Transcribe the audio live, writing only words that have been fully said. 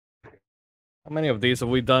How many of these have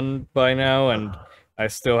we done by now? And I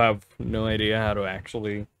still have no idea how to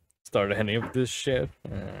actually start any of this shit.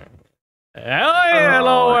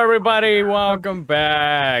 Hello, everybody! Welcome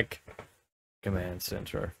back! Command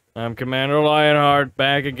Center. I'm Commander Lionheart,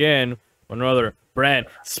 back again with another brand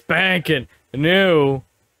spanking new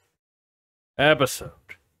episode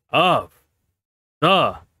of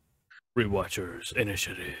the Rewatchers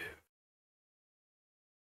Initiative.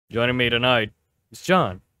 Joining me tonight is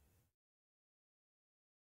John.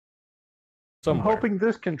 Somewhere. I'm hoping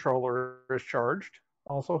this controller is charged.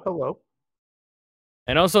 Also, hello.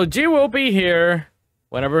 And also, G will be here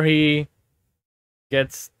whenever he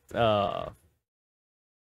gets, let's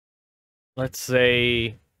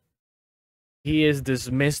say, he is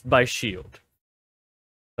dismissed by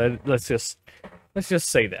S.H.I.E.L.D. Let's just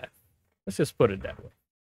say that. Let's just put it that way.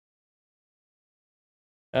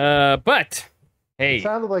 But, hey. It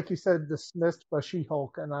sounded like you said dismissed by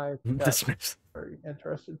She-Hulk, and I got dismissed. very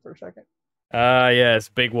interested for a second. Yes,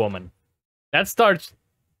 big woman. That starts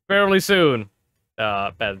fairly soon.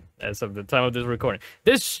 As of the time of this recording,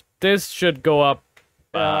 this should go up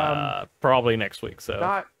probably next week.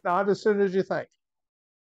 So not as soon as you think.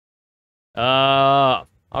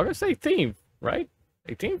 August 18th, right?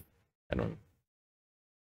 18th? I don't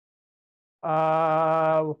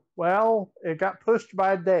know. Well, it got pushed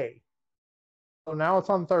by a day, so now it's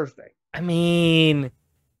on Thursday. I mean,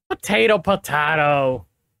 potato.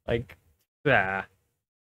 Like, yeah.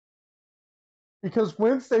 Because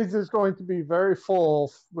Wednesdays is going to be very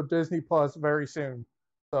full with Disney Plus very soon.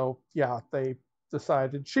 So, yeah, they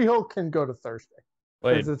decided She-Hulk can go to Thursday.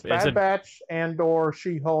 Because it's Bad Batch, Andor,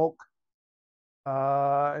 She-Hulk,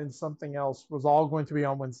 and something else was all going to be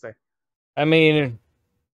on Wednesday. I mean,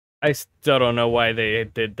 I still don't know why they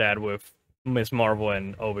did that with Ms. Marvel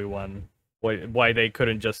and Obi-Wan. Why they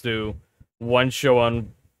couldn't just do one show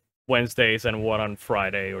on Wednesdays and one on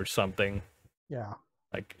Friday or something. Yeah.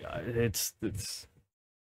 Like, it's Disney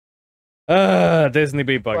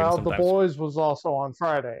be bugging sometimes. The Boys was also on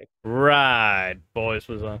Friday. Right, Boys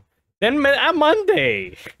was on. Then a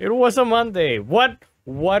Monday. It was a Monday. What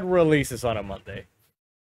releases on a Monday?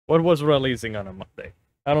 What was releasing on a Monday?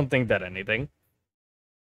 I don't think that anything.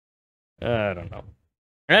 I don't know.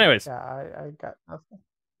 Anyways. Yeah, I got nothing.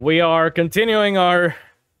 We are continuing our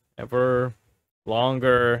ever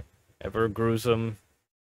longer, ever gruesome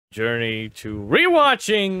journey to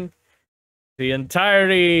rewatching the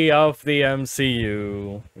entirety of the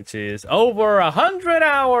MCU, which is over 100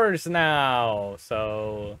 hours now.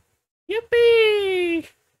 So, yippee!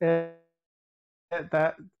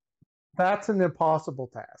 That's an impossible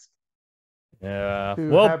task. Yeah,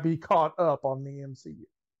 to be caught up on the MCU.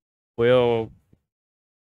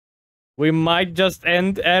 We might just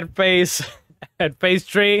end at phase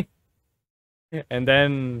 3, and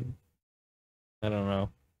then I don't know.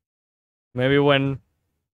 Maybe when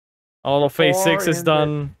all of phase 6 is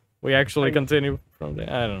done, we actually continue from there.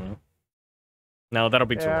 I don't know. No, that'll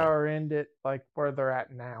be too long. Or end it like where they're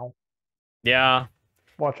at now. Yeah.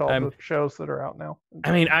 Watch all the shows that are out now.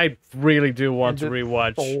 I mean, I really do want to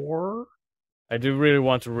rewatch. Thor? I do really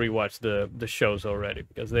want to rewatch the shows already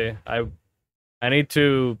because I need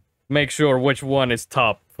to make sure which one is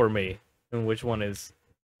top for me and which one is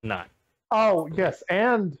not. Oh, yes,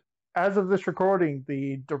 and as of this recording,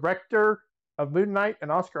 the director of Moon Knight and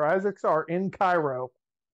Oscar Isaacs are in Cairo.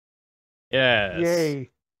 Yes. Yay.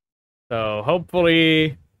 So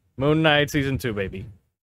hopefully Moon Knight season 2, baby.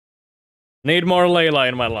 Need more Layla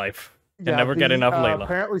in my life. Can never get enough Layla.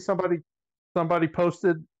 Apparently somebody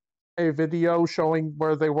posted a video showing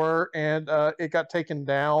where they were, and it got taken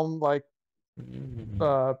down. Like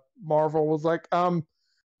Marvel was like,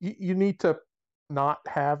 you need to not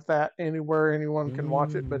have that anywhere anyone can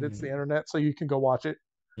watch it, but it's the internet, so you can go watch it.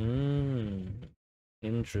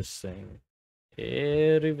 Interesting.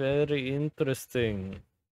 Very, very interesting.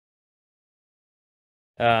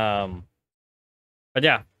 But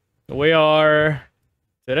yeah, we are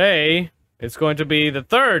today. It's going to be the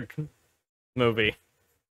third movie,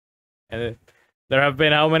 and there have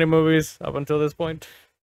been how many movies up until this point?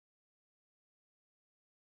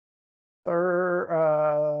 I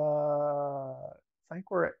think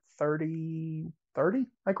we're at 30. I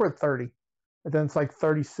think we're at 30. And then it's like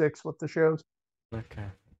 36 with the shows. Okay.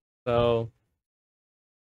 So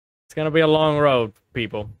it's gonna be a long road,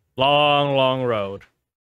 people. Long road.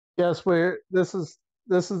 Yes, this is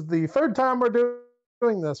the third time we're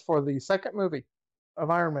doing this for the second movie of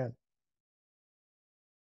Iron Man.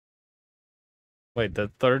 Wait, the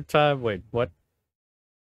third time? Wait, what?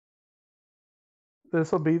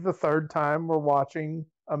 This will be the third time we're watching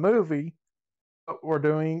a movie, but we're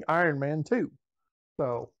doing Iron Man 2.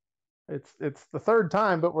 So It's the third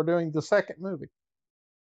time, but we're doing the second movie.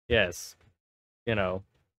 Yes, you know,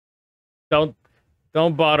 don't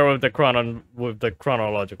bother with the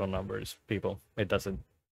chronological numbers, people. It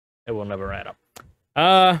will never add up.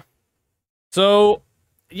 So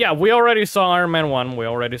yeah, we already saw Iron Man 1. We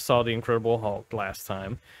already saw the Incredible Hulk last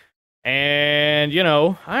time. And, you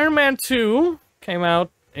know, Iron Man 2 came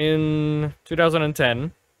out in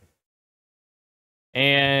 2010.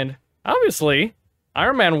 And obviously,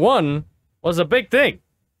 Iron Man 1 was a big thing.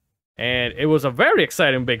 And it was a very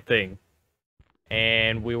exciting big thing.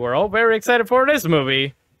 And we were all very excited for this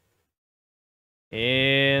movie.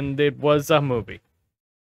 And it was a movie.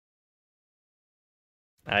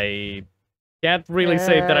 I can't really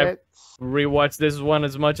say that I've rewatched this one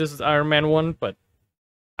as much as Iron Man 1, but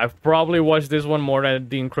I've probably watched this one more than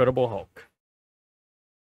The Incredible Hulk.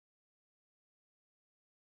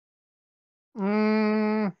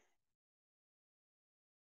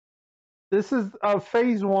 This is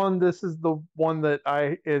phase 1. This is the one that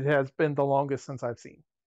it has been the longest since I've seen.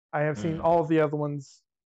 I have seen all of the other ones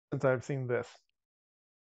since I've seen this.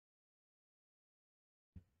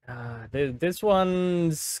 This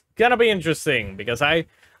one's gonna be interesting because I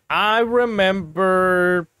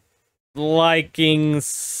remember liking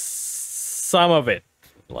some of it.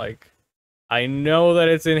 Like, I know that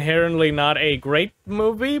it's inherently not a great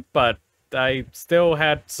movie, but I still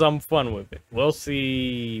had some fun with it. We'll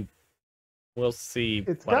see. We'll see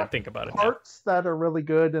what I think about it. Parts that are really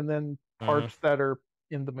good, and then parts that are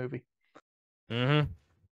in the movie.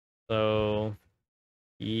 So,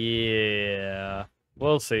 yeah,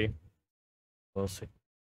 we'll see. We'll see.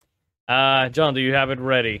 John, do you have it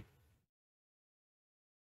ready?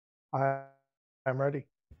 I'm ready.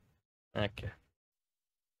 Okay.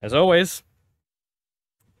 As always,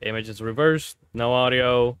 image is reversed, no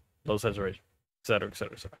audio, low saturation, etc.,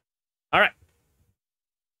 etc., etc. All right.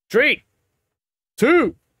 3,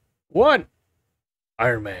 2, 1.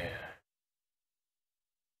 Iron Man.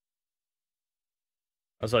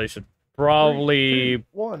 So you should probably 3, 2,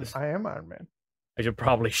 1. I am Iron Man. I should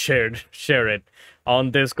probably share it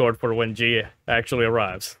on Discord for when G actually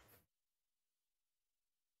arrives.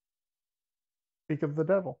 Speak of the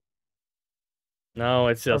devil. No,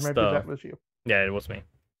 it's just. Or maybe that was you. Yeah, it was me.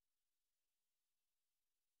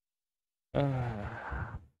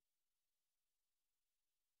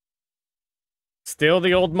 Still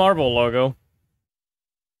the old Marvel logo.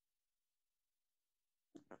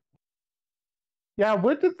 Yeah,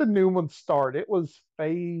 when did the new one start? It was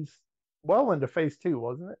well into phase 2,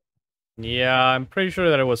 wasn't it? Yeah, I'm pretty sure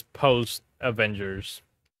that it was post Avengers.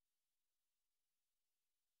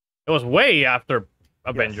 It was way after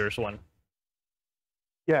Avengers 1.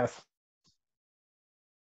 Yes.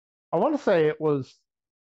 I want to say it was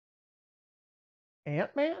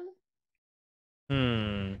Ant-Man?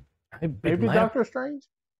 Maybe Doctor Strange?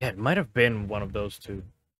 Yeah, it might have been one of those two.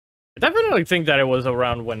 I definitely think that it was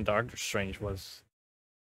around when Doctor Strange was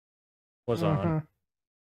on.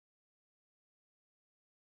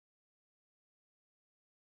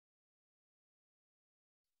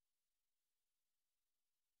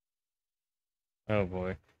 Oh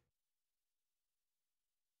boy.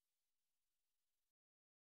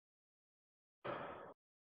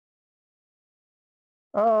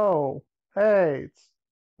 Oh, hey, it's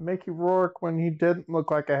Mickey Rourke when he didn't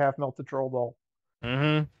look like a half-melted troll doll.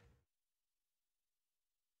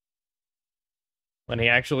 When he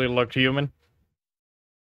actually looked human?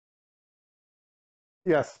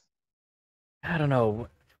 Yes. I don't know.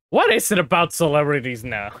 What is it about celebrities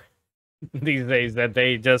now? These days that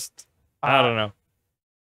they just... I don't know.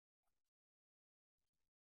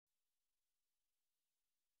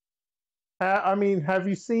 I mean, have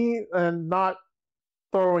you seen, and not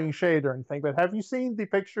throwing shade or anything, but have you seen the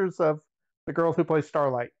pictures of the girl who plays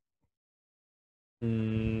Starlight?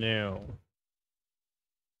 No.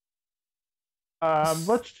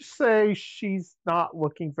 Let's just say she's not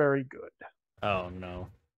looking very good. Oh no.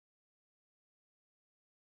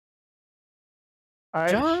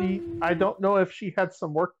 I don't know if she had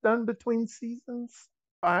some work done between seasons.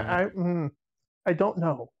 I don't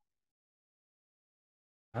know.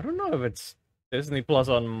 I don't know if it's Disney Plus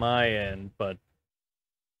on my end, but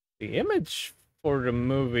the image for the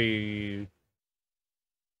movie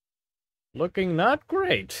looking not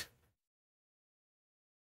great.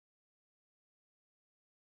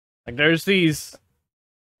 Like there's these.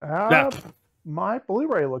 My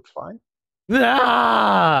Blu-ray looks fine.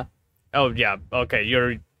 Ah! Oh yeah, okay.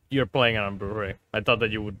 You're playing it on Blu-ray. I thought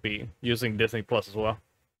that you would be using Disney Plus as well.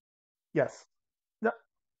 Yes.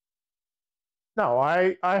 No,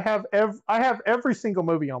 I have every single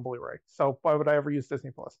movie on Blu-ray. So why would I ever use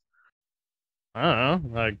Disney Plus? I don't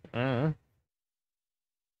know. Like, I don't know.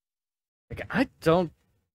 Like, I don't.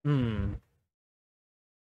 Hmm.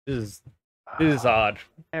 This is odd.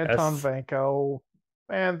 Anton Vanko,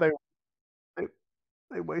 man, they,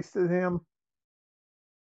 they wasted him.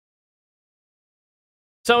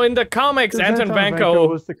 So in the comics, Anton Vanko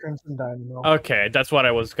was the Crimson Dynamo. Okay, that's what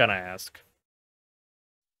I was gonna ask.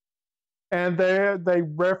 And they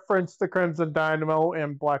referenced the Crimson Dynamo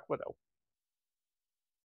in Black Widow.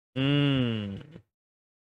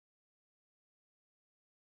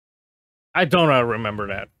 I don't remember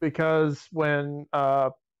that. Because when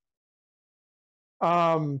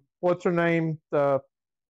what's her name? The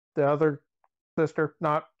other sister,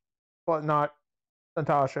 not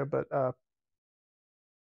Natasha, but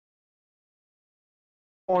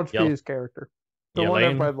Orange Pia's character. The one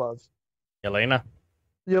everybody loves. Yelena.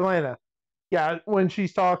 Yeah, when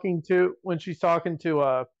she's talking to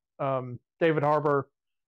David Harbour,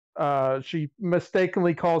 she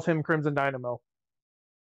mistakenly calls him Crimson Dynamo.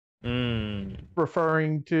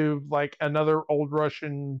 Referring to like another old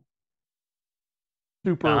Russian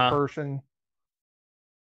super person.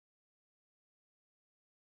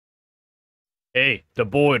 Hey, the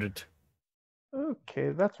board. Okay,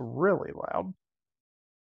 that's really loud.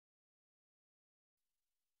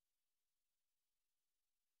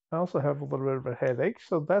 I also have a little bit of a headache,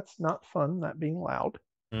 so that's not fun, that being loud.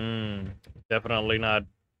 Definitely not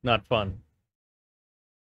fun.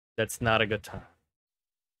 That's not a good time.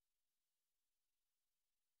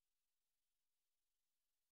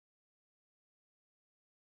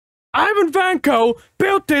 Ivan Vanko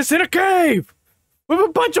built this in a cave with a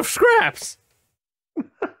bunch of scraps.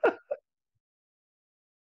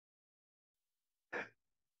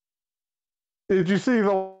 Did you see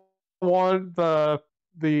the one, the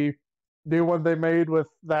new one they made with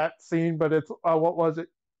that scene? But it's what was it?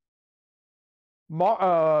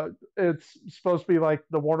 It's supposed to be like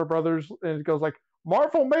the Warner Brothers, and it goes like,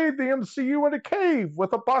 Marvel made the MCU in a cave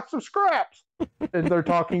with a box of scraps, and they're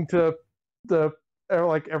talking to the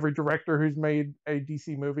like every director who's made a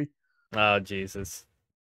DC movie. Oh Jesus!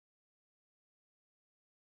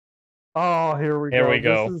 Oh, here we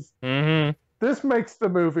go. This makes the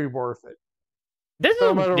movie worth it.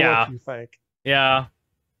 No matter what you think. Yeah.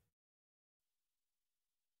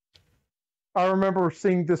 I remember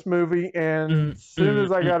seeing this movie, and as soon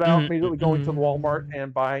as I got out, immediately going to the Walmart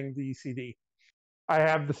and buying the CD. I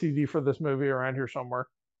have the CD for this movie around here somewhere.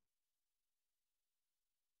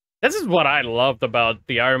 This is what I loved about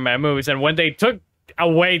the Iron Man movies, and when they took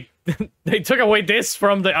away this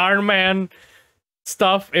from the Iron Man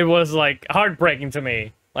stuff, it was like heartbreaking to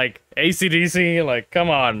me. Like AC/DC, like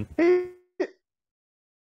come on.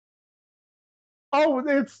 Oh,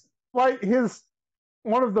 it's like his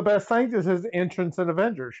one of the best things is his entrance in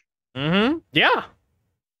Avengers. Yeah.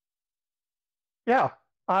 Yeah.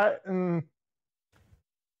 I kind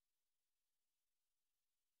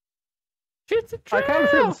of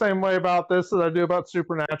feel the same way about this as I do about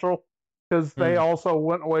Supernatural, because they also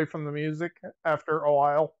went away from the music after a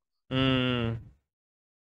while. And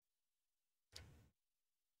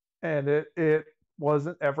it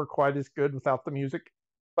wasn't ever quite as good without the music.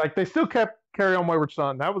 Like they still kept Carry On Wayward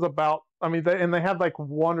Son. That was about, I mean, they had like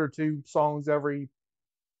one or two songs every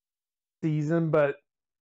season, but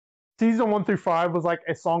season 1 through 5 was like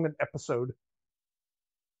a song an episode.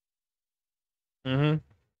 I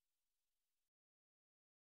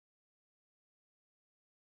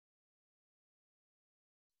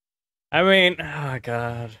mean, oh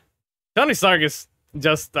god, Tony Stark is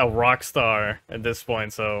just a rock star at this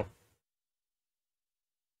point, so.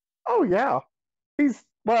 Oh yeah, he's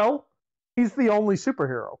the only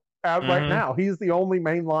superhero out right now. He's the only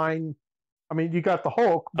mainline. I mean, you got the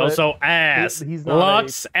Hulk, but also ass. He's not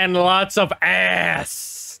lots and lots of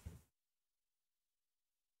ass.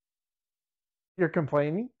 You're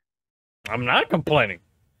complaining? I'm not complaining.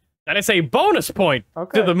 That is a bonus point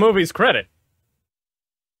to the movie's credit.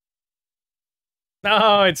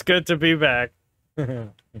 Oh, it's good to be back.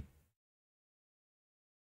 Blow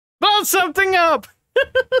something up!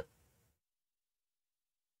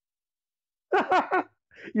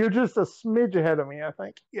 You're just a smidge ahead of me, I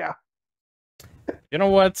think. Yeah. You know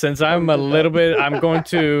what? Since I'm a little bit, I'm going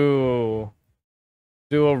to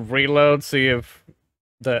do a reload, see if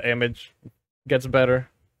the image gets better.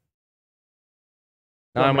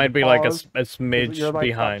 Now I might be like a smidge you're like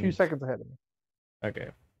behind. 2 seconds ahead of me. Okay.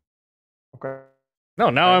 Okay. No,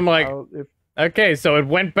 now I'm like, okay, so it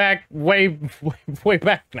went back way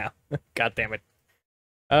back now. God damn it.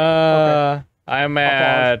 Okay. I'm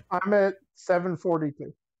at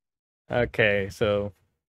 742. Okay, so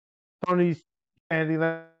Tony's standing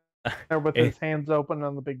there with his hands open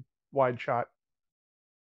on the big wide shot.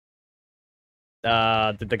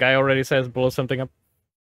 Did the guy already says blow something up?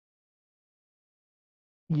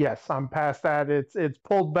 Yes, I'm past that. It's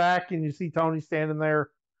pulled back, and you see Tony standing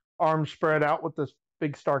there, arms spread out with this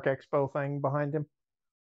big Stark Expo thing behind him.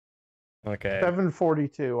 Okay.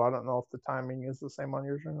 7:42. I don't know if the timing is the same on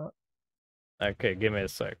yours or not. Okay, give me a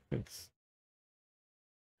sec. It's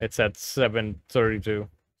at 7:32.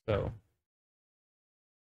 So.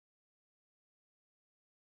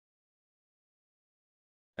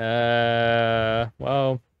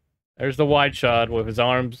 Well, there's the wide shot with his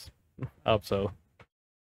arms up. So.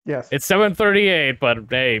 Yes. It's 7:38, but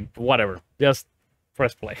hey, whatever. Just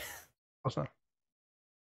press play. Awesome.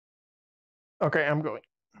 Okay, I'm going.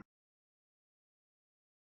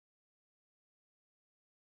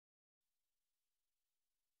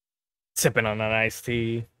 Sipping on an iced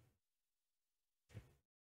tea.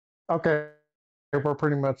 Okay, we're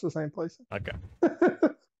pretty much the same place. Okay.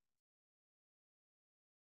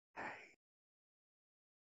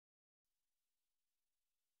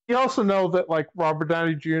 You also know that like Robert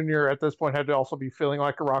Downey Jr. at this point had to also be feeling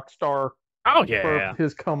like a rock star. Oh yeah. For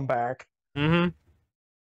his comeback. Mm-hmm.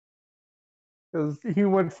 Because he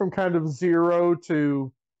went from kind of zero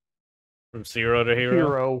to from zero to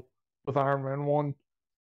hero with Iron Man 1.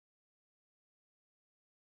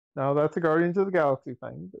 No, that's a Guardians of the Galaxy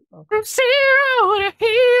thing. But, okay. From zero to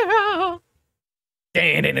hero.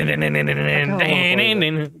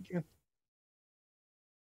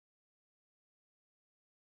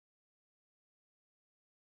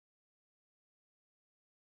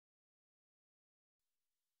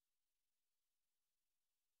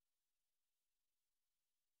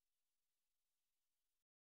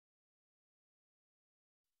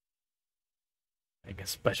 I guess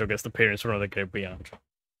special guest appearance from the Caribbean.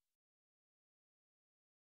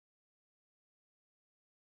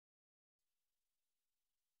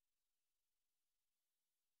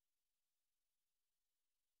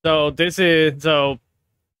 So this is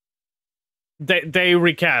they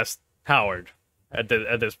recast Howard at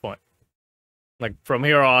this point. Like from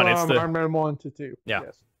here on, it's the Iron Man 1 to 2. Yeah.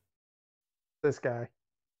 Yes. This guy.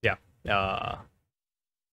 Yeah.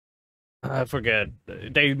 I forget.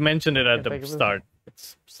 They mentioned it at the start.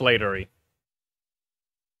 It's Slatery.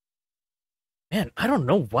 Man, I don't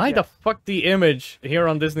know why the fuck the image here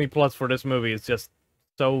on Disney Plus for this movie is just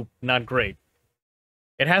so not great.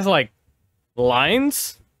 It has like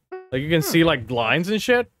lines. Like you can see like lines and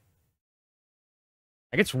shit.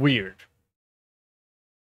 Like it's weird.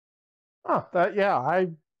 Oh,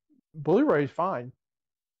 Blu-ray's fine.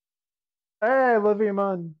 Hey, Olivia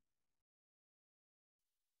Munn.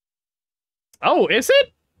 Oh, is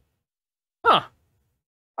it? Huh.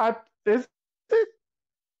 Is it?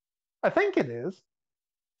 I think it is.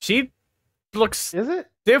 She looks Is it?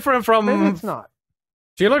 different from Maybe it's not.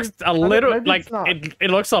 She looks a little like it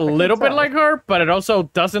looks a little bit like her, but it also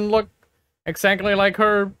doesn't look exactly like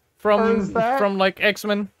her from like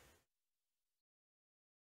X-Men.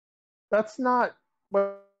 That's not.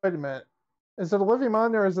 Wait a minute. Is it Olivia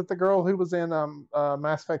Munn or is it the girl who was in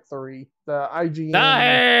Mass Effect 3? The IGN.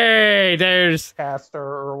 Hey, there's caster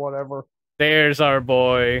or whatever. There's our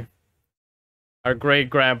boy, our great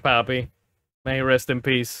grandpappy. May he rest in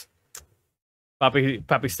peace,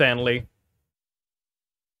 Pappy Stanley.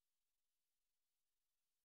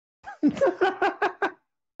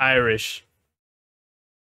 Irish.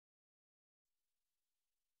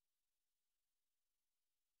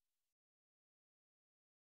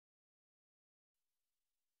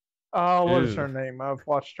 Oh, what is her name? I've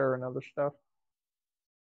watched her and other stuff.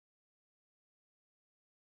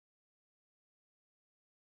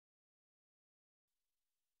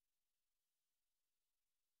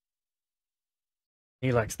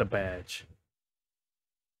 He likes the badge.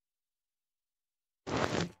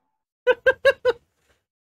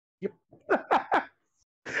 Yep.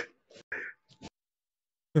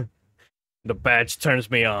 The badge turns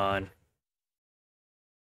me on.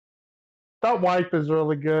 That wipe is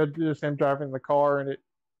really good. Just him driving the car and it.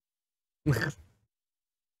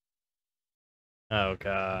 Oh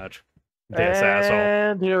god. This asshole.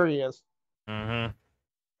 And here he is. Mm-hmm.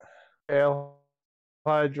 Hail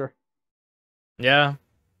Hydra. Yeah.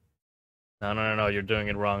 No. You're doing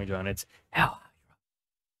it wrong, John. It's Hell.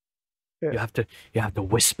 Yeah. You have to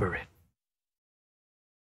whisper it.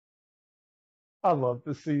 I love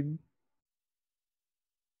this scene.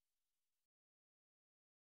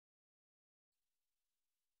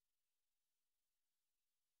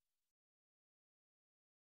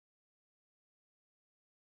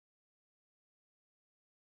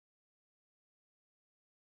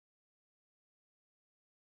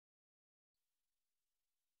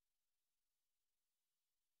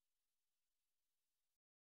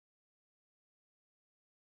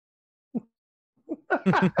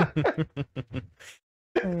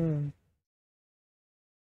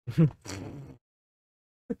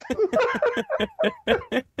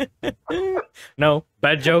 No,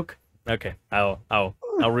 bad joke. Okay, I'll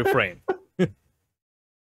refrain.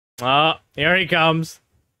 Oh, here he comes.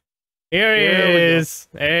 Here he is.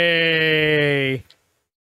 Hey.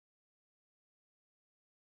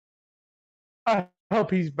 I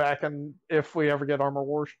hope he's back, and if we ever get Armor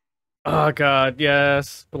Wars. Oh God,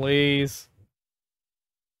 yes, please.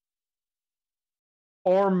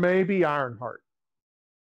 Or maybe Ironheart.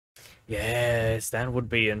 Yes, that would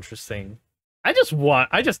be interesting. I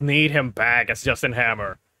just need him back as Justin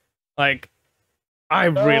Hammer. Like, he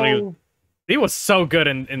was so good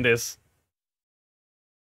in this.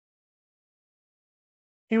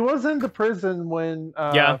 He was in the prison when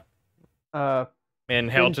and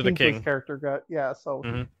Hail to the King character got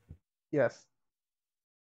so yes.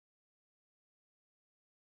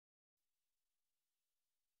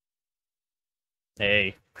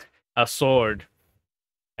 Hey, a sword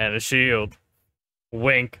and a shield.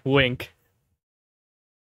 Wink, wink.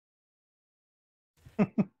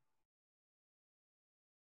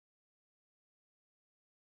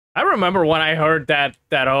 I remember when I heard that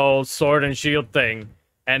whole sword and shield thing,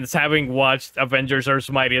 and having watched Avengers: Earth's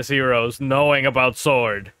Mightiest Heroes, knowing about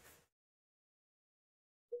sword.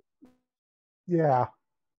 Yeah.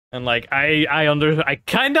 And like I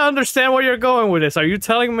kind of understand where you're going with this. Are you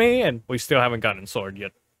telling me? And we still haven't gotten sword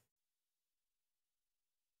yet.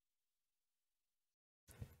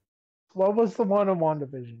 What was the one in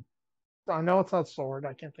WandaVision? I know it's not sword.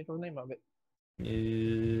 I can't think of the name of it.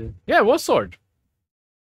 Yeah, it was sword.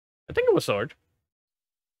 I think it was sword.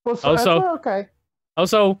 Well, also, okay.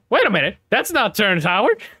 Also, wait a minute. That's not Terrence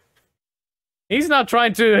Howard. He's not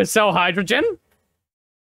trying to sell hydrogen.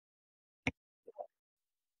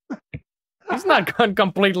 He's not gone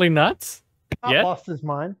completely nuts. Not lost his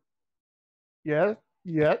mind. Yeah,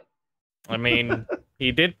 yet. I mean,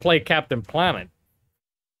 he did play Captain Planet.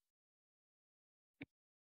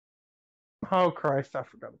 Oh, Christ, I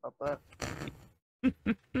forgot about that.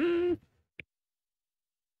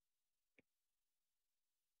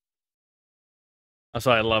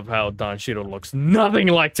 Also, I love how Don Cheadle looks nothing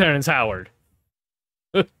like Terrence Howard.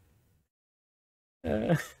 Well.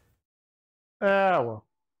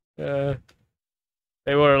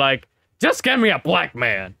 They were like, just get me a black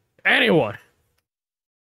man. Anyone.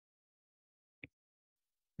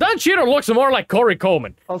 Don Cheadle looks more like Corey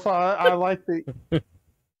Coleman. Also, I like the...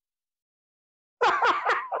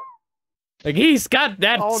 Like, he's got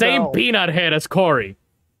that same peanut head as Corey.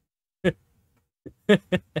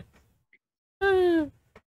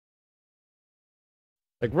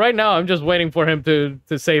 Like, right now, I'm just waiting for him to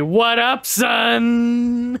say, "What up,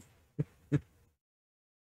 son?"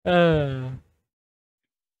 With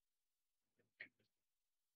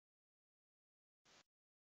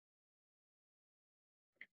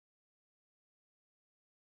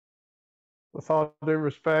all due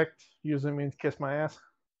respect, usually means kiss my ass.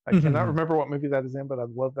 I cannot remember what movie that is in, but I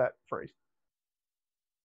love that phrase.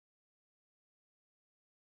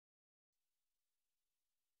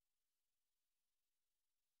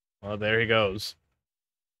 Well, there he goes.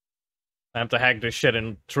 I have to hack this shit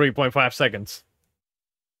in 3.5 seconds.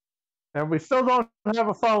 And we still don't have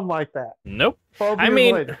a phone like that. Nope. I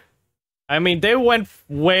mean, they went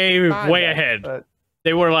way ahead. But...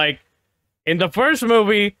 They were like, in the first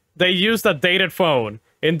movie, they used a dated phone.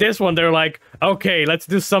 In this one, they're like, okay, let's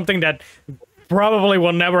do something that probably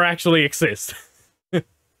will never actually exist.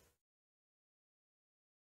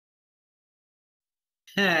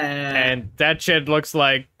 And that shit looks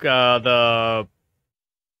like which RoboCop.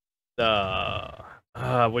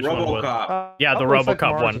 one was? Yeah, the RoboCop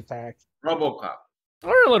like one. Attack. RoboCop.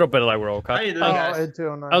 Or a little bit like RoboCop. How you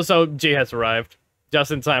doing, guys? Also, G has arrived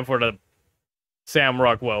just in time for the Sam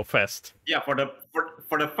Rockwell fest. Yeah, for the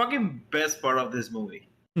fucking best part of this movie.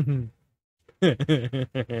 That's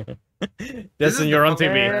in your own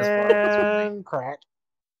TV. And crack.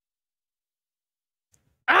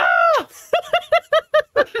 Ah!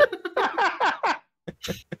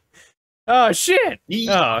 Oh shit!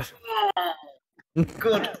 Yeah. Oh.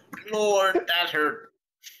 Good lord, that hurt.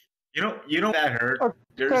 You know that hurt. Okay,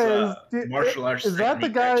 there's a martial arts. Is that the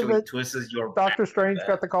guy that twists your Doctor Strange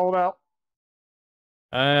got the call out?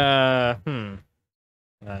 I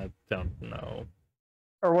don't know.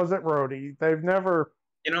 Or was it Rhodey? They've never.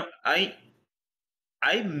 You know, I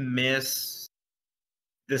miss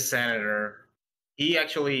the senator. He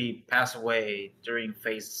actually passed away during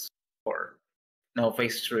phase 4. No,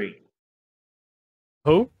 phase 3.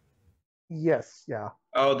 Who? Yes, yeah.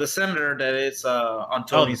 Oh, the senator that is on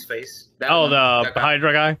Tony's face. The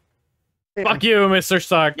Hydra guy? Fuck you, Mr.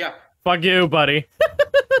 Stark. Yeah. Fuck you, buddy.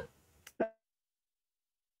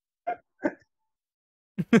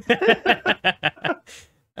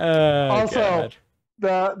 Also,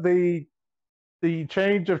 God. the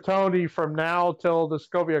change of Tony from now till the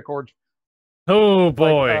Sokovia Accords. Oh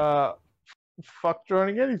boy. Like, fuck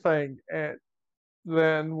joining anything, and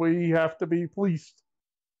then we have to be policed.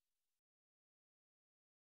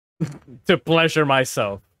 To pleasure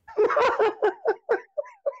myself.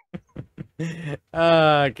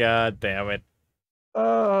 God damn it.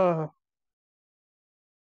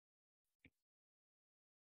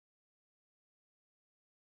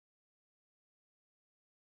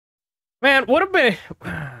 Man, would have been.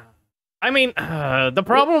 I mean, the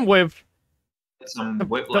problem with some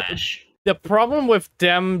whiplash. The problem with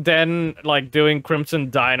them then, like, doing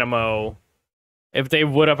Crimson Dynamo, if they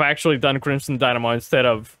would have actually done Crimson Dynamo instead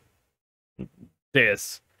of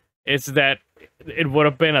this, is that it would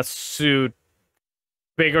have been a suit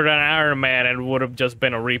bigger than Iron Man and would have just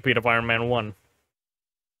been a repeat of Iron Man 1.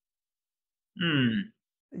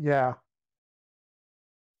 Yeah.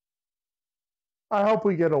 I hope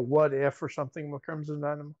we get a what if or something with Crimson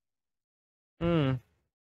Dynamo.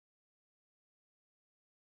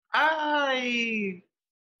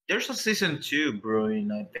 There's a season 2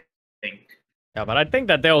 brewing, I think. Yeah, but I think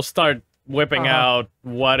that they'll start whipping out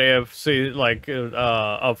what if,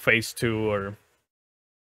 of Phase 2 or.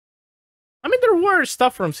 I mean, there were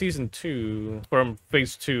stuff from Season 2, from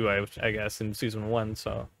Phase 2, I guess, in Season 1,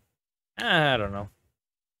 so. I don't know.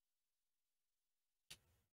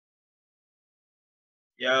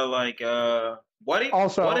 Yeah, like, what if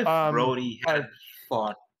Rhodey had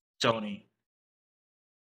fought Tony?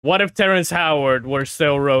 What if Terrence Howard were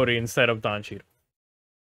still Rhodey instead of Don Cheadle?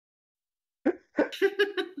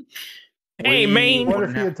 Hey, man! What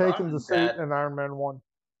if he had taken the suit in Iron Man 1?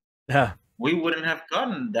 Yeah. We wouldn't have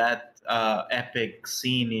gotten that epic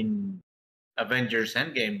scene in Avengers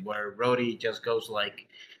Endgame where Rhodey just goes like...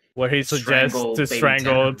 Where he suggests to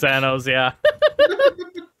strangle Thanos, yeah.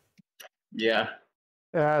 Yeah.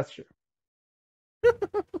 Yeah, that's true.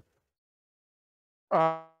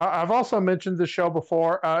 I've also mentioned this show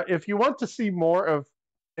before. If you want to see more of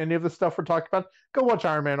any of the stuff we're talking about, go watch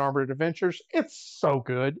Iron Man Armored Adventures. It's so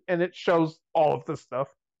good, and it shows all of this stuff.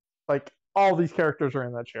 Like, all these characters are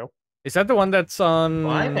in that show. Is that the one that's on...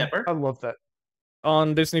 Well, I never. I love that.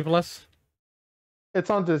 On Disney Plus? It's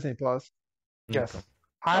on Disney Plus. Yes. Okay.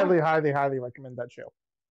 Highly recommend that show.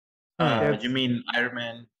 You mean Iron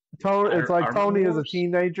Man? It's like Tony is a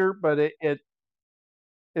teenager, but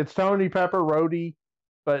it's Tony, Pepper, Rhodey,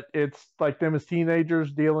 but it's like them as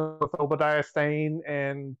teenagers dealing with Obadiah Stane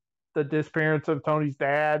and the disappearance of Tony's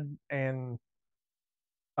dad and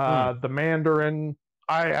the Mandarin.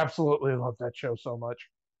 I absolutely love that show so much.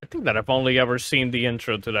 I think that I've only ever seen the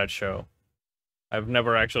intro to that show. I've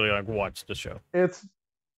never actually watched the show. It's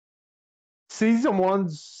Season 1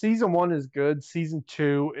 is good. Season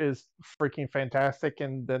 2 is freaking fantastic,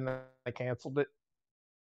 and then I canceled it.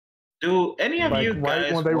 Do any of you guys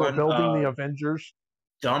right when they were building the Avengers?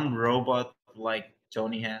 Dumb robot like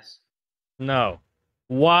Tony has? No.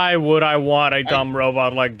 Why would I want a dumb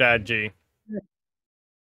robot like that, G?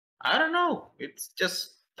 I don't know.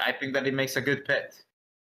 I think that it makes a good pet.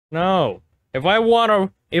 No. If I want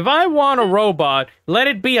a robot, let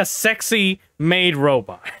it be a sexy made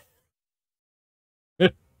robot.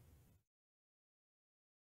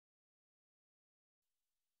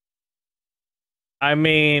 I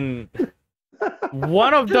mean,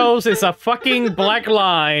 one of those is a fucking black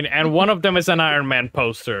line, and one of them is an Iron Man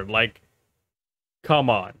poster. Like, come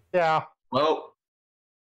on. Yeah. Well,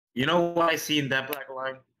 you know what I see in that black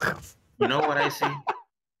line? You know what I see?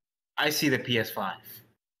 I see the PS5.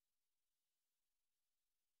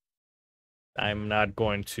 I'm not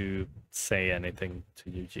going to say anything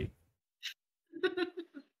to you, G.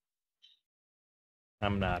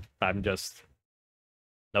 I'm not. I'm just...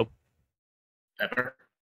 Nope. Pepper.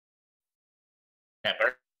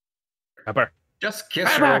 Just kiss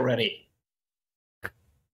her already.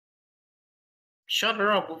 Shut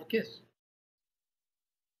her up with a kiss.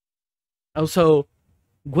 Also,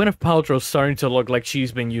 Gwyneth Paltrow's starting to look like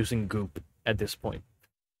she's been using Goop at this point.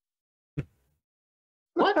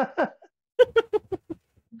 What?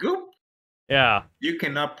 Goop? Yeah. You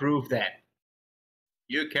cannot prove that.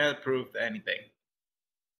 You can't prove anything.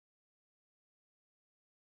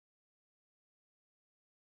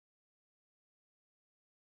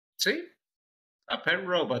 See? A pet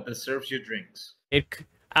robot that serves you drinks.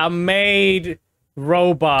 A maid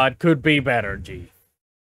robot could be better, G.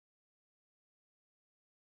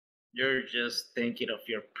 You're just thinking of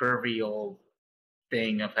your pervy old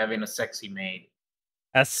thing of having a sexy maid.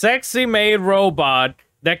 A sexy made robot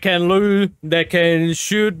that can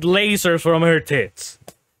shoot lasers from her tits.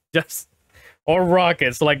 Just or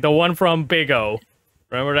rockets like the one from Big O.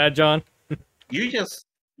 Remember that, John? You just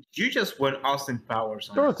went Austin Powers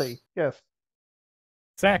on Dorothy, us. yes.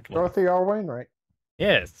 Exactly. Dorothy R. Wainwright.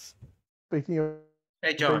 Yes. Speaking of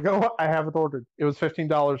Hey, John. Big O, I have it ordered. It was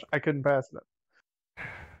 $15. I couldn't pass it up.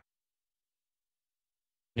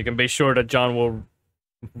 You can be sure that John will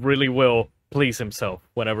please himself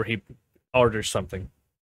whenever he orders something.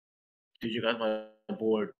 Dude, you got my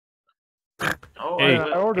board. Oh, Hey.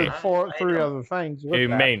 I ordered three other things. Hey,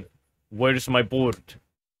 man, where's my board?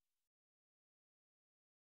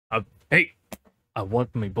 Hey, I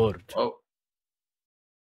want my board. Oh.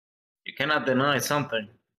 You cannot deny something.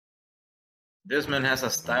 This man has a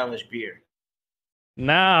stylish beard.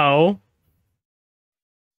 Now,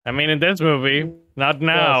 I mean, in this movie, not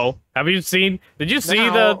now. Yes. Have you seen? Did you see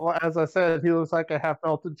Well, as I said, he looks like a half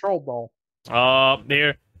melted troll ball.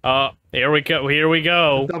 Here we go. Here we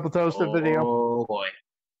go. Double toasted video. Oh boy.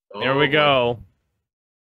 Here we go.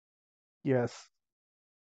 Yes.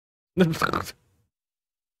 There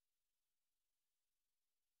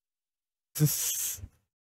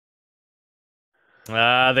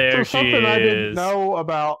she something is. I didn't know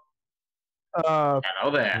about I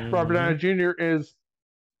know that. Robert Downey Jr. is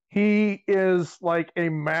he is like a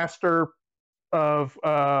master of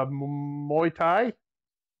Muay Thai.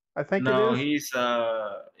 I think No, it is.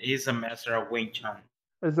 he's a master of Wing Chun.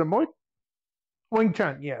 Is it Wing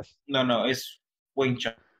Chun? Yes. No, it's Wing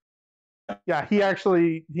Chun. Yeah, he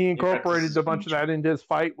incorporated practices a bunch of Wing that into his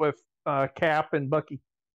fight with Cap and Bucky.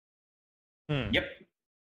 Yep.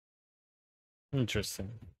 Interesting.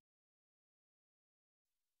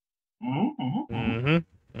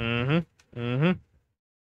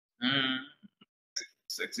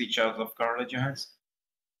 Sexy child of Scarlett Johansson.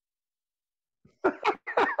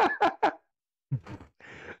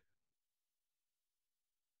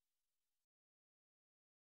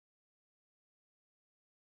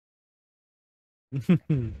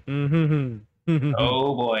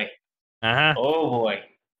 Oh boy. Uh-huh. Oh boy.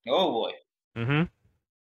 Oh boy.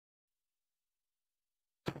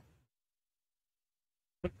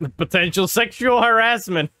 Potential sexual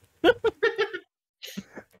harassment.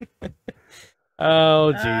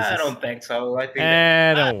 Oh Jesus! I don't think so. I think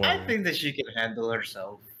I think that she can handle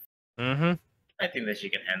herself. I think that she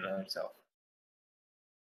can handle herself.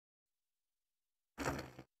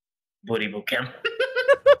 Booty boot camp.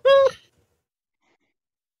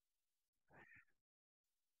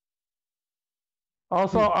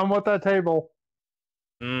 Also, I'm with that table.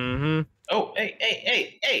 Oh,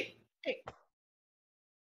 hey. Hey.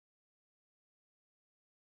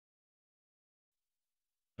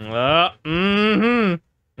 I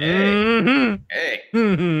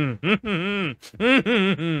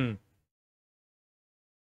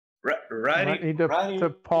need to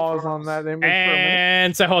pause on that image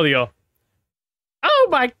and se jodió. Oh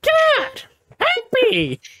my God!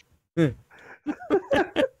 Happy.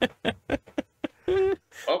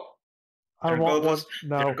 Oh,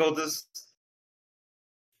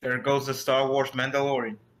 there goes the Star Wars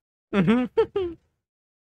Mandalorian.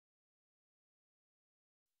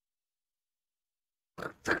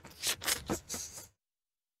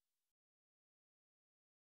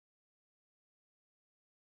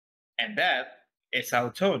 And that is how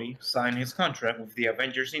Tony signed his contract with the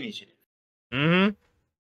Avengers Initiative.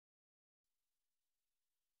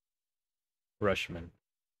 Rushman.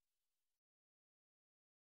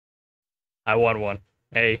 I want one.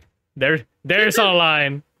 Hey, there's our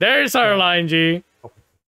line. There's our line, G.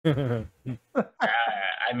 I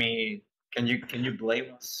mean, can you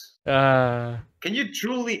blame us? Can you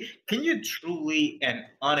truly and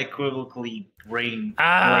unequivocally blame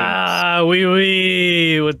us?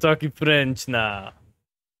 We're talking French now.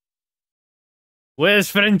 Where's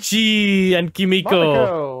Frenchie and Kimiko?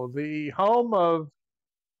 Monaco, the home of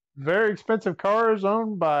very expensive cars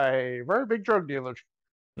owned by very big drug dealers.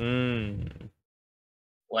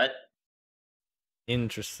 What?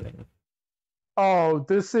 Interesting. Oh,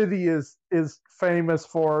 this city is famous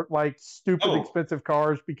for like stupid expensive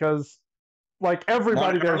cars because like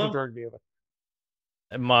everybody there's a drug dealer.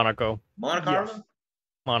 Monaco. Yes.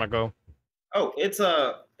 Monaco. Oh, it's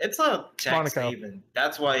a tax haven.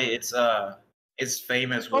 That's why it's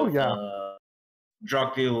famous with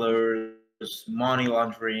drug dealers, money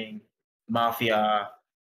laundering, mafia,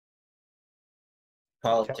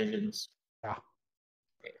 politicians. Yeah.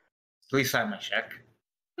 Please sign my check.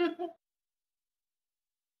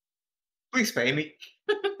 Please pay me.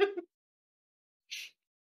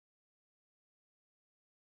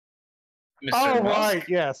 Mr. Musk? Right,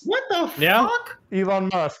 yes. What the Yeah? fuck? Elon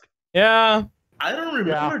Musk. Yeah. I don't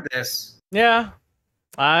remember this. Yeah.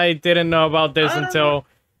 I didn't know about this until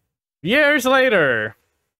years later.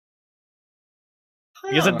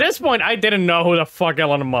 Because at this point, I didn't know who the fuck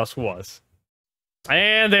Elon Musk was.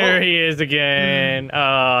 And there he is again.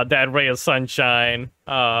 That ray of sunshine.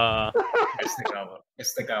 Este cabrón.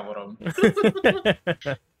 Este cabrón.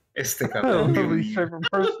 The least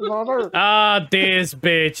favorite person on earth. This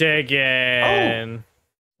bitch again. Oh,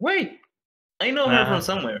 wait. I know her from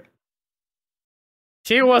somewhere.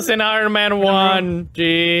 She was in Iron Man 1,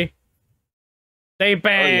 G. They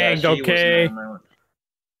banged, okay?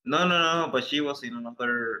 No, but she was in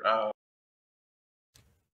another...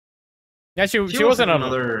 Yeah, she was in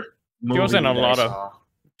another movie. She was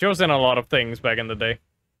in a lot of things back in the day.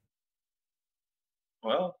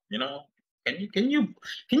 Well, you know, can you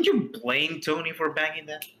blame Tony for banging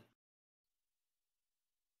that?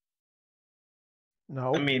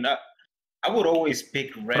 No. I mean, I would always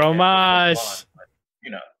pick red. Fromage. But, you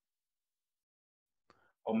know,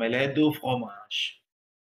 omelette du fromage.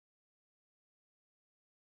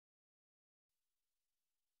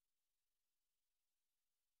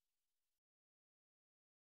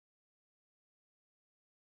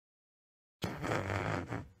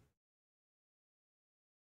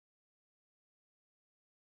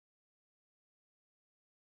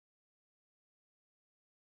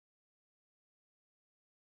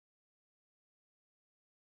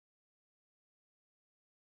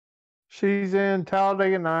 She's in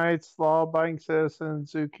Talladega Nights, Law Abiding Citizen,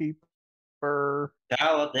 Zookeeper,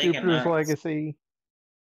 Jupiter's Legacy.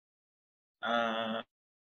 I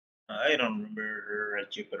don't remember her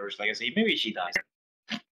at Jupiter's Legacy. Maybe she dies.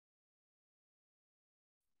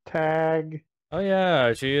 Tag. Oh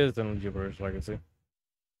yeah, she is in Jupiter's Legacy.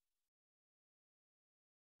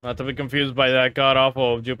 Not to be confused by that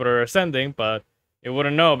god-awful Jupiter Ascending, but you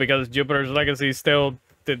wouldn't know because Jupiter's Legacy still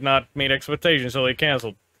did not meet expectations, so they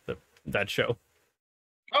canceled that show.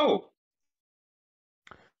 Oh.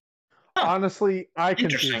 Honestly, I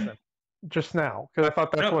confused them just now because I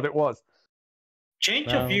thought that's what it was.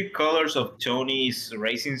 Change a few colors of Tony's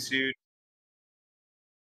racing suit.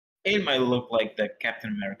 It might look like the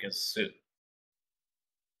Captain America's suit.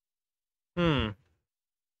 Interesting.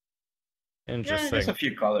 Yeah, just a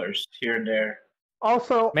few colors here and there.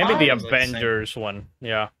 Also, maybe the Avengers one.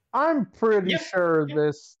 Yeah. I'm pretty sure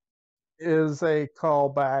this is a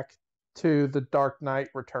callback to The Dark Knight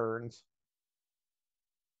Returns.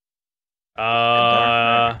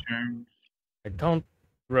 I don't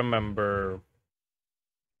remember.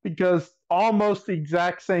 Because almost the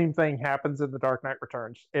exact same thing happens in The Dark Knight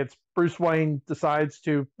Returns. It's Bruce Wayne decides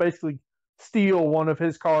to basically steal one of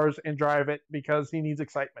his cars and drive it because he needs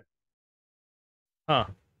excitement. Huh.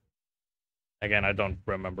 Again, I don't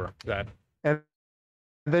remember that. And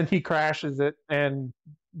then he crashes it and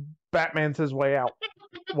Batman's his way out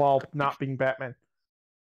while not being Batman.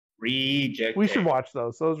 Rejected. We should watch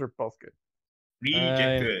those. Those are both good.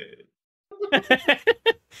 Rejected.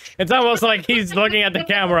 It's almost like he's looking at the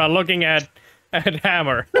camera, looking at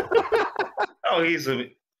Hammer. Oh, he's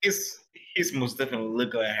most definitely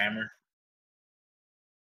look like a Hammer.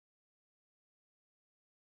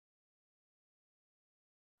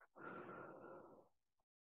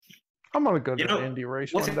 I'm gonna go to the Indy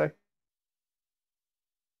race one day.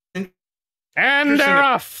 And they're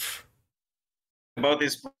off. About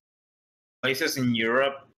these places in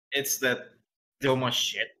Europe, it's that so much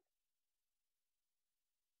shit.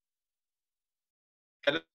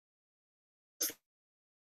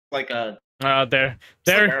 Like a there's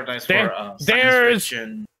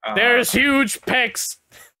huge pecs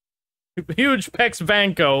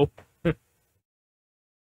Vanco.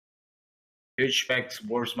 Huge pecs,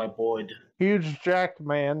 where's my boy? Huge Jack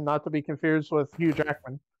Man, not to be confused with Hugh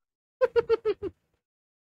Jackman.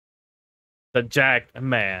 The Jack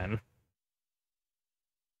Man.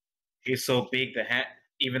 He's so big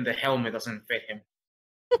even the helmet doesn't fit him.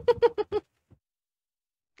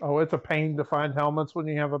 Oh, it's a pain to find helmets when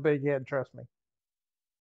you have a big head, trust me.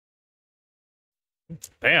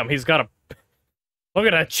 Damn, he's got a... Look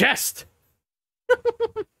at that chest!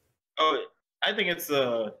 Oh, I think it's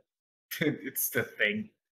it's the Thing.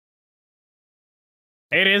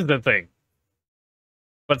 It is the Thing.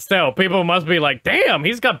 But still, people must be like, damn,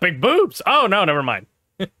 he's got big boobs! Oh, no, never mind.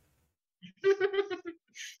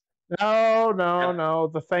 No.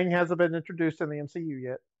 The Thing hasn't been introduced in the MCU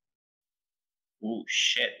yet. Ooh,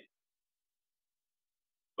 shit.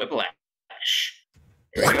 Whiplash.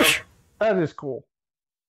 That is cool.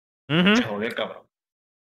 Se jodió el cabrón.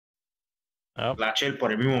 Oh. La Shell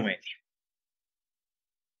por el mismo medio.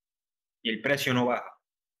 Y el precio no baja.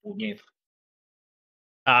 Puñeta.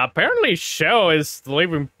 Apparently, Shell is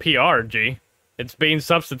leaving PRG. It's being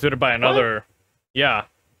substituted by another. What? Yeah.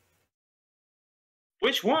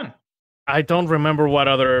 Which one? I don't remember what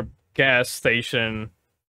other gas station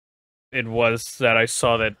it was that I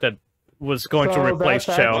saw that was going to replace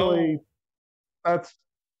Shell. Actually,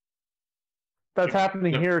 that's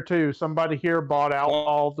happening here too. Somebody here bought out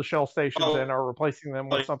all the Shell stations and are replacing them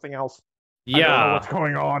with something else. Yeah. I don't know what's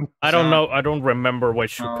going on. I don't know. I don't remember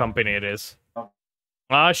which company it is.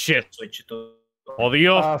 Ah, shit. It's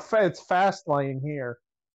Fastlane here.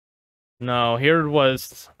 No, here it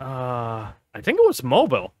was, I think it was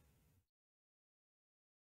Mobile.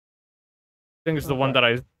 I think it's the one that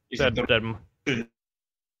I said that...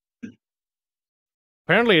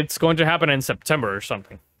 Apparently it's going to happen in September or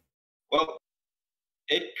something. Well,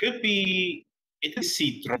 it could be... It is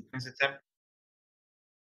C3 in September.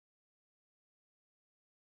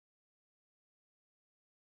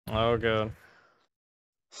 Oh, God.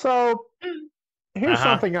 So, here's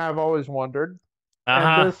something I've always wondered.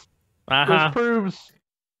 And this proves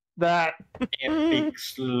that...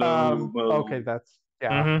 okay, that's...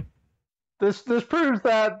 Yeah. This proves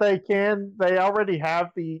that they already have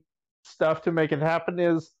the stuff to make it happen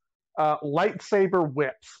is lightsaber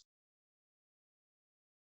whips.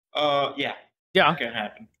 Yeah. Yeah. That can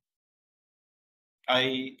happen.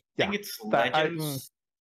 I think it's Legends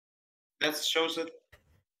that shows it.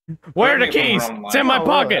 Where are the keys? It's in my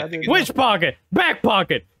pocket. Which pocket? Back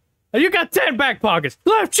pocket. You got 10 back pockets.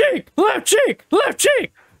 Left cheek. Left cheek. Left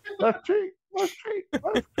cheek. Left cheek. Left cheek.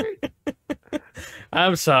 Left cheek.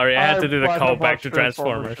 I'm sorry. I had to do the callback to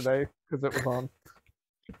Transformers today because it was on.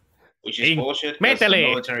 Which is bullshit. Because the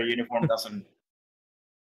military uniform doesn't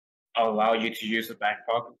allow you to use the back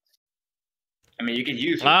pocket. I mean, you can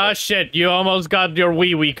use it. Ah, shit. You almost got your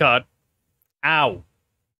wee cut. Ow.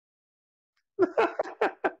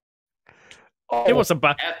 It was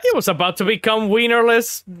about to become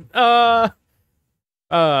wienerless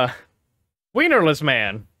wienerless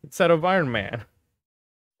man instead of Iron Man.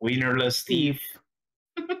 Wienerless Steve.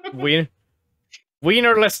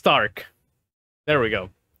 Wienerless Stark. There we go.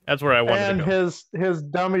 That's where I wanted to go. And his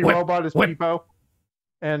dummy robot is Peepo.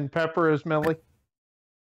 And Pepper is Millie.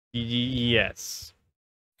 Yes.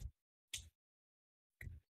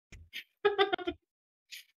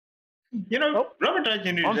 You know, Robert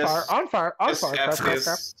Downey Jr. On fire.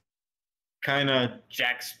 Kind of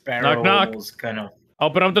Jack Sparrow. Knock. Kind of.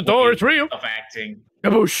 Open up the door. It's real. Of acting.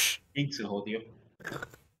 Kaboosh.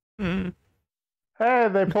 Hey,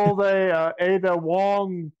 they pulled a Ada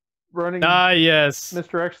Wong running. Yes.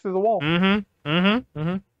 Mr. X through the wall.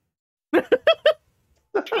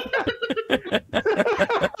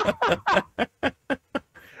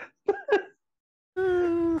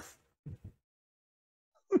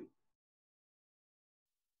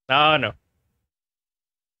 Oh, no.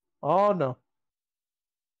 Oh, no.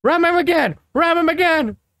 Ram him again! Ram him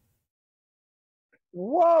again!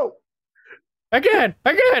 Whoa! Again!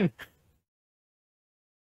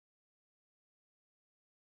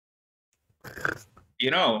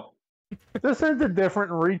 You know, this is a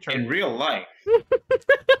different Reacher. In real life,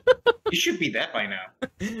 you should be that by now.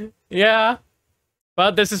 Yeah,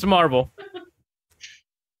 but this is Marvel.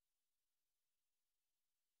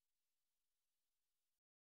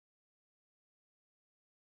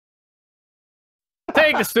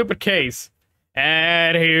 Take the stupid case.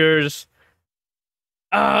 And here's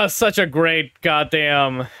such a great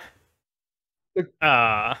goddamn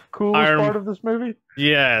coolest part of this movie?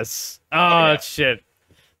 Yes. Oh, shit.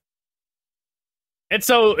 It's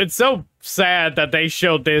so sad that they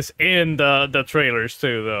showed this in the trailers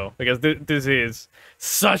too, though, because this is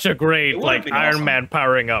such a great Iron Man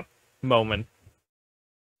powering up moment.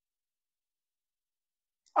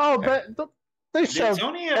 Oh, they show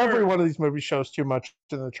every one of these movies shows too much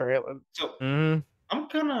in the trailer. So I'm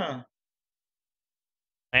kind of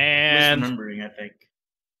and misremembering, I think.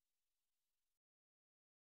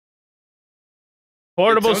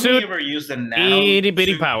 Portable Did suit, ever use the nano itty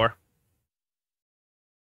bitty suit? power.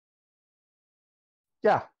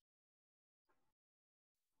 Yeah.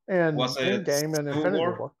 And was it Endgame and Infinity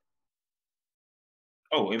War?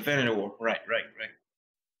 Oh, Infinity War. Right.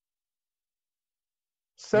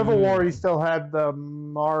 Civil War, he still had the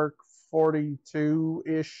Mark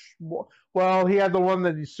 42-ish. Well, he had the one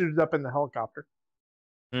that he suited up in the helicopter.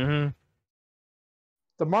 The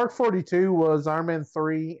Mark 42 was Iron Man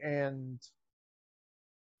 3 and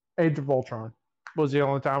Age of Ultron. Was the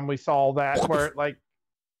only time we saw that where it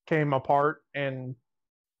came apart. And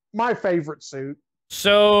my favorite suit is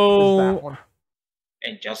that one.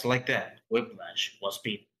 And just like that, Whiplash was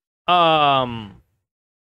beaten.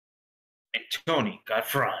 And Tony got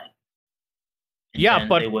fried. Yeah,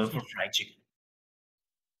 but they went for fried chicken.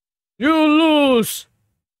 You lose.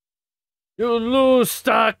 You lose,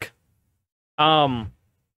 Stuck. Why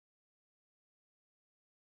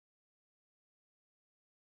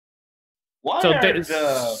so are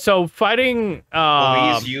the so fighting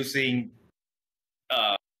police using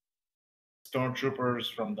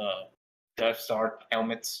stormtroopers from the Death Star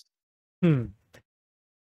helmets?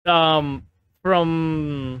 From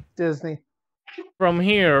Disney. From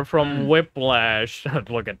here, from Whiplash.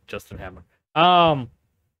 Look at Justin Hammer. From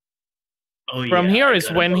here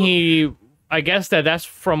is when he. I guess that's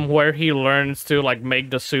from where he learns to like make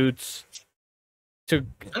the suits. To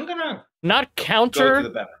I'm gonna not counter, go to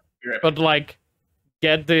the bathroom. but like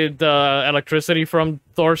get the electricity from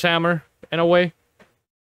Thor's hammer in a way.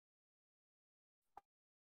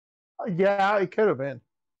 Yeah, it could have been.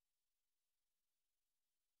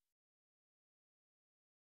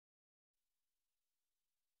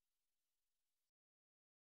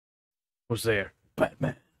 Who's there?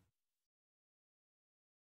 Batman.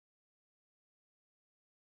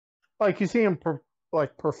 Like you see him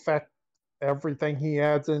perfect everything he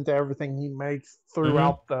adds into everything he makes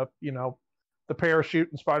throughout the the parachute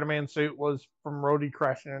and Spider-Man suit was from Rhodey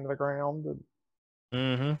crashing into the ground.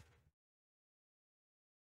 And...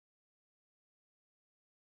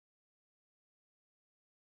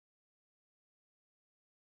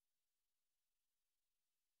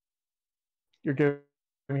 You're giving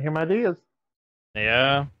him ideas.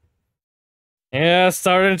 Yeah. Yeah,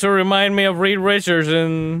 starting to remind me of Reed Richards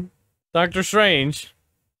and Doctor Strange.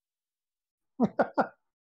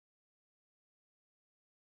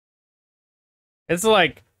 It's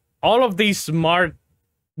like all of these smart,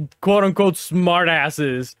 quote-unquote smart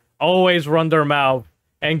asses always run their mouth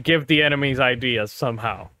and give the enemies ideas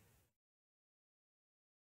somehow.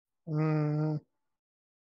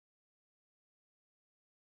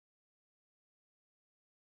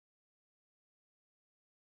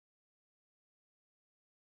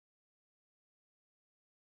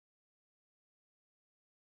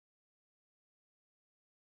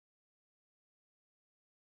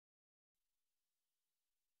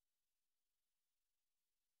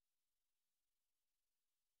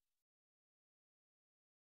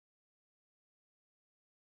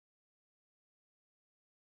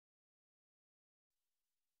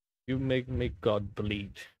 You make God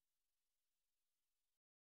bleed.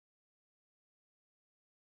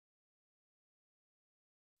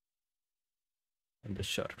 And the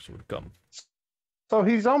sharks would come. So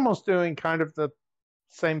he's almost doing kind of the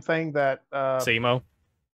same thing that Zemo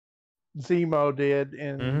did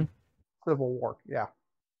in Civil War. Yeah.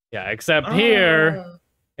 Yeah, except here,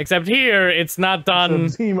 it's not done.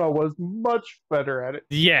 So Zemo was much better at it.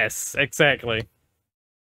 Yes, exactly.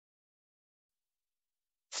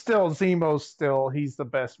 Still, he's the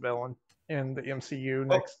best villain in the MCU.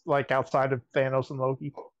 Next, like outside of Thanos and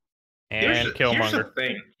Loki. And Killmonger.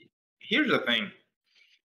 Here's the thing.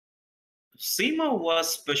 Zemo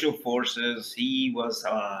was special forces. He was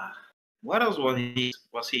what else was he?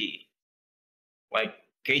 Was he like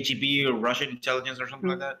KGB or Russian intelligence or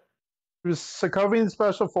something like that? He was Sokovian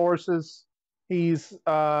special forces. He's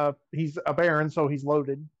a Baron, so he's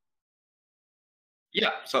loaded.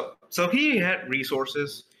 Yeah, so he had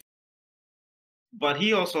resources, but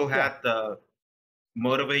he also had the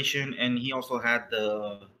motivation, and he also had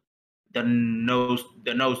the nose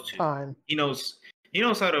to. Time. He knows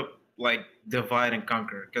how to like divide and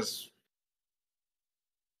conquer. Because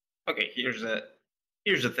okay, here's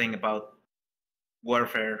the thing about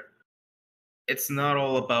warfare. It's not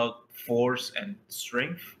all about force and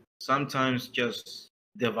strength. Sometimes just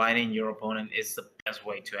dividing your opponent is the best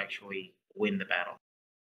way to actually win the battle.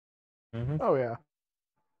 Oh yeah.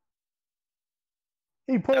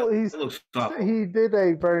 He did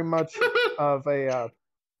a very much of a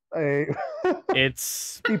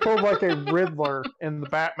he pulled like a Riddler in the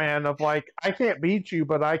Batman of like, I can't beat you,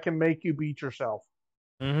 but I can make you beat yourself.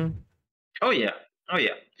 Oh yeah. I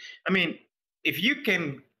mean, if you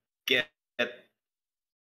can get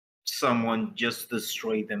someone just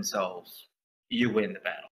destroy themselves, you win the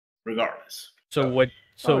battle, regardless.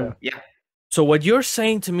 So what you're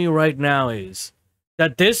saying to me right now is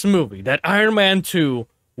that this movie, that Iron Man 2,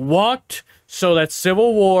 walked so that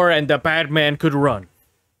Civil War and the Batman could run.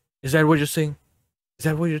 Is that what you're saying? Is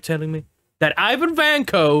that what you're telling me? That Ivan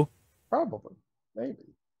Vanko... Probably.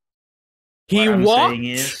 Maybe. He walked...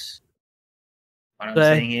 What I'm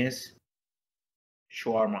saying is...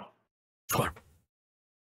 Shawarma.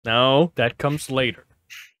 No, that comes later.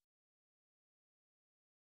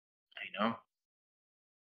 I know.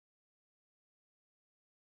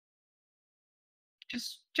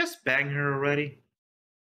 Just bang her already.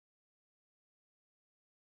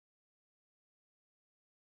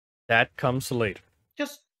 That comes later.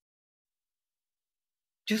 Just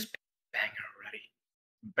bang her already.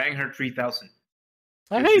 Bang her 3000.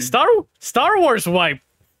 Hey, Star Wars wipe.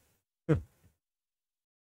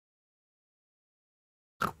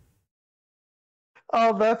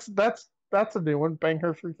 Oh, that's a new one. Bang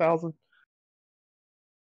her 3000.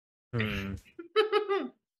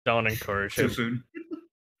 Don't encourage Too him. soon.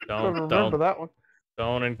 Don't remember that one.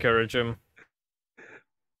 Don't encourage him.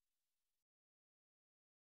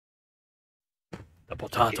 The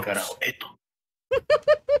potatoes. ¿Qué carajo esto?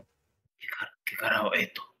 ¿Qué carajo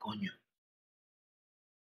esto, coño?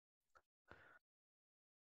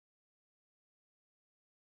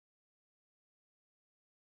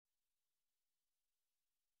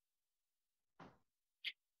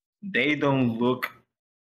 They don't look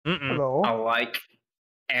Hello. alike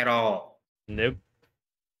at all. Nope.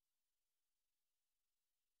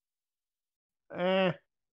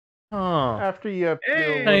 After you have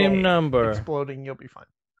same number exploding, you'll be fine.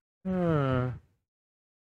 Hmm.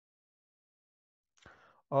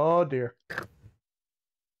 Oh dear.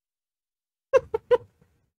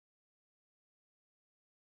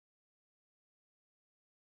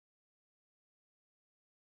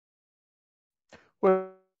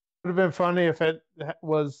 Would have been funny if it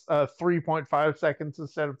was 3.5 seconds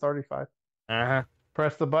instead of 35.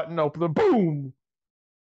 Press the button, open the boom.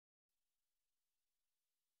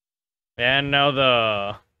 And now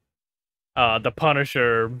the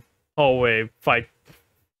Punisher hallway fight.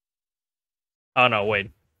 Oh no,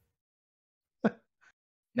 wait.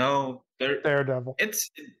 No, Daredevil.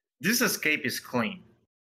 This escape is clean.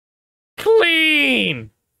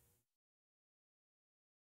 Clean.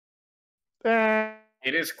 It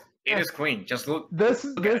is clean. Just look. This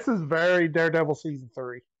is very Daredevil season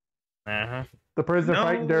 3. The prison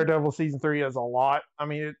fight in Daredevil season 3 is a lot. I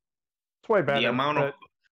mean, it's way better.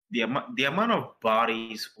 The amount of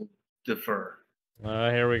bodies will differ.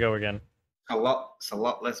 Here we go again. It's a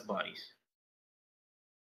lot less bodies.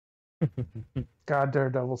 God,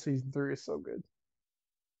 Daredevil season 3 is so good.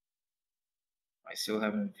 I still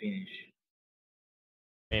haven't finished.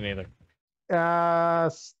 Me neither.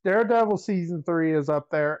 Daredevil season 3 is up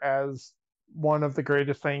there as one of the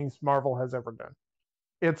greatest things Marvel has ever done.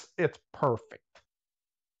 It's perfect.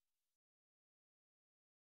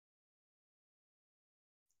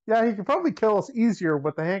 Yeah, he could probably kill us easier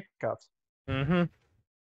with the handcuffs.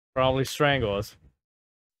 Probably strangle us.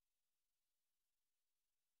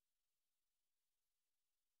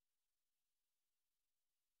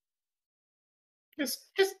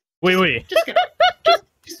 Wait.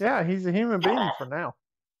 Yeah, he's a human being for now.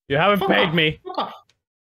 You haven't paid me.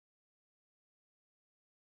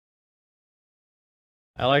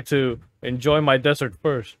 I like to enjoy my dessert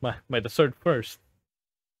first. My dessert first.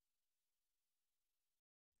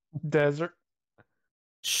 Desert.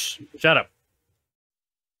 Shh, shut up.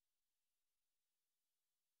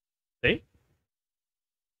 See?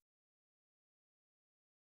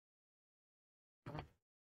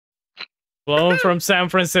 Flown from San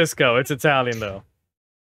Francisco. It's Italian though.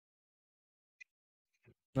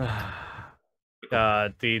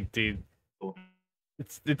 God, it's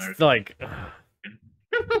like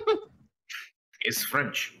it's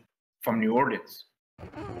French from New Orleans.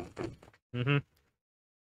 And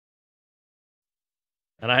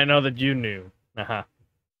I know that you knew.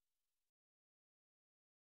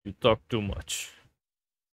 You talk too much.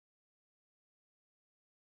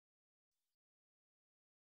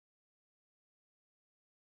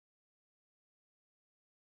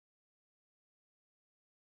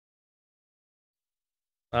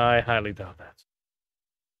 I highly doubt that.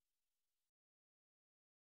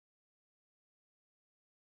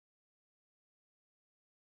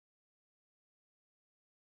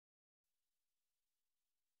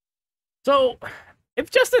 So, if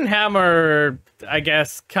Justin Hammer, I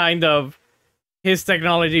guess, kind of, his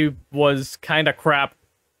technology was kind of crap,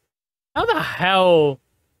 how the hell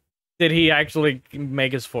did he actually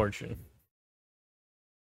make his fortune?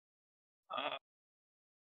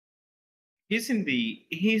 He's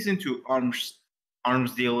into arms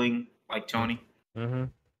dealing like Tony.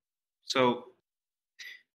 So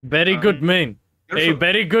very good man. A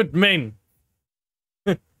very good man.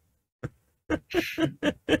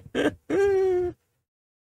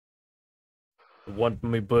 Want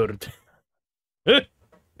my bird. There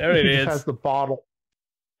it is. He has the bottle.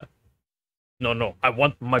 No, I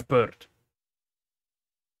want my bird.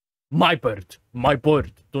 My bird. My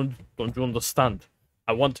bird. Don't you understand?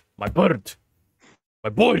 I want my bird. My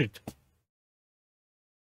bird.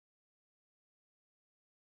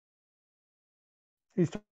 He's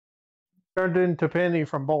turned into Penny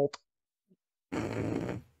from Bolt.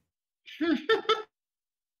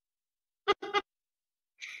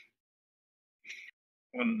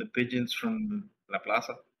 One of the pigeons from La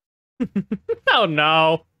Plaza. Oh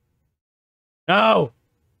no. No.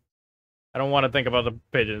 I don't want to think about the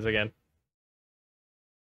pigeons again.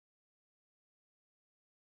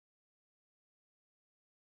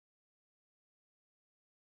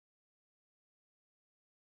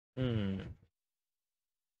 Hmm.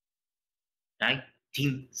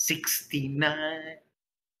 1969.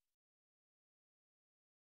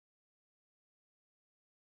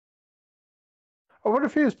 I wonder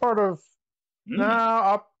if he was part of.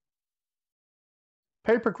 No,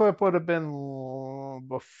 Paperclip would have been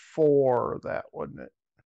before that, wouldn't it?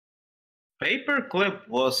 Paperclip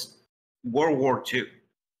was World War II.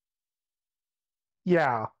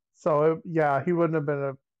 Yeah. So yeah, he wouldn't have been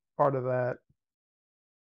a part of that.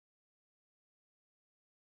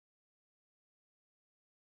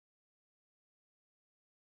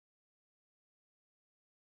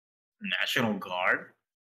 National Guard.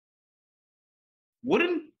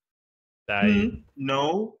 Wouldn't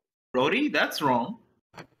no, Brody, that's wrong.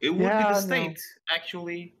 It would be the state,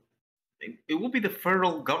 actually. It would be the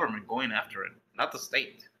federal government going after it, not the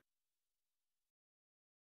state.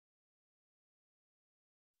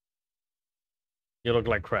 You look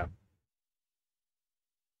like crap.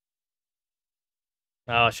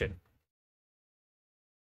 Oh shit.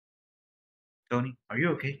 Tony, are you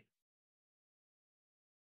okay?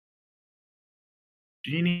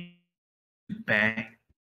 Do you need bang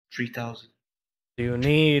 3,000? Do you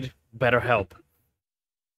need better help?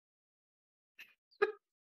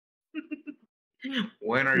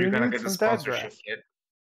 When are you gonna get the sponsorship, kid?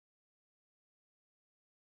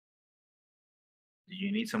 Do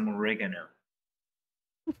you need some oregano?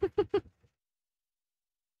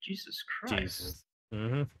 Jesus Christ. Jesus.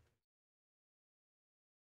 Mm-hmm.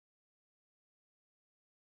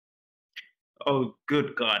 Oh,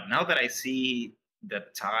 good God. Now that I see the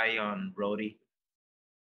tie on Brody.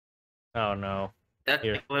 Oh, no. That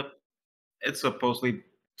clip, it's supposedly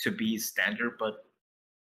to be standard, but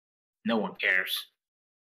no one cares.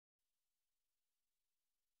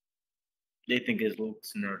 They think it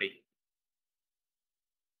looks nerdy.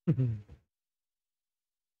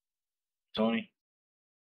 Tony.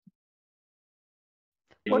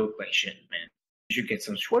 You look like shit, man. You should get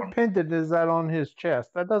some shawarma. What pendant is that on his chest?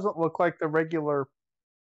 That doesn't look like the regular.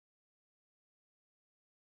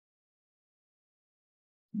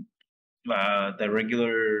 The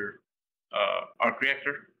regular arc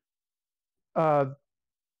reactor.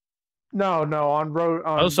 No, on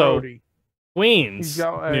also, Brody. Queens,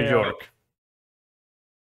 New York.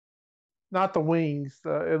 Not the wings.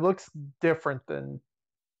 It looks different than.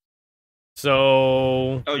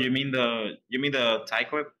 So. Oh, you mean the tie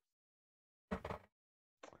clip?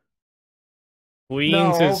 Queens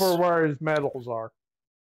no, is over where his medals are.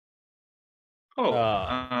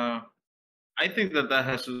 Oh, I think that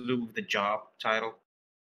has to do with the job title.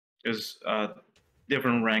 There's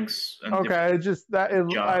different ranks. And okay, just that is,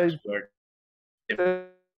 I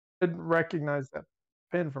didn't recognize that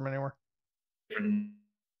pin from anywhere. Different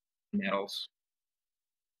medals.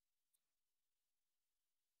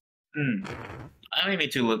 I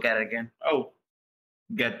need to look at it again. Oh,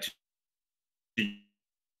 get to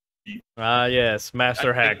yes,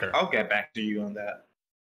 Master Hacker. I'll get back to you on that.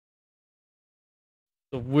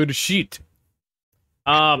 The wood sheet.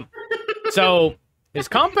 So his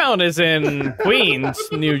compound is in Queens,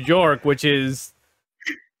 New York, which is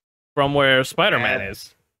from where Spider-Man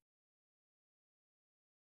is.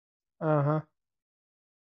 Uh-huh.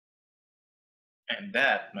 And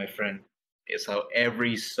that, my friend, is how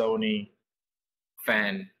every Sony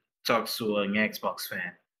fan talks to an Xbox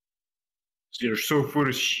fan. So you're so full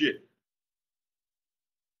of shit.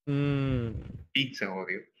 Pizza with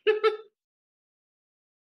you.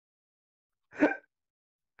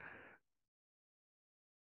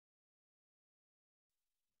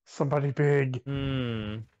 Somebody big.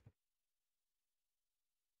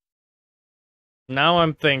 Now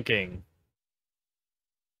I'm thinking.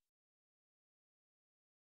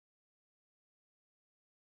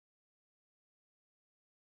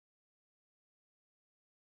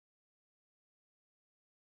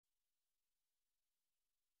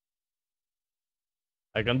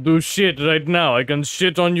 I can do shit right now. I can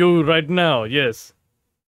shit on you right now. Yes.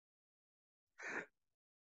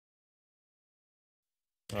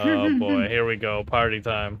 Oh boy, here we go. Party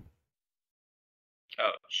time.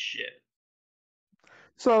 Oh shit.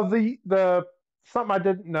 So the something I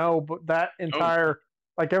didn't know, but that entire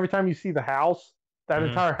like every time you see the house, that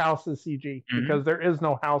entire house is CG because there is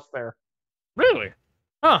no house there. Really?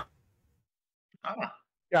 Huh.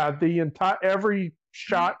 Yeah, the entire every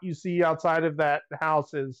shot you see outside of that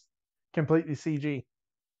house is completely CG.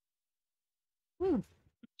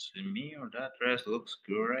 To me, or that dress looks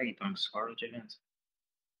great on Scarlett Johansson.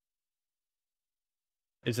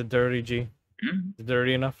 Is it dirty, G? Mm. Is it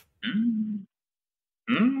dirty enough? I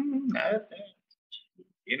think,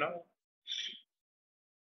 you know,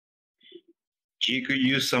 she could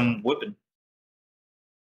use some whipping.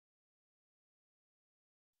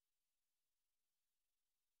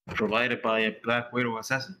 Provided by a Black Widow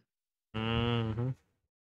assassin. Mm-hmm.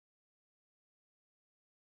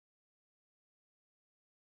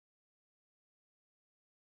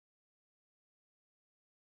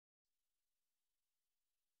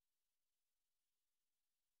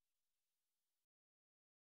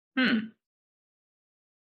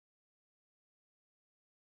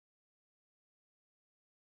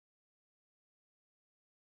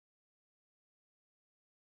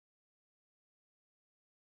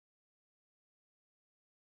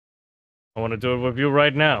 I want to do it with you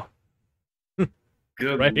right now.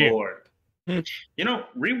 Good right lord. You know,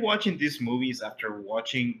 rewatching these movies after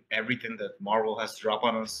watching everything that Marvel has dropped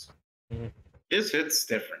on us, this hits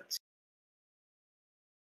different.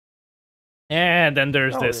 And then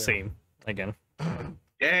there's this scene again.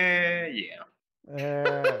 Yeah.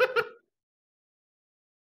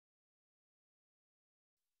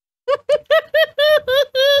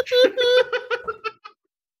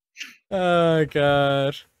 Oh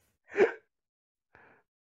god.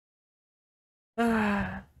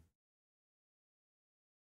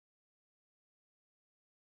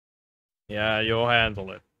 Yeah, you'll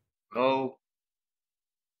handle it. Oh.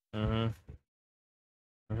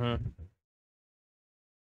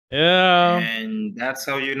 Yeah. And that's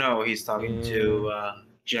how you know he's talking to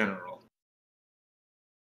General.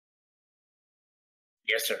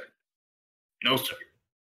 Yes, sir. No, sir.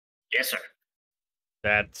 Yes, sir.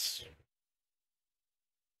 That's...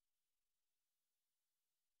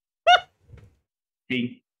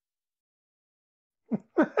 Ding.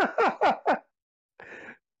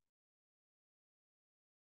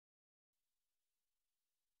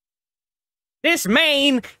 This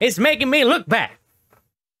mane is making me look bad.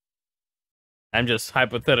 I'm just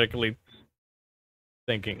hypothetically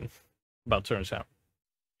thinking about turns out.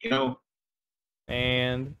 You know,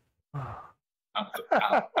 and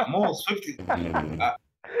I'm almost 50.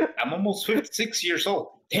 I'm almost 56 years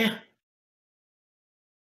old. Damn.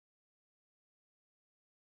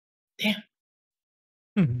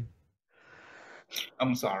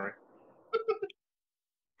 I'm sorry.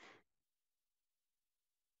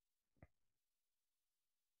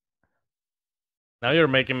 Now you're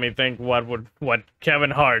making me think what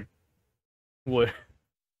Kevin Hart would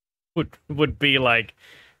be like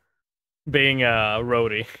being a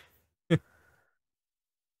roadie.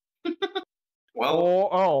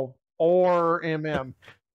 Well, or MM.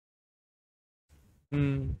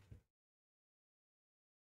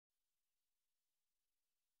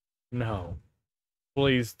 No.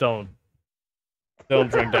 Please don't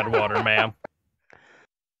drink that water, ma'am.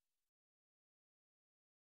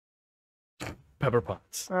 Pepper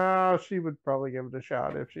Potts. She would probably give it a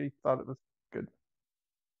shot if she thought it was good.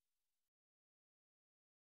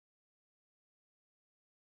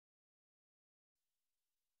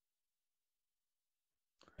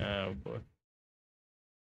 Oh boy.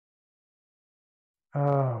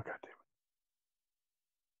 Oh god damn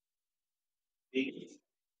it.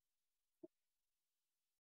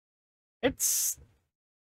 It's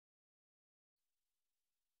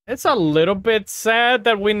a little bit sad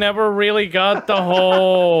that we never really got the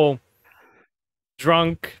whole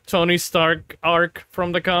drunk Tony Stark arc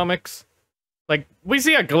from the comics. Like, we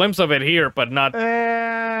see a glimpse of it here, but not...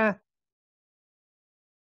 I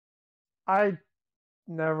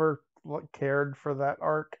never cared for that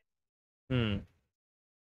arc. Is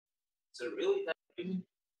it really that big?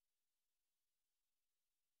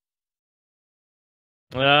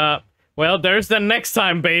 Well, there's the next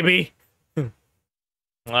time, baby.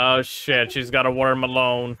 Oh shit, she's got a worm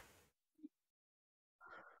alone.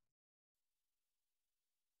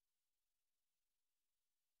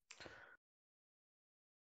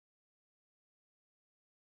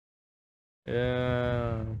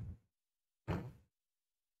 Yeah.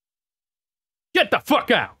 Get the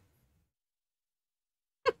fuck out!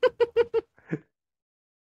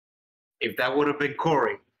 If that would have been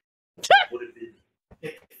Corey, would have been.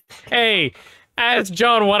 Hey, ask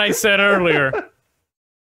John what I said earlier.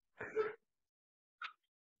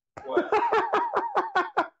 What?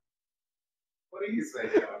 What do you say,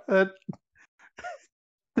 John?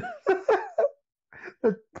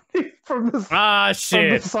 From the shit. From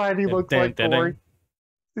the side, he looks like Corey.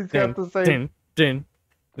 He's got the same. He's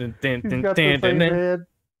got the same head.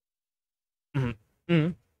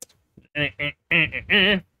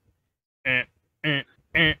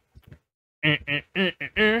 You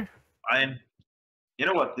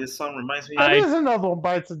know what this song reminds me of? That is another one,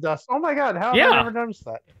 Bites the Dust. Oh my god, how have I never noticed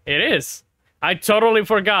that? It is. I totally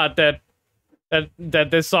forgot that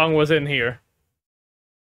this song was in here.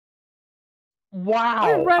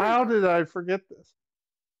 Wow, how did I forget this?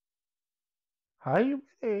 Are you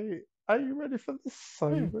ready? Are you ready for this? Are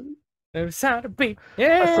you ready? There's sound of beat.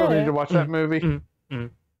 Yeah. I still need to watch that movie.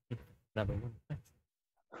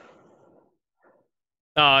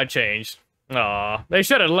 Oh, it changed. Oh, they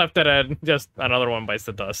should have left it at just Another One Bites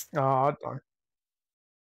the Dust. Oh, darn.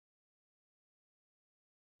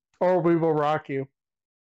 Or We Will Rock You.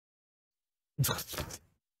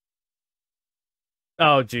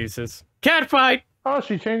 Oh, Jesus. Cat fight! Oh,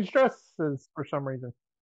 she changed dresses for some reason.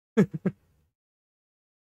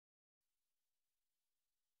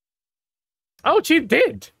 Oh, she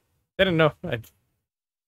did. Didn't know.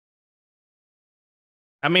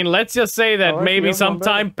 I mean, let's just say that maybe some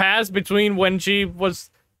time passed between when she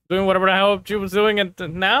was doing whatever the hell she was doing and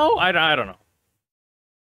now? I don't know.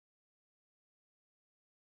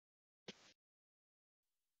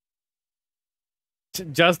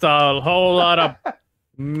 Just a whole lot of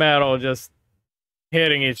metal just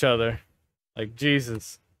hitting each other. Like,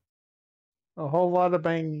 Jesus. A whole lot of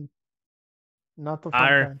banging. Not the fun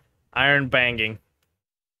kind. Iron banging.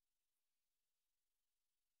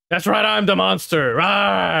 That's right, I'm the monster.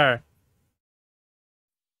 Rawr!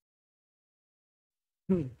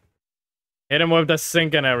 Hit him with the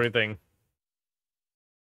sink and everything.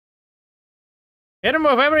 Hit him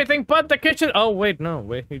with everything but the kitchen. Oh, wait, no.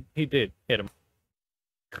 Wait, he did hit him.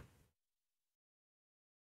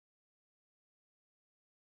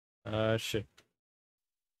 Shit.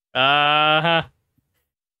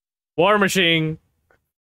 War Machine.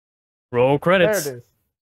 Roll credits. There it is.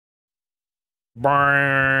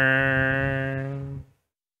 Burn.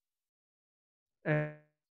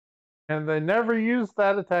 And they never used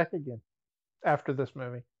that attack again after this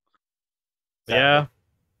movie. Yeah.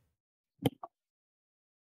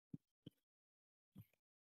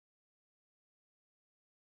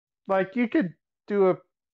 Like, you could do a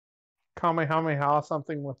Kamehameha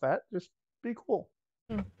something with that. Just be cool.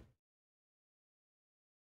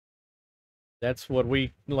 That's what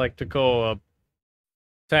we like to call a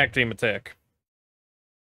tag team attack.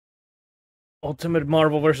 Ultimate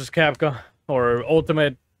Marvel vs. Capcom, or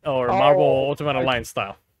Marvel Ultimate Alliance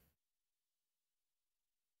style.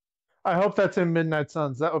 I hope that's in Midnight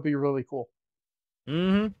Suns. That would be really cool.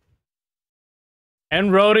 Mm-hmm.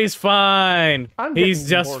 And Rhodey's fine. He's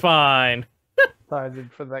just fine.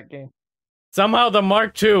 Excited for that game. Somehow the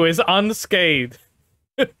Mark II is unscathed.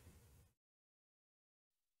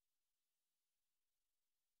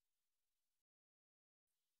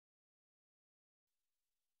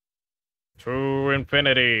 True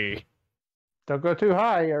infinity. Don't go too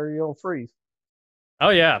high or you'll freeze. Oh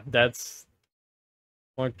yeah, that's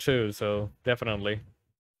Mark II, so definitely.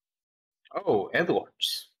 Oh,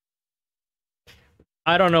 Edwards.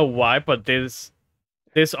 I don't know why, but this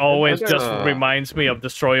always just reminds me of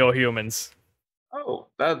Destroy All Humans. Oh,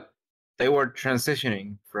 that they were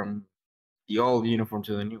transitioning from the old uniform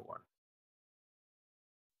to the new one.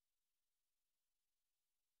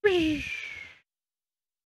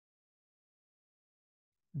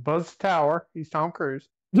 Buzz Tower. He's Tom Cruise.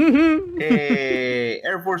 Hey,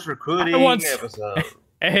 Air Force recruiting episode.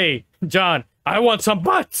 Hey, John, I want some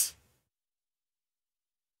butts.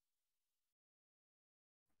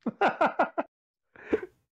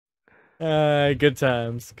 Good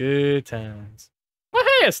times, good times. Well,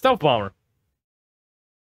 hey, a stealth bomber.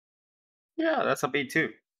 Yeah, that's a B2.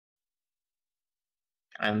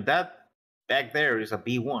 And that back there is a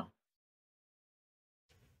B1.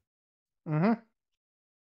 Mm-hmm.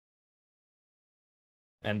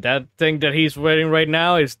 And that thing that he's wearing right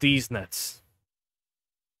now is these nuts.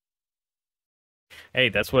 Hey,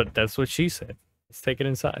 that's what she said. Let's take it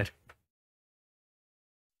inside.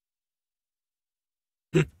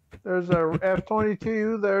 There's a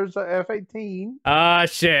F-22. There's a F-18. Ah,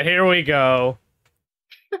 shit. Here we go.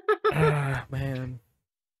 Ah, man.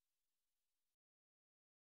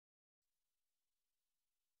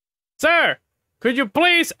 Sir, could you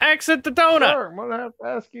please exit the donut? Sir, I'm going to have to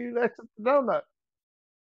ask you to exit the donut.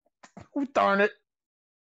 Oh, darn it.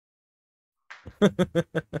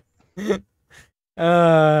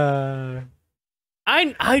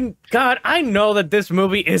 God, I know that this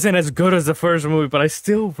movie isn't as good as the first movie, but I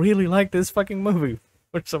still really like this fucking movie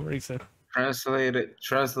for some reason. Translated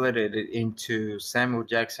it into Samuel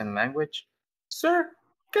Jackson language. Sir,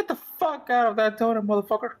 get the fuck out of that donut,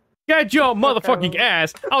 motherfucker. Get your motherfucking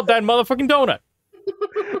ass out that motherfucking donut.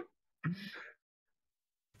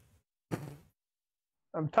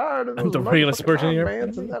 I'm tired of I'm those the realest person in your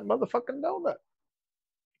bands and that motherfucking donut.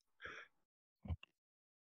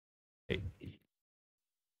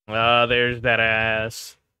 There's that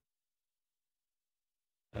ass.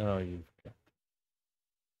 Oh, you.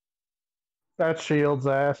 That's Shield's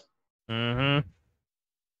ass. Mm-hmm.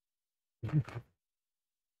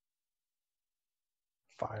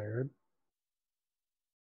 Fired.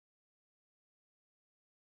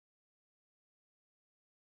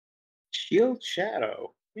 Shield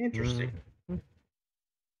Shadow. Interesting.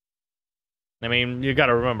 I mean, you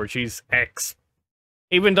gotta remember, she's ex.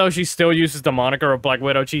 Even though she still uses the moniker of Black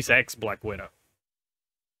Widow, she's ex-Black Widow.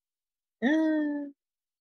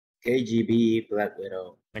 KGB Black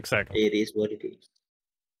Widow. Exactly. It is what it is.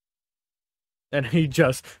 And he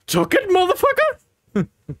just took it, motherfucker!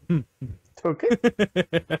 Took it?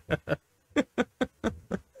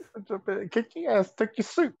 Kick your ass, took your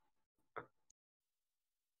suit.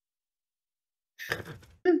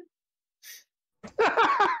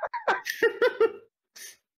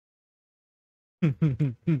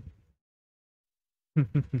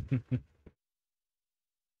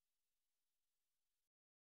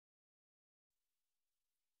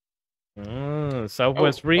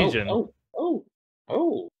 Southwest region.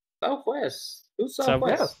 Southwest. Who's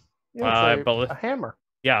Southwest? Yes, a hammer.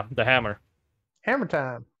 Yeah, the hammer. Hammer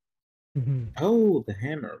time. Oh, the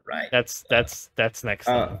hammer, right? That's next.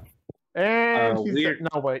 And weird.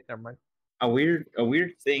 No, wait, never mind. A weird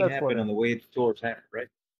thing happened on the way towards hammer, right?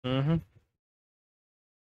 Mm-hmm.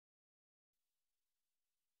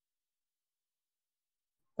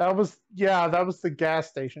 That was the gas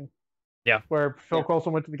station. Yeah. Where Phil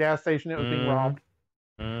Coulson went to the gas station, it was being robbed.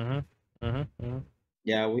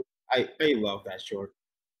 Yeah, I love that short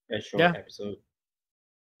episode.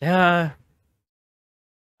 Yeah.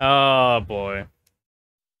 Oh boy.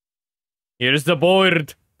 Here's the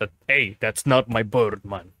bird. Hey, that's not my bird,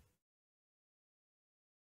 man.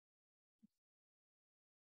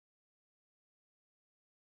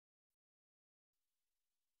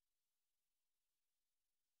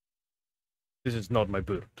 This is not my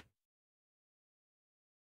bird.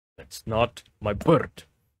 That's not my bird.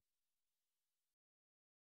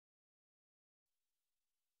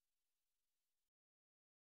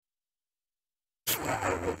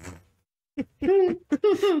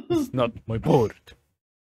 It's not my bird.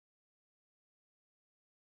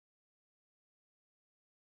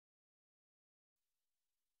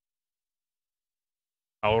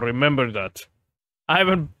 I'll remember that.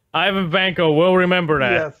 Ivan Vanko will remember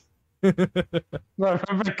that. Yes. Ivan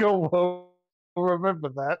Vanko will remember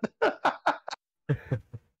that.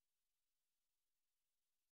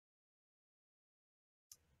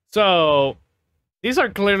 So, these are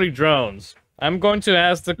clearly drones. I'm going to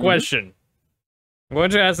ask the question.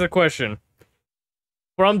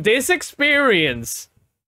 From this experience,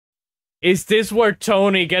 is this where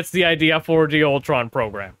Tony gets the idea for the Ultron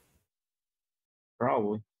program?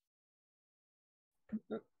 Probably.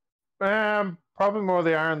 Probably more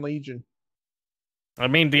the Iron Legion. I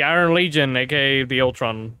mean, the Iron Legion, aka the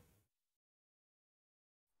Ultron.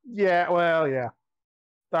 Yeah, well, yeah.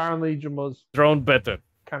 The Iron Legion was drone better.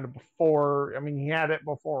 Kind of before. I mean, he had it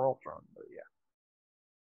before Ultron, but yeah.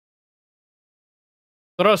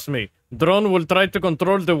 Trust me, drone will try to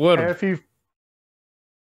control the world.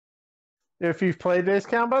 If you've played Ace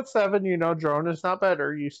Combat 7, you know drone is not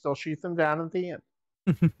better. You still shoot them down at the end.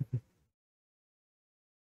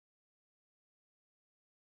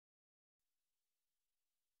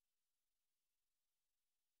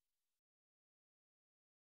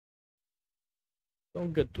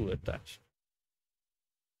 Don't get too attached.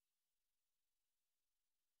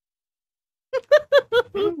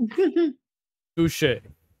 Touche.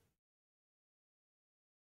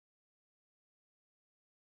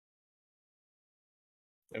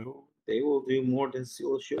 They will do more than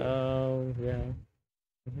steal a show. Oh, yeah.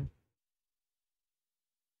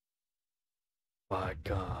 My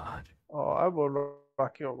God. Oh, I will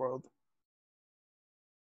rock your world.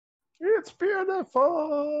 It's beautiful.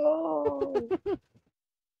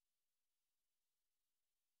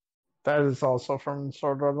 That is also from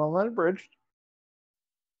Sword Art Online Abridged.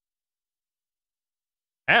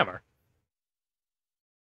 Hammer.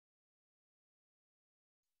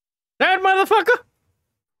 That motherfucker.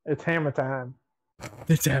 It's hammer time.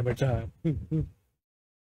 It's hammer time.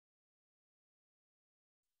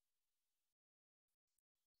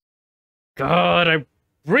 God, I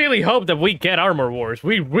really hope that we get Armor Wars.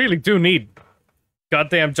 We really do need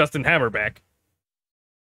goddamn Justin Hammer back.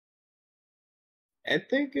 I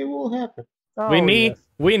think it will happen. Oh, we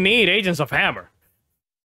need Agents of Hammer.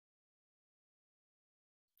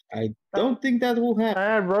 I don't think that will happen.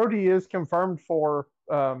 And Rhodey is confirmed for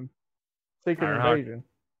Secret Ironheart. Invasion.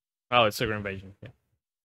 Oh, it's Secret Invasion. Yeah.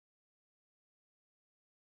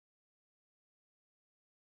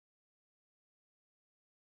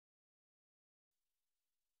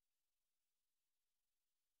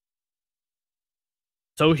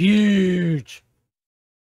 So huge.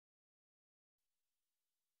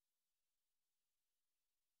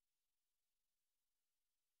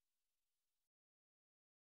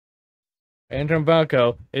 Andrew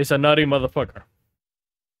Banco is a nutty motherfucker.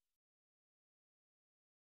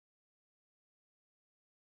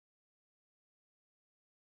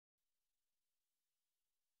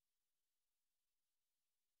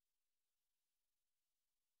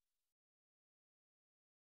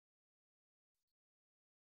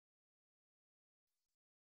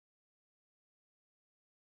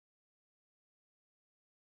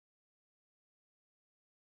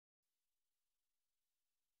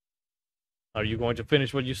 Are you going to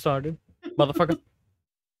finish what you started, motherfucker?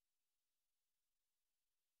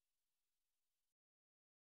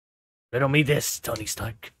 Riddle me this, Tony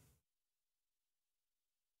Stark.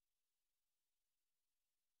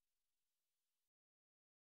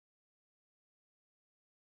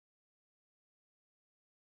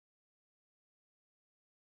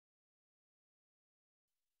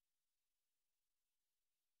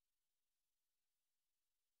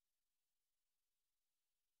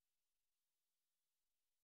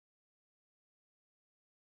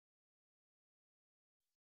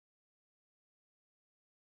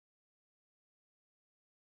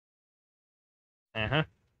 Uh-huh.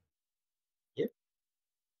 Yep.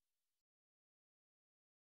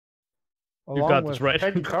 Along got with this right.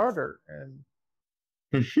 Peggy Carter and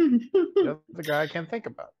the other guy I can't think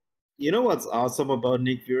about. You know what's awesome about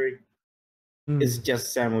Nick Fury? Hmm. It's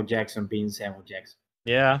just Samuel Jackson being Samuel Jackson.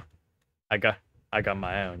 Yeah. I got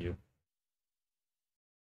my eye on you.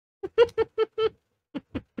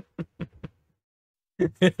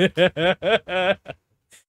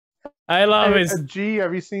 I love it. G,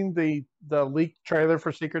 have you seen the leaked trailer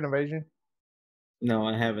for Secret Invasion? No,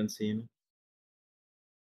 I haven't seen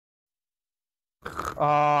it. Oh,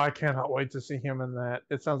 I cannot wait to see him in that.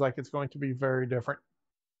 It sounds like it's going to be very different.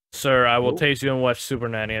 Sir, I will taste you and watch Super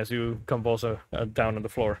Nanny as you compose down on the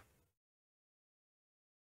floor.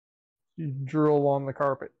 You drool on the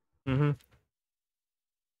carpet. Mm-hmm.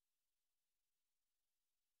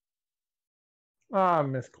 Ah,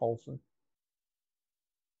 Miss Coulson.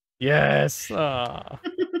 Yes.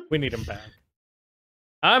 We need him back.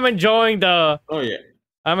 I'm enjoying the. Oh yeah.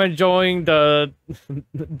 I'm enjoying the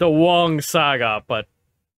Wong saga, but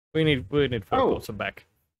we need Phil Coulson back.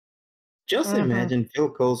 Just imagine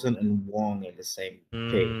Phil Coulson and Wong in the same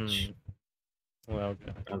page. Well,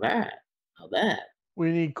 Now that.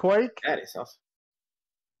 We need Quake. That is awesome.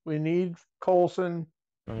 We need Coulson.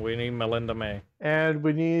 And we need Melinda May. And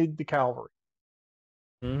we need the Cavalry.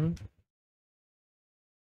 Mm-hmm.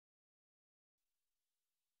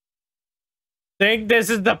 Think this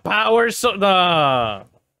is the power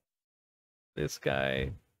this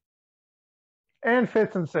guy. And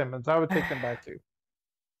Fitz and Simmons. I would take them back too.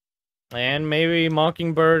 And maybe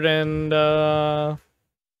Mockingbird and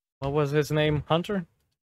what was his name? Hunter?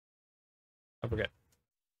 I forget.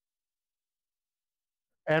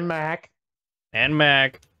 And Mac. And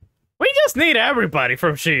Mac. We just need everybody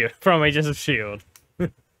from Shield, from Agents of Shield.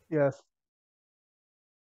 Yes.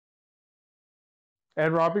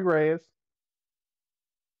 And Robbie Reyes.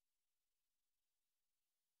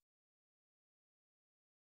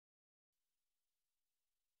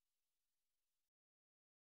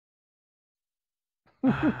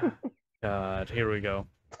 God, here we go.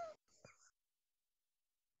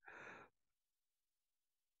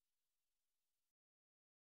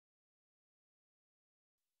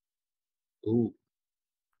 Ooh.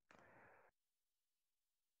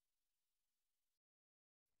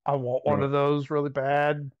 I want one of those really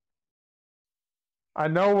bad. I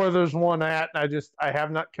know where there's one at, and I have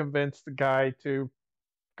not convinced the guy to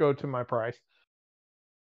go to my price.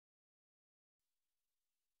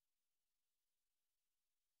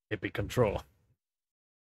 Hippie control.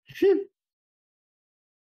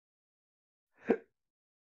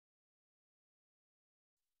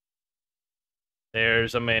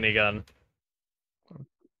 There's a minigun.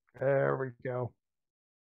 There we go.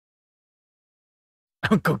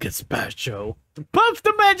 Uncle Gazpacho. Puff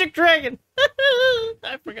the magic dragon!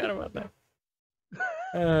 I forgot about that.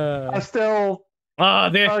 I still...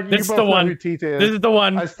 this is the one. This is the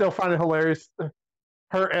one. I still find it hilarious.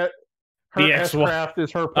 Her S-craft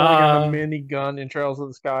is her pulling out a minigun in Trails of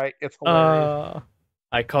the Sky. It's hilarious.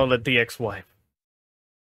 I call it the ex-wife.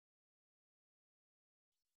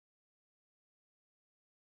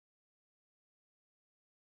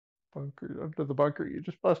 Bunker under the bunker you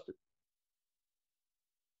just busted.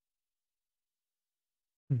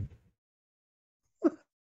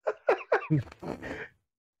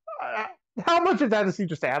 How much of that is he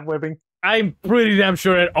just ad-libbing? I'm pretty damn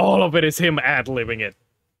sure that all of it is him ad-libbing it.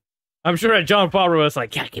 I'm sure that Jon Favreau was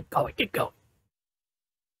like, yeah, keep going, keep going.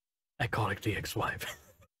 I call it the ex-wife.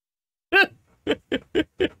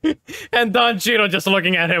 And Don Cheadle just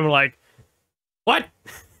looking at him like, what?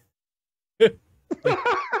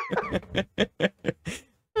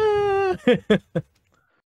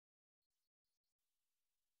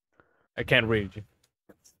 I can't read you.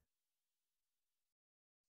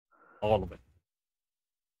 All of it.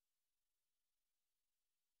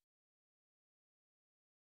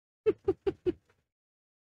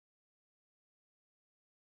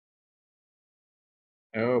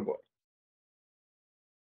 Oh boy.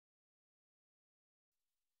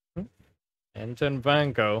 Ensign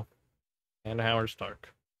Vanko and Howard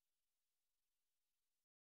Stark.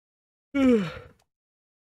 So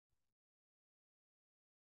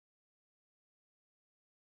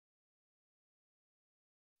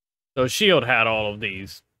S.H.I.E.L.D. had all of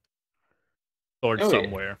these stored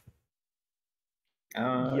somewhere.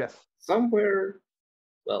 Yeah. Yes. Somewhere,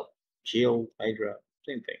 well, S.H.I.E.L.D., Hydra,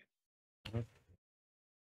 same thing.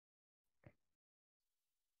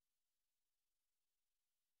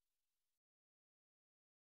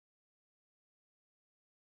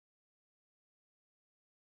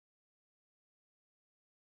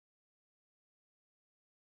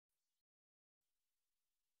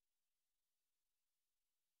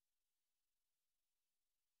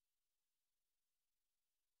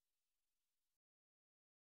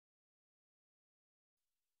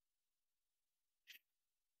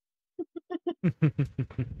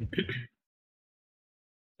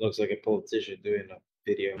 Looks like a politician doing a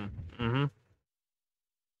video. Mm-hmm.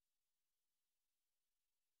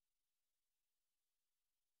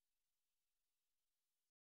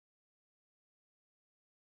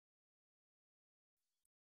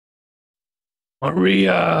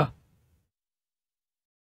 Maria!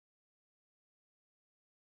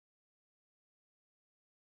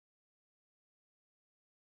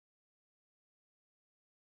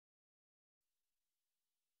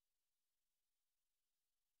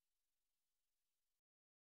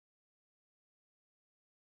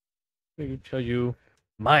 Let me tell you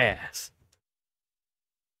my ass.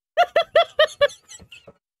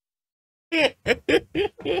 You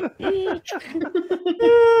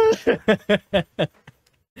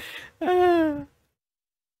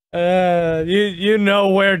know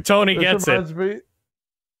where Tony gets it. Me,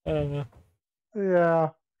 yeah.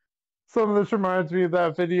 Some of this reminds me of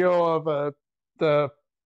that video of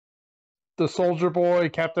the Soldier Boy,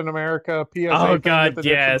 Captain America, PSA oh thing God, at the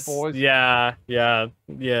yes, the boys. yeah, yes.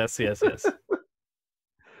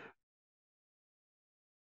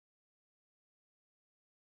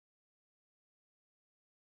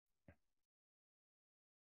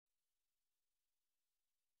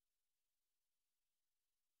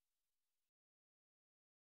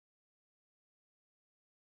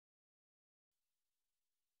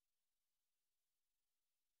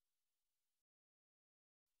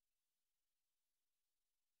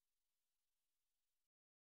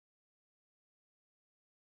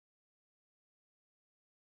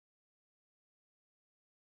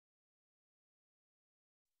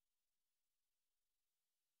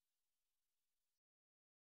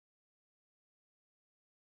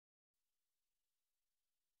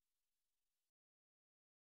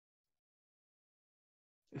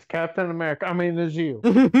 It's Captain America. I mean, it's you.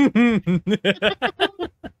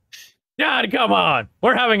 God, come on.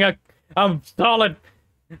 We're having a solid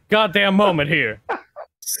goddamn moment here.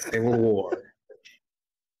 Civil War.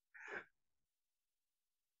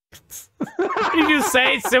 Did you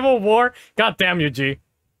say Civil War? God damn you, G.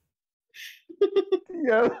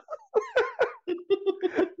 Yeah.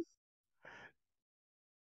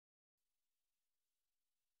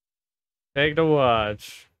 Take the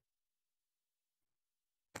watch.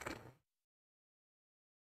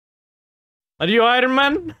 Are you Iron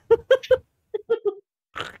Man?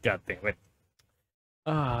 God damn it.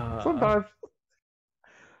 Sometimes.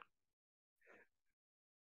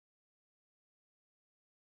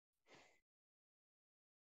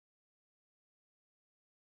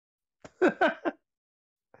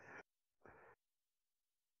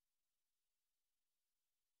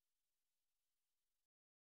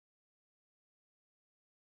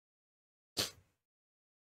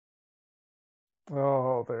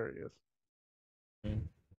 Oh, there he is.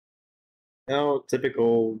 No,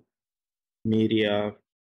 typical media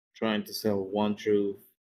trying to sell one truth.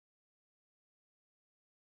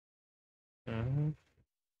 Mm-hmm.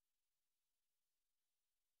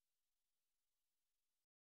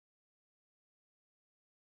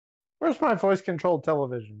 Where's my voice-controlled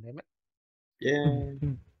television, damn it? Yeah.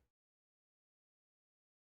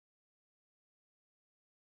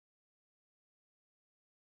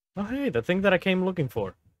 Oh, hey, the thing that I came looking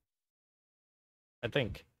for. I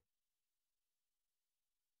think.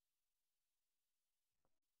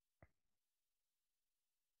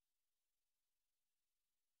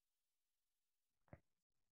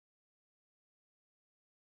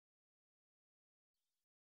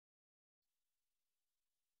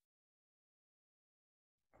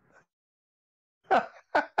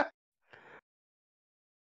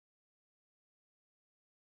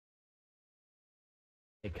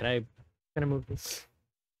 Hey, can I move this?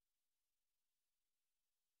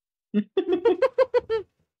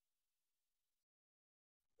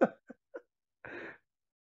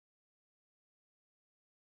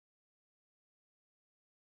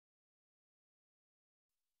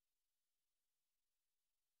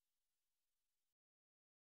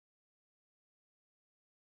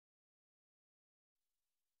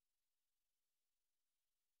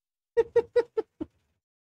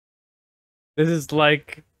 This is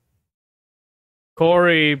like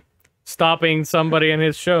Corey stopping somebody in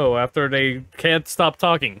his show after they can't stop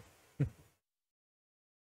talking.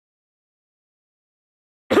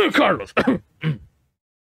 Carlos.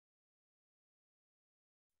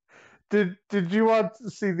 Did you want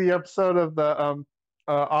to see the episode of the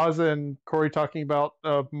Oz and Corey talking about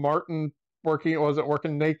Martin wasn't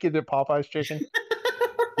working naked at Popeye's Chicken?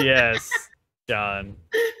 Yes, John.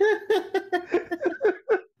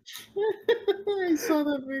 I saw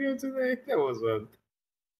that video today. That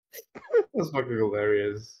was fucking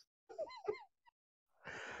hilarious.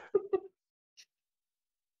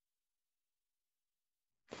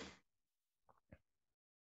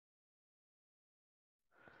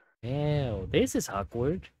 Ew, this is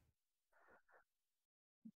awkward.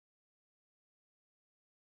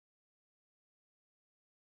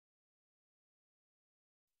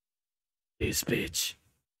 This bitch.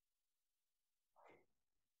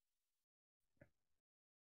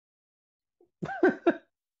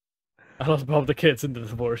 I lost both the kids in the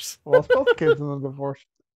divorce. Well, both the kids in the divorce.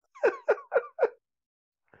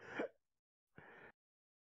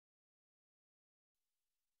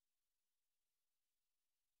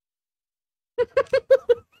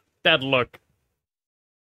 That look.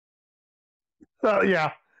 So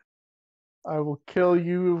yeah, I will kill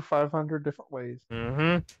you 500 different ways.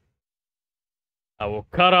 Mm-hmm. I will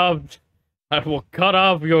cut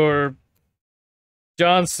off your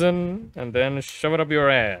Johnson and then shove it up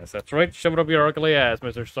your ass. That's right, shove it up your ugly ass,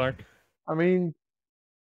 Mr. Stark. I mean,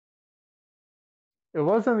 it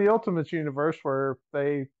was in the Ultimates universe where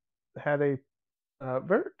they had a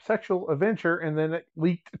very sexual adventure, and then it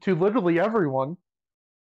leaked to literally everyone.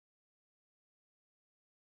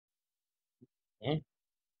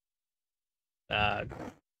 God,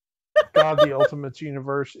 the Ultimates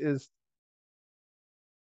universe is.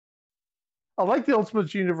 I like the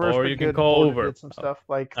Ultimates universe, or but you can call over. Did some stuff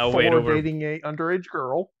like I'll Thor wait over. dating a underage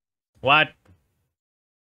girl. What?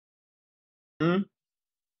 Hmm?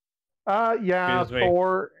 Yeah, Excuse me.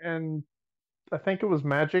 Thor and I think it was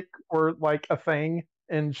Magic were like a thing,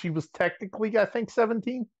 and she was technically, I think,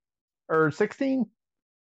 17 or 16.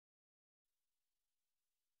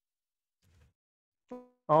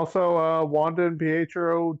 Also, Wanda and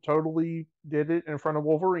Pietro totally did it in front of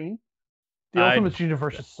Wolverine. The Ultimates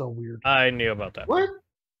universe is so weird. I knew about that. What?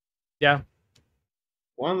 Yeah.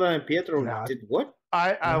 Wanda and Pietro did what?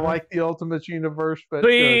 I like the Ultimates universe, but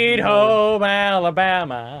Sweet home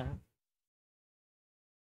Alabama.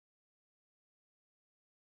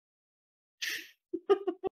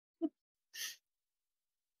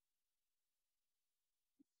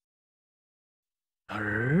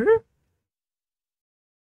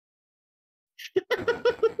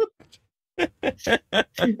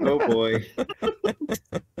 Oh boy.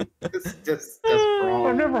 That's wrong.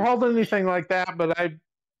 I've never hauled anything like that, but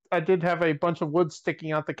I did have a bunch of wood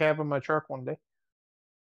sticking out the cab of my truck one day.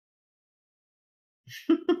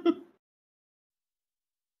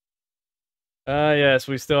 Yes,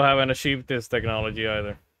 we still haven't achieved this technology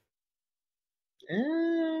either.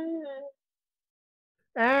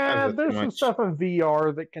 There's some stuff in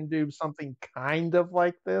VR that can do something kind of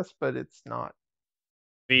like this, but it's not.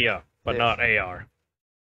 VR, but not AR.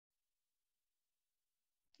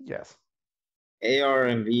 Yes. AR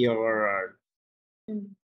and VR are.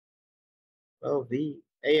 Well,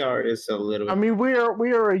 AR is a little. I mean, we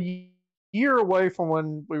are a year away from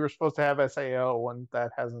when we were supposed to have SAO, and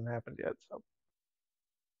that hasn't happened yet. So.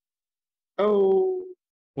 Oh.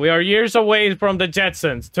 We are years away from the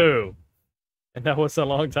Jetsons too, and that was a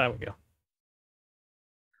long time ago.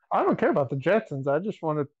 I don't care about the Jetsons. I just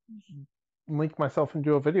want to link myself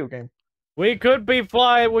into a video game. We could be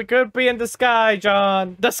flying. We could be in the sky,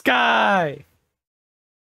 John. The sky.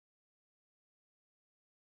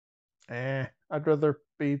 I'd rather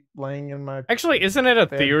be laying in my. Actually, isn't it a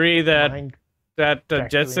theory that the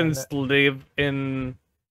Jetsons the live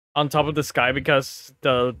on top of the sky because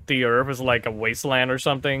the Earth is like a wasteland or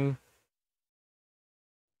something?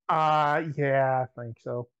 Yeah, I think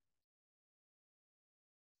so.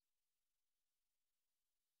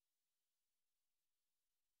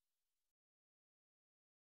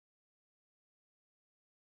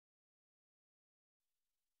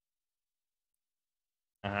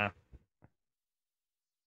 Uh-huh.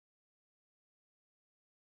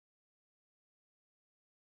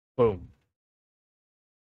 Boom.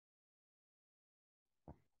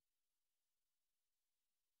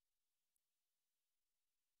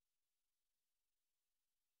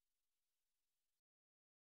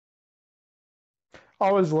 I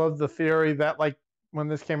always loved the theory that, like, when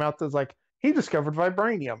this came out, there's like he discovered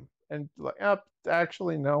vibranium, and like,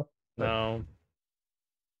 actually, no. No.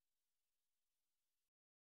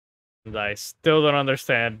 I still don't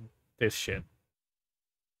understand this shit.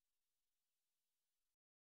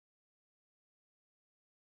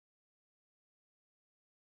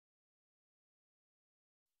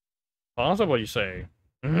 Possible, you say?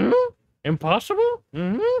 Mm-hmm. Impossible?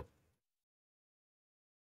 Mm-hmm.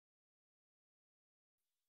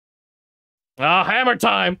 Ah, hammer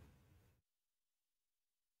time!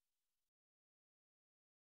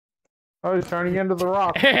 Oh, he's turning into the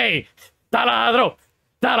Rock. Hey! Taladro!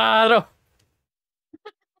 Taladro!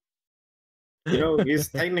 You know, he's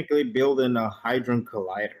technically building a Hadron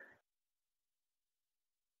Collider.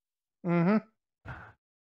 Mm-hmm.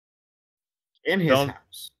 In his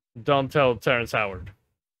house. Don't tell Terrence Howard.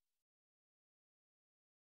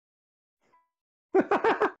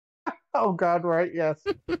 Oh God, right? Yes.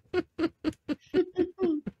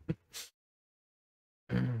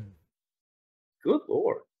 Good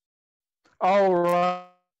Lord. Oh, right.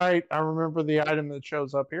 I remember the item that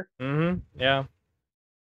shows up here. Mm-hmm. Yeah.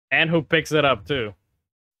 And who picks it up, too.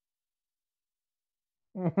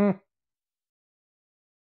 Mm-hmm.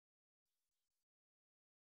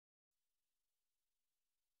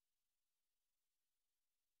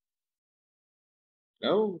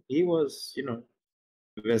 No, he was,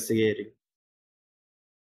 investigating.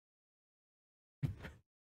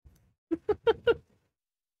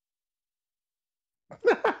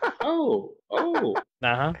 Oh.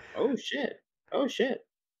 Uh-huh. Oh, shit. Oh, shit.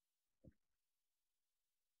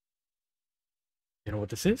 You know what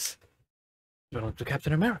this is? It belongs to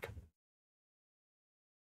Captain America.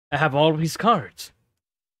 I have all of his cards.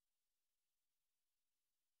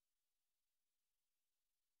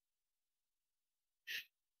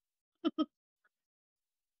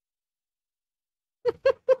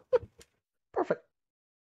 Perfect.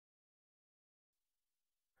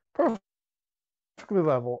 Perfectly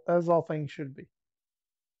level, as all things should be.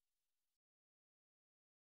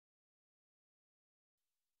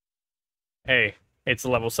 Hey, it's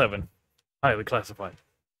level 7. Highly classified.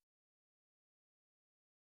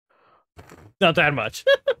 Not that much.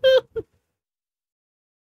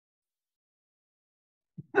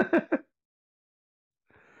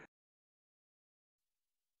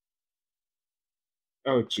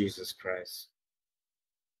 Oh, Jesus Christ.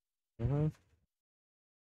 Mm-hmm.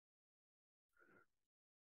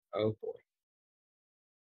 Oh, boy.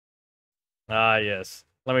 Ah, yes.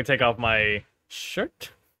 Let me take off my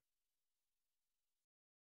shirt.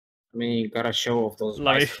 I mean, you gotta show off those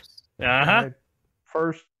Let me... biceps. Uh-huh.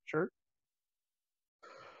 First shirt.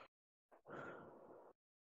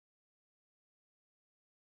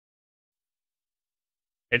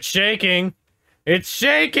 It's shaking! It's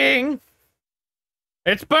shaking!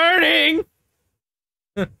 It's burning!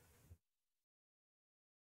 It's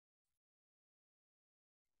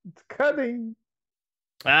cutting.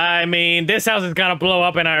 I mean, this house is gonna blow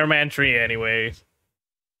up in Iron Man 3 anyways.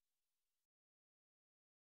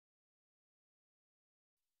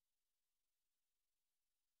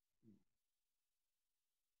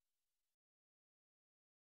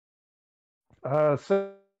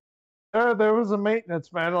 So there was a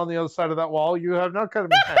maintenance man on the other side of that wall. You have not cut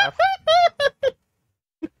him in half.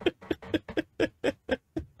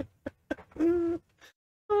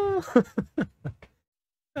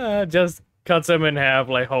 Just cuts him in half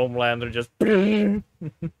like Homelander, just...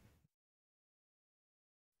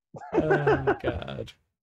 Oh, God.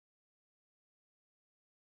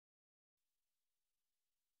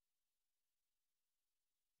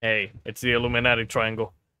 Hey, it's the Illuminati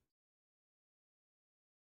triangle.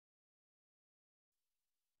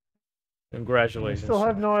 Congratulations. I still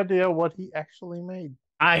have no idea what he actually made.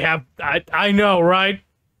 I know, right?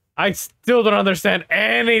 I still don't understand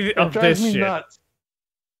any of this shit. It drives me nuts.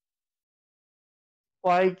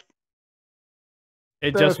 Like,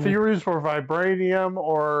 the theories for vibranium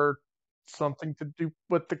or something to do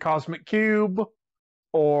with the cosmic cube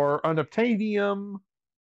or unobtainium,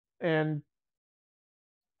 and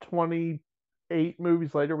 28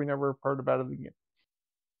 movies later, we never heard about it again.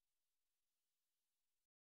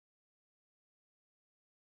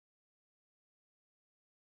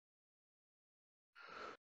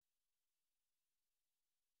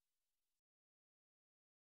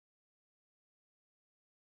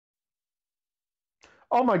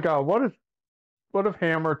 Oh my god, what if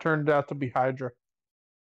Hammer turned out to be Hydra?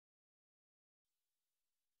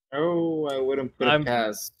 Oh, I wouldn't put it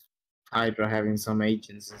past Hydra having some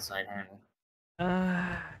agents inside Hammer.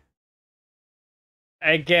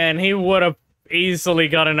 Again, he would have easily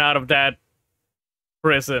gotten out of that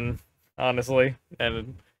prison, honestly.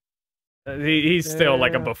 And he's still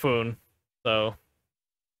like a buffoon, so...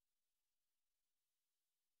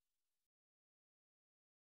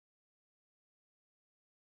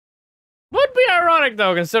 Would be ironic,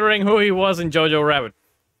 though, considering who he was in Jojo Rabbit.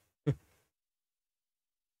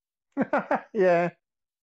 Yeah.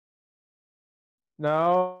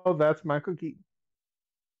 No, that's Michael Keaton.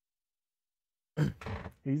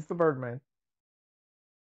 He's the Birdman.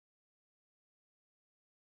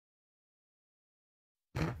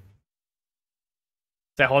 Se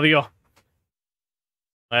jodió.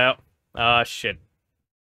 Well, shit.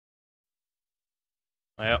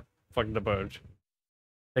 Well, fucking the bird.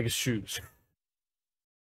 Take his shoes.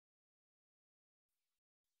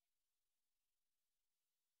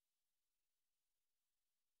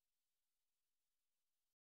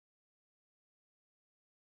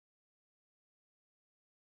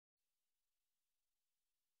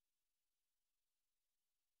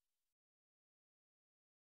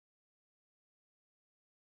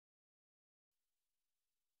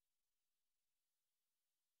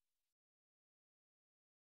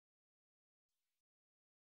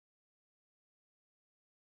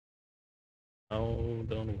 Oh,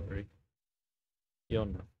 don't worry. You'll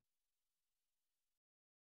know.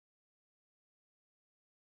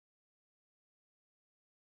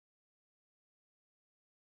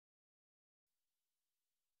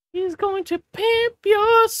 He's going to pimp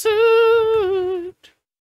your suit.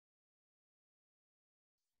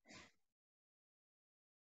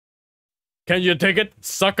 Can you take it,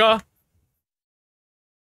 sucker?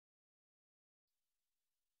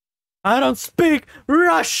 I don't speak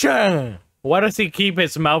Russian. Why does he keep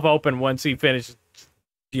his mouth open once he finishes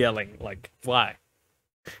yelling? Like, why?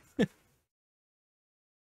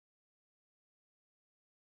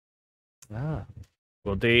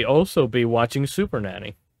 Will they also be watching Super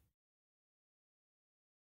Nanny?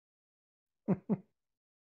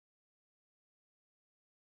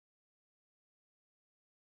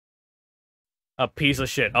 A piece of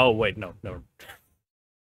shit. Oh, wait, no.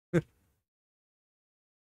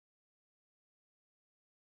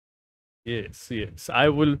 Yes. I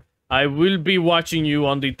will be watching you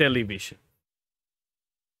on the television.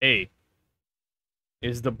 Hey.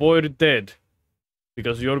 Is the boy dead?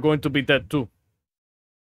 Because you're going to be dead too.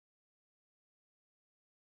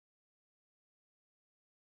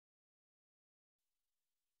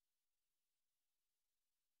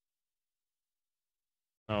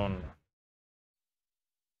 Oh no.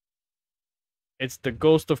 It's the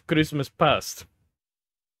ghost of Christmas past.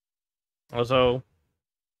 Also...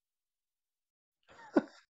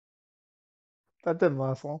 That didn't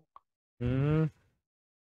last long.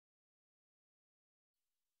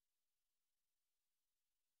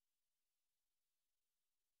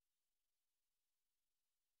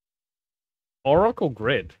 Oracle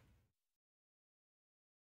Grid.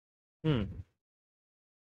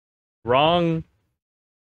 Wrong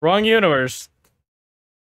universe.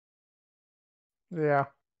 Yeah.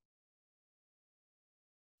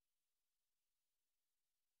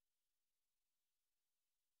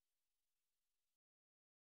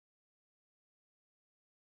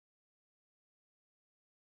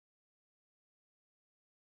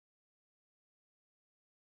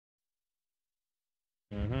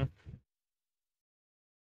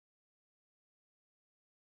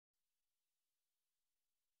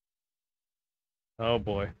 Oh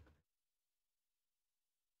boy.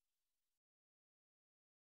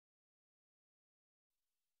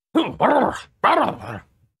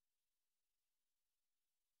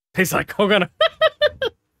 Tastes like coconut.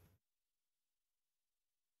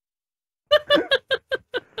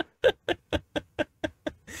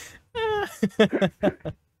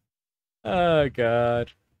 Oh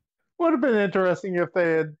god. Would have been interesting if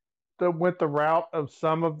they had went the route of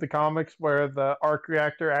some of the comics where the arc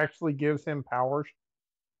reactor actually gives him powers,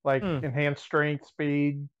 like enhanced strength,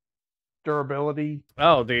 speed, durability.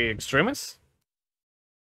 Oh, the extremists?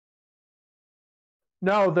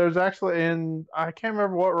 No, there's actually I can't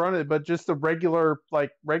remember what run it, but just the regular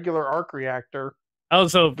arc reactor. Oh,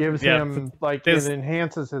 so gives him it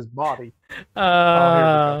enhances his body.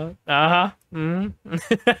 Uh-huh. Mm-hmm.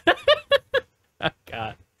 Oh,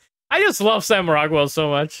 God. I just love Sam Rockwell so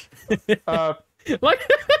much. Like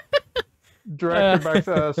director back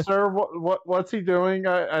to sir, what's he doing?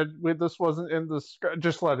 This wasn't in the script.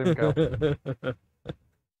 Just let him go.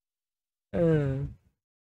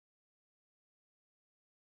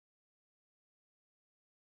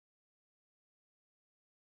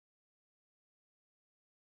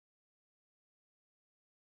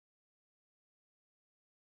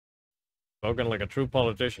 Spoken like a true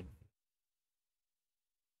politician.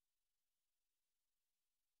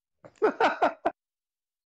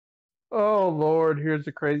 Oh Lord, here's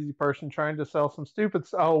a crazy person trying to sell some stupid.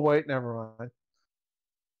 Oh wait, never mind.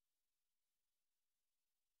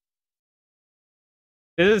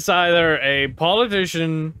 This is either a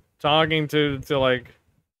politician talking to like,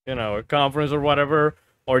 you know, a conference or whatever,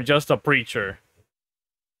 or just a preacher.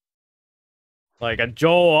 Like a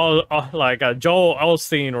Joel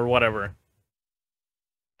Osteen or whatever.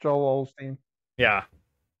 Joel Osteen. Yeah.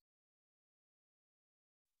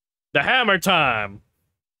 The Hammer Time.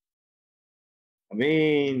 I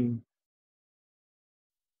mean,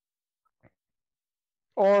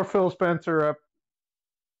 or Phil Spencer up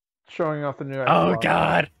showing off the new. Oh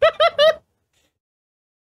God.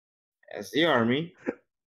 As the army.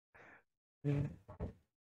 This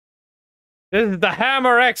is the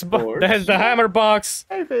Hammer X. This is the Hammer Box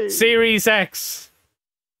Series X.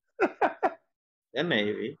 Yeah,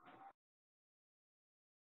 maybe.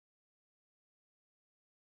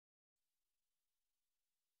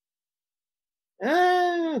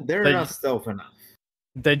 They're not stealth enough.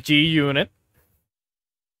 The G unit.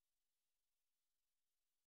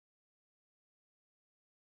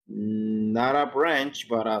 Not a branch,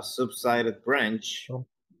 but a subsided branch.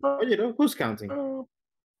 But you know, who's counting?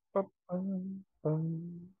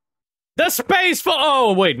 The space for.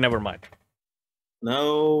 Oh wait, never mind.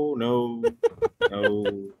 No.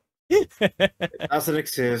 It doesn't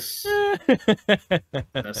exist.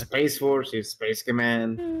 The Space Force is Space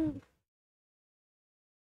Command.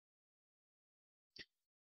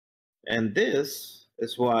 And this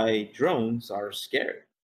is why drones are scared.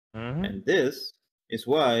 And this is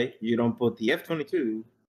why you don't put the F-22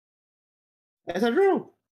 as a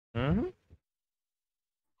drone.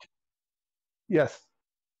 Yes.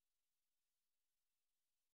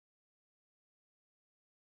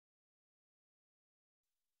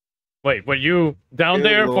 Wait, were you down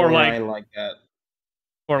there for like that?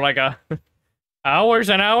 For like hours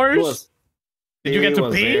and hours? Did you get to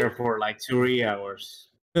pee? There for like 3 hours.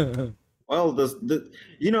 Well, the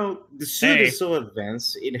suit is so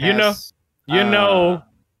advanced. It has you know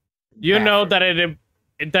that if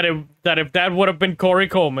that would have been Corey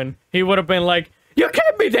Coleman, he would have been like, "You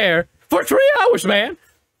can't be there for 3 hours, man."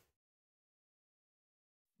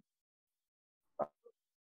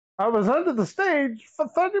 I was under the stage for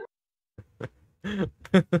 30 he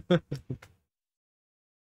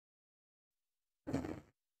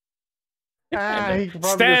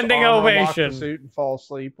standing ovation. The suit and fall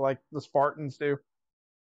asleep like the Spartans do.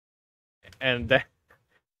 And that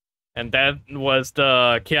was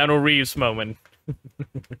the Keanu Reeves moment.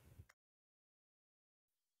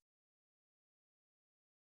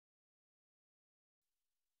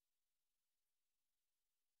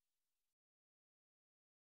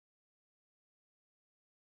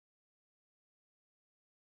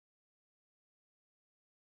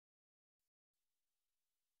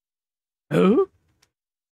 Who?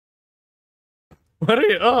 What are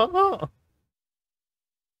you? Oh.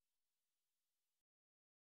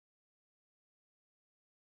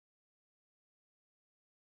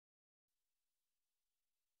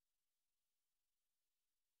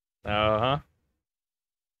 Uh-huh.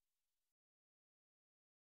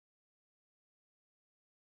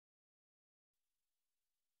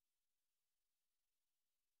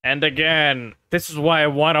 And again, this is why I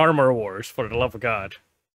want Armor Wars, for the love of God.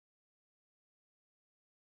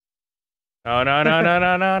 Oh, no.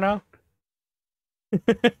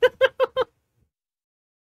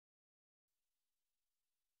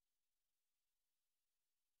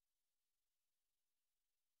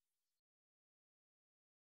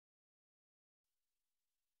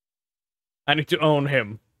 I need to own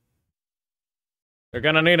him. They're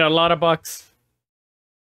gonna need a lot of bucks.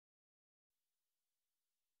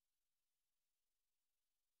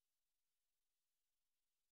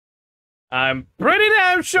 I'm pretty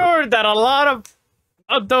damn sure that a lot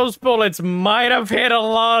of those bullets might have hit a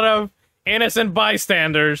lot of innocent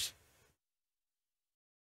bystanders.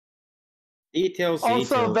 Details.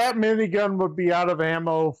 Also, that minigun would be out of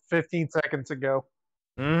ammo 15 seconds ago.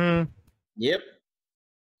 Yep.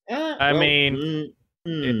 I mean,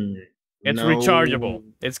 it's rechargeable.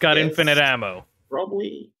 It's got infinite ammo.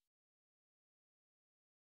 Probably.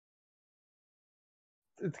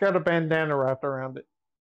 It's got a bandana wrapped around it.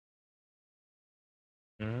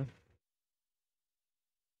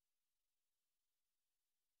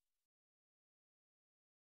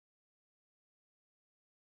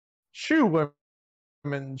 Shoo,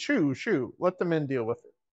 women, shoo. Let the men deal with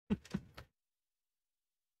it.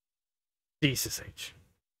 Jesus H.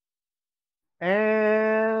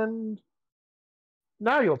 And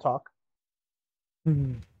now you'll talk.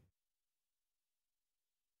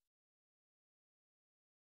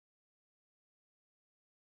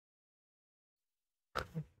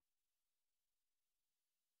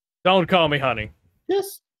 Don't call me honey.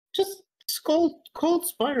 Just cold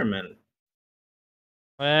Spider-Man.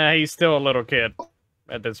 He's still a little kid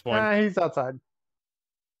at this point. He's outside.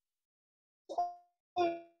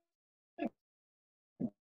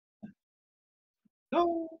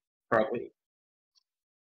 No, probably.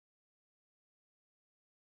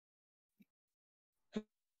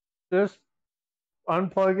 Just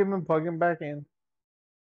unplug him and plug him back in.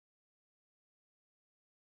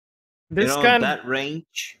 This that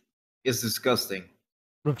range is disgusting.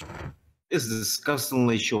 It's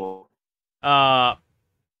disgustingly short. The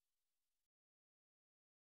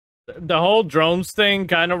whole drones thing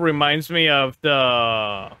kind of reminds me of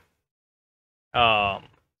the of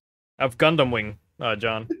Gundam Wing,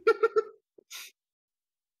 John.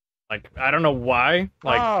 Like, I don't know why.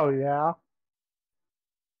 Like, oh yeah.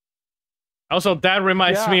 Also, that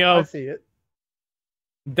reminds me of. I see it.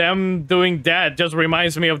 Them doing that just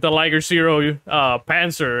reminds me of the Liger Zero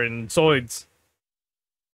Panzer and Zoids.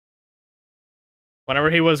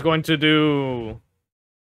 Whenever he was going to do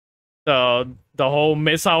the whole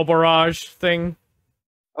missile barrage thing.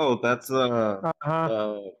 Oh, that's I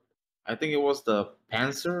think it was the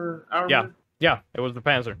Panzer armor? Yeah, it was the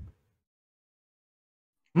Panzer.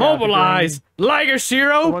 Mobilize! Liger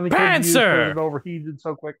Zero Panzer! It overheated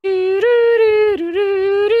so quick.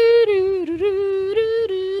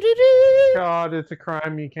 God, it's a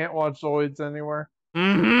crime. You can't watch Zoids anywhere.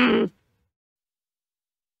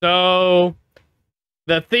 So,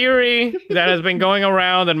 the theory that has been going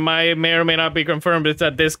around and may or may not be confirmed is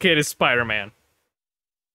that this kid is Spider-Man.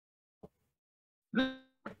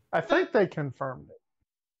 I think they confirmed it.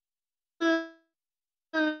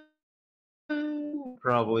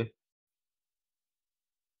 Probably.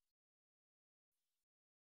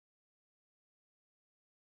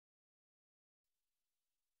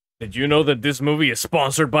 Did you know that this movie is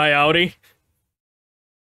sponsored by Audi?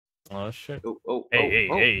 Oh shit!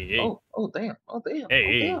 Hey! Oh damn!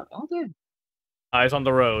 Hey! Oh damn! Eyes on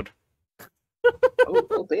the road.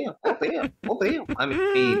 Oh damn! I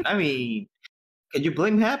mean, can you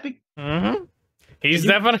blame Happy? He's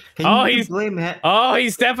definitely. He's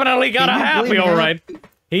definitely got a happy, all right.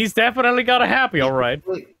 He's definitely got a happy, all right.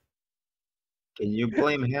 Can you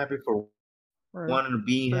blame Happy for wanting to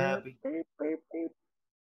be happy?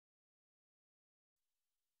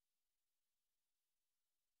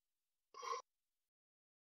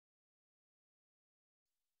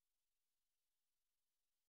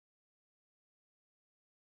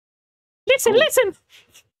 Listen!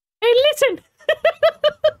 Hey, listen!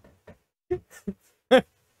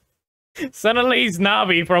 Suddenly he's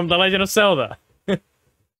Navi from The Legend of Zelda.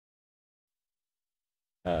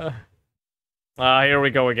 Here we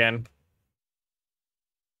go again.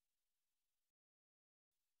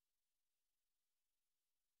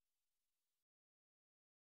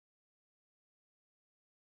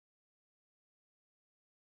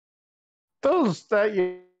 Those that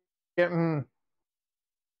you getting.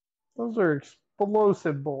 Those are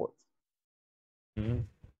explosive bullets.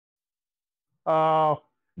 Oh,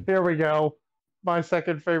 here we go. My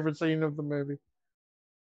second favorite scene of the movie.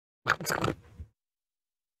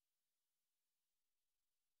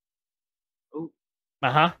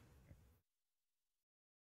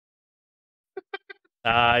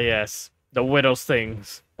 Yes. The Widow's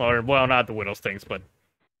things. Or, well, not the Widow's things, but...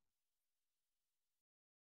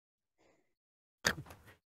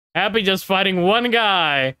 Happy just fighting one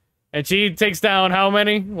guy, and she takes down how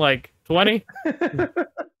many? Like, 20?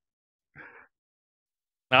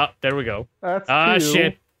 Oh, there we go. That's 2.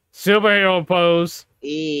 Shit. Superhero pose.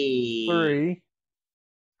 3.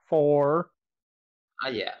 4.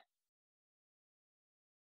 Yeah.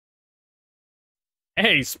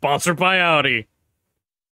 Hey, sponsored by Audi.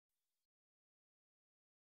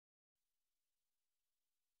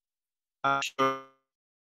 I'm sure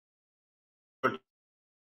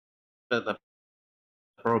that the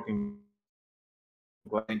broken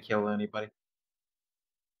wouldn't kill anybody.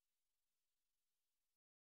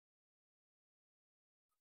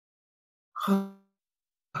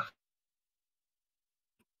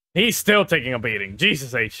 He's still taking a beating.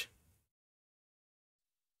 Jesus H.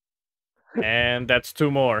 And that's 2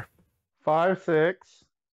 more. 5, 6.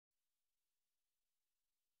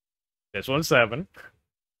 This one's 7.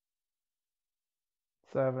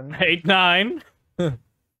 7. 8, 9. And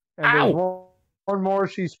there's one more.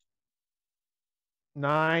 She's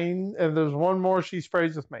 9, and there's one more. She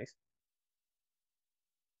sprays with mace.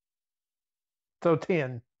 So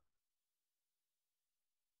 10.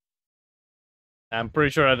 I'm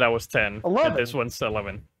pretty sure that was 10. 11. And this one's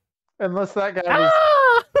 11. Unless that guy was.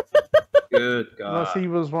 Good God. Unless he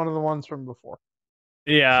was one of the ones from before.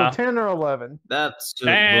 Yeah. So 10 or 11. That's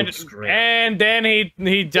looks great. And then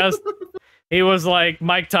he just he was like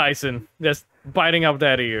Mike Tyson, just biting up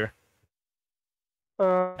that ear.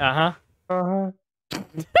 Uh-huh. Uh-huh.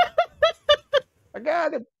 I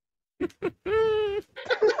got him.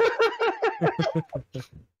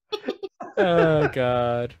 Oh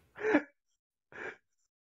God.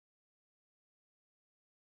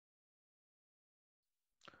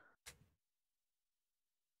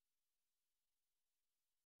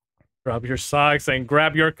 Grab your socks and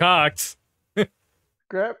grab your cocks.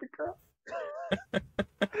 Grab your cock.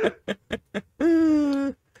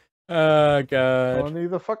 Oh God. Only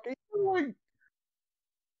the fucking doing.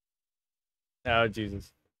 Oh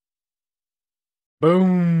Jesus.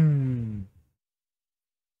 Boom.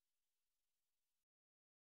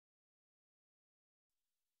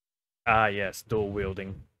 Ah yes, dual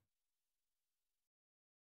wielding.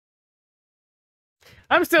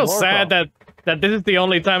 I'm still sad that this is the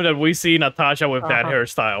only time that we see Natasha with that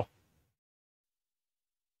hairstyle.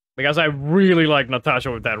 Because I really like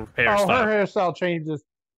Natasha with that hairstyle. Oh, her hairstyle changes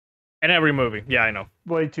in every movie. Yeah, I know.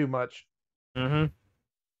 Way too much. Mm-hmm.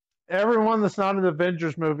 Everyone that's not an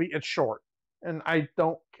Avengers movie, it's short. And I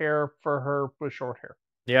don't care for her with short hair.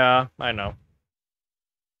 Yeah, I know.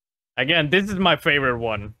 Again, this is my favorite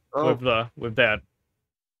one with that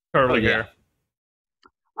curly hair.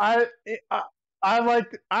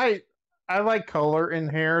 I like color in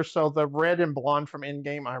hair, so the red and blonde from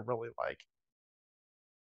Endgame I really like.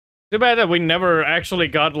 Too bad that we never actually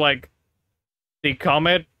got like the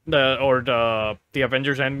Comet the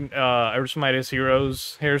Avengers and Earth's Mightiest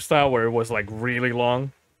Heroes hairstyle where it was like really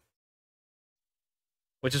long.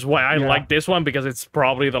 Which is why I like this one, because it's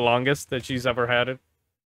probably the longest that she's ever had it.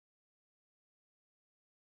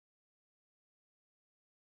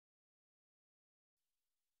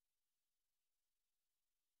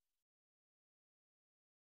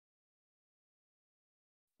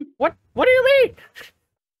 What do you mean?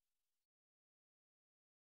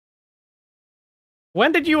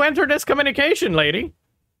 When did you enter this communication, lady?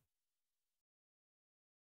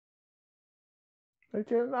 I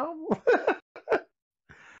can't know.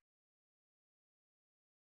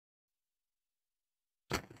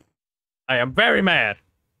 I am very mad.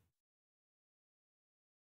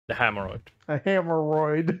 The hemorrhoid. A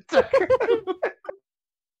hemorrhoid.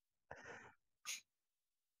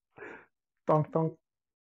 Dunk dunk.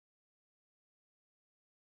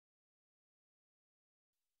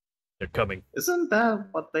 They're coming. Isn't that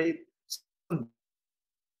what they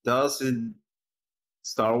does in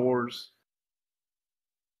Star Wars?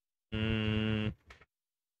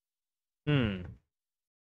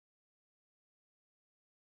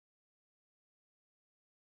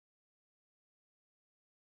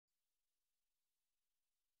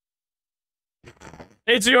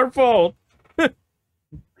 It's your fault. I'm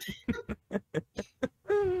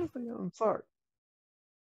sorry.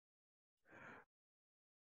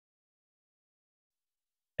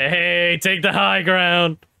 Hey, take the high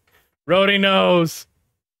ground. Rhodey knows.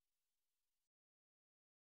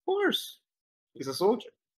 Of course. He's a soldier.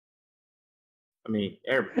 I mean,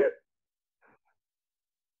 airman.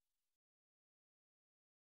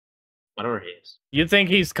 Whatever he is. You think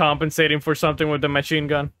he's compensating for something with the machine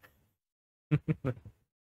gun?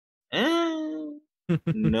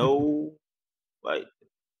 No. Like,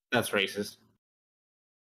 that's racist.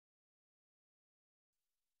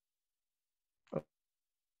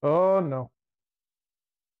 Oh, no.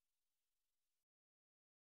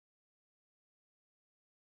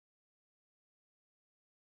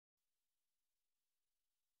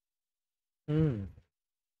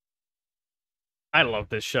 I love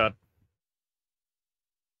this shot.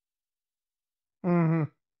 Mm-hmm.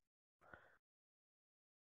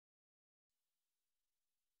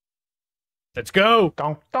 Let's go.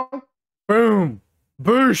 Donk, donk. Boom.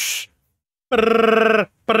 Boosh. Brrr,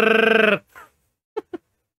 brrr.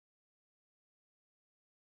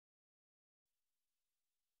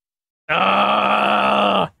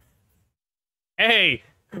 Ah! Hey,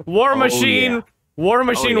 War Machine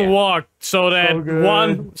walked so that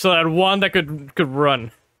one that could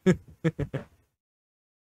run.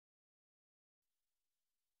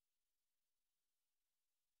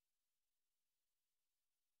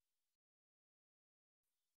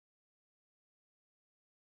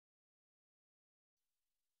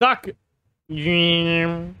 Duck.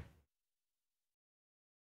 Wait,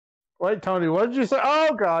 Tony, what did you say?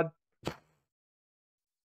 Oh God.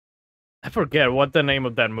 I forget what the name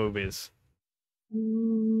of that movie is.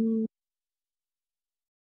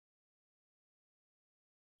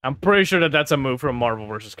 I'm pretty sure that that's a move from Marvel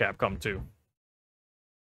vs. Capcom 2.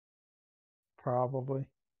 Probably.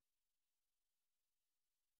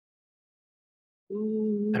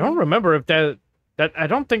 I don't remember if that I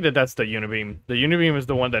don't think that that's the Unibeam. The Unibeam is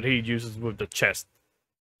the one that he uses with the chest.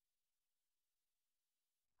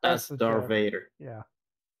 That's Darth Vader. Yeah.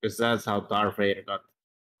 Because that's how Darth Vader got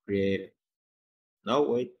created. No,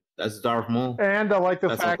 wait. That's Darth Maul. And I like the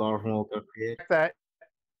fact how Darth Maul got created. That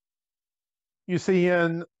you see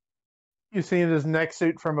in his neck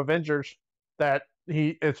suit from Avengers that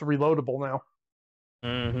it's reloadable now.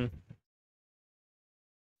 Mm-hmm.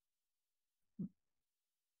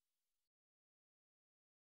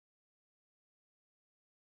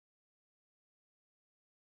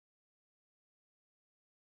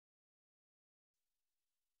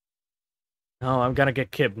 Oh, I'm gonna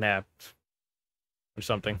get kidnapped. Or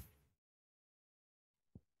something.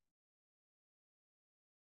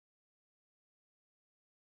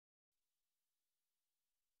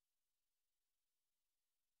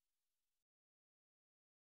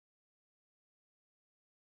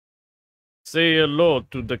 Say hello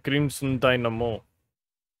to the Crimson Dynamo.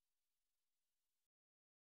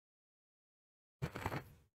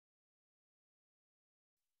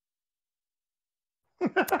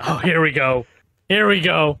 Oh, here we go. Here we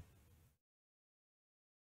go.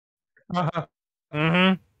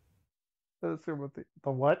 Mm-hmm. Let's see what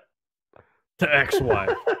the what? The XY.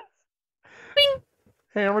 Bing.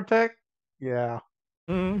 Hammer tech? Yeah.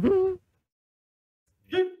 Mm-hmm.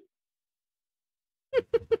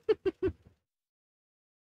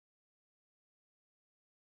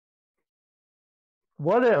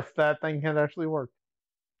 What if that thing had actually worked?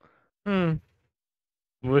 The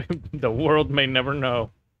world may never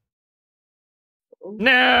know.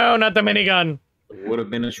 No, not the minigun. It would have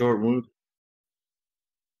been a short move.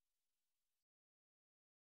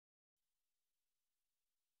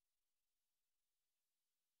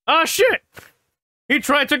 Oh shit! He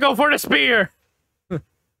tried to go for the spear.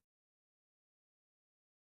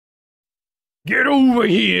 Get over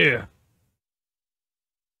here.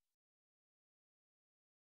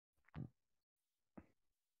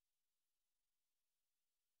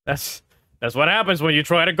 That's what happens when you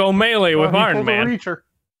try to go melee with Iron Man. Reacher.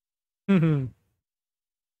 You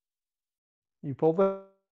pull the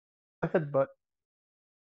headbutt.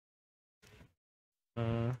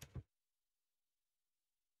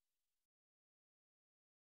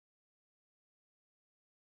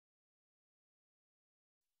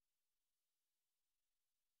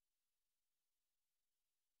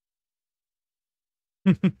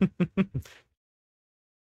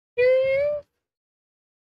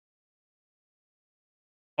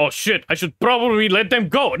 Oh shit, I should probably let them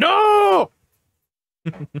go. No!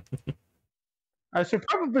 I should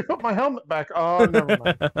probably put my helmet back. Oh, never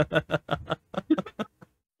mind.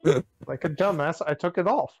 Like a dumbass, I took it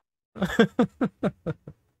off.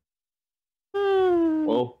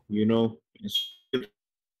 Well, you know, it's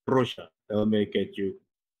Russia. They'll make it you.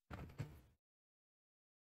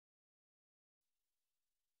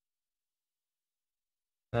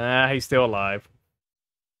 Ah, he's still alive.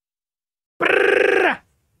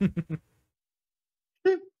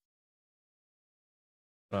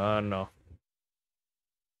 Oh no.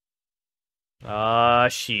 Ah,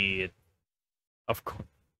 shit. Of course.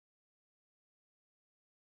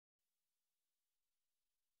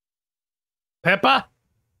 Peppa?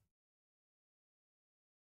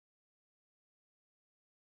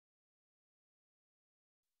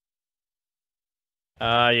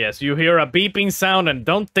 Yes, you hear a beeping sound and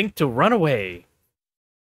don't think to run away.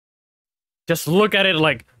 Just look at it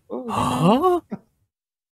like, huh?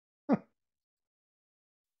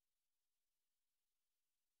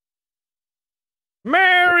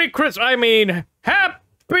 Merry Christmas! I mean,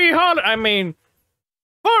 Happy Holiday! I mean,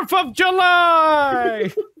 4th of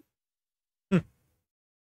July!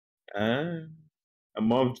 A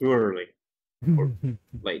month too early. Or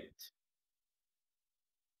late.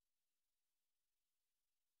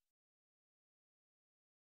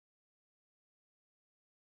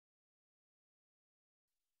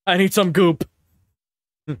 I need some goop.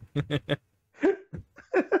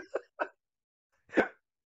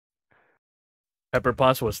 Pepper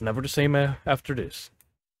Potts was never the same after this.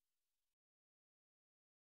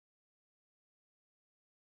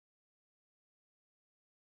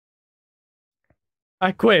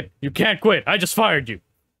 I quit. You can't quit. I just fired you.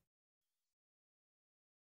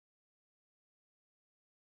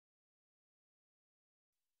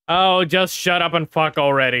 Oh, just shut up and fuck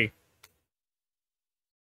already.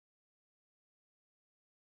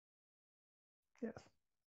 Yes.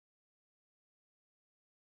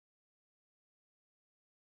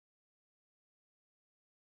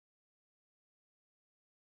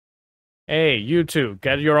 Hey, you two,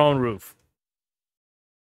 get your own roof.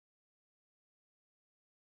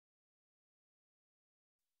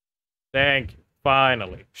 Thank you.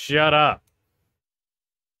 Finally. Shut up.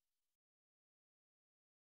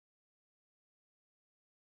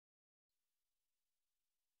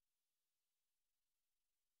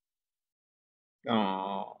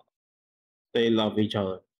 Oh, they love each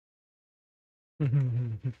other.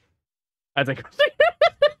 I think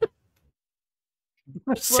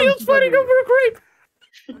Seal's fighting over a grape.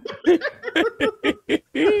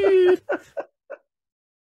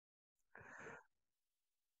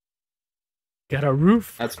 Got a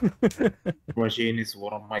roof. That's Machine is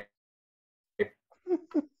one of my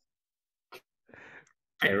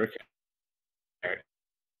favorite characters.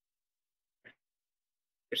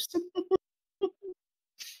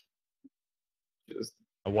 Just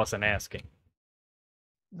I wasn't asking.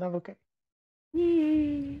 No, okay.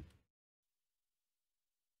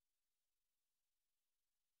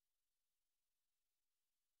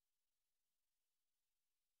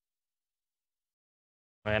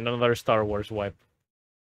 And another Star Wars wipe.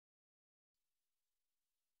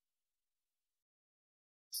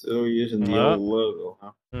 still using the old logo,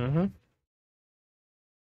 huh? Mm-hmm.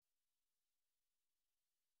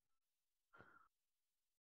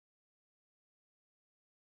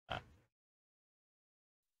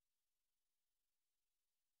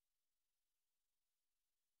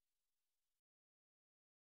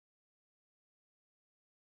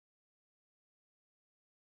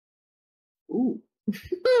 Ooh.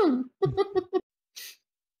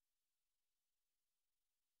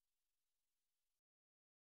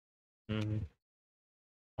 Mm-hmm.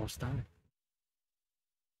 Oh, stop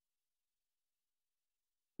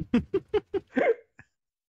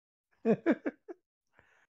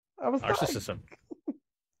I was narcissism.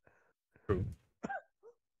 True.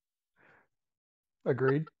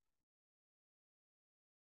 Agreed.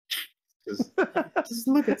 Just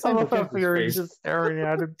look at I love how Sandokan's Fury's face. just staring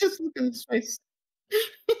at him. Just look at his face.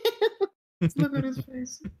 Just look at his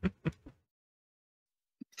face.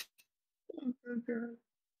 Oh, God.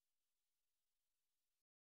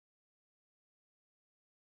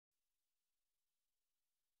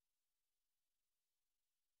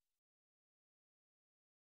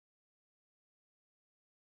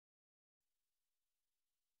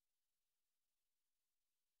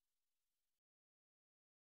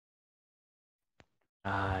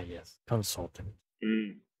 Ah, yes. Consultant.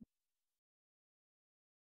 Mm.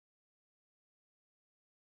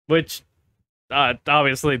 Which,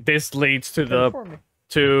 obviously, this leads to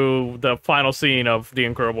the final scene of The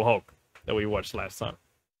Incredible Hulk that we watched last time.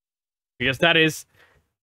 Because that is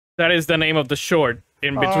the name of the short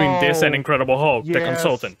in between this and Incredible Hulk, yes. The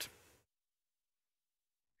Consultant.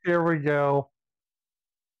 Here we go.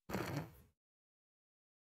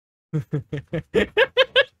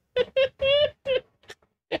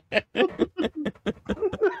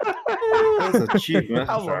 That's a cheap message,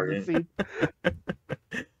 Arden.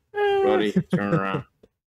 Buddy, turn around.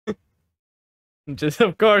 Just,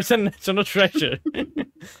 of course, a national treasure.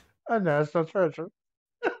 A national treasure.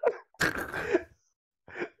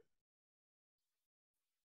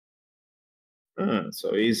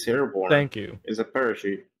 So he's airborne. Thank you. It's a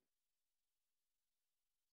parachute.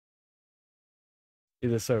 You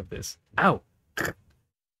deserve this. Ow!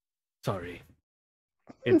 Sorry.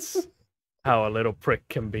 It's how a little prick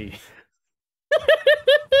can be.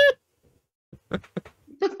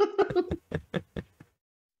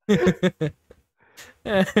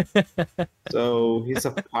 So he's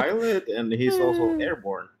a pilot and he's also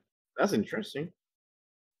airborne. That's interesting.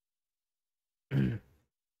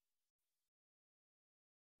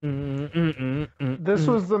 This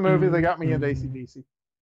was the movie that got me into AC/DC.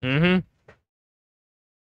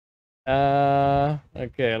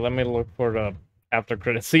 Okay, let me look for the after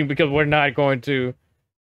credit scene because we're not going to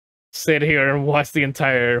sit here and watch the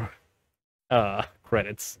entire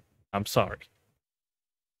credits. I'm sorry.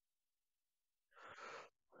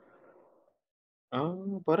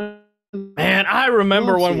 But man, I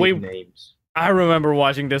remember when names. I remember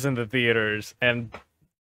watching this in the theaters and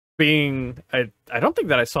being. I don't think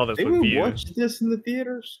that I saw this Did with we you. watch this in the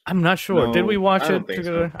theaters? I'm not sure. No, Did we watch it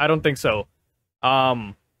together? So. I don't think so.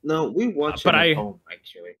 No, we watched it at home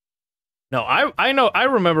actually. No, I know. I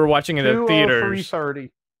remember watching it in the theaters.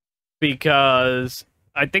 3:30. Because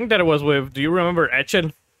I think that it was with. Do you remember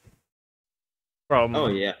Etchen? From. Oh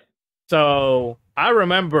yeah. So I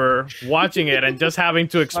remember watching it and just having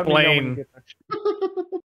to explain.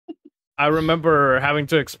 I remember having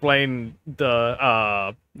to explain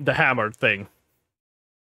the hammer thing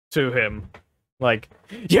to him. Like,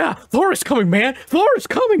 yeah, Thor is coming, man! Thor is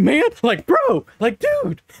coming, man! Like, bro! Like,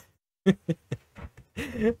 dude!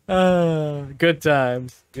 Good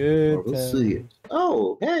times. Good times. See it.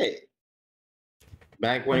 Oh, hey!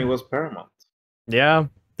 Back when it was Paramount. Yeah,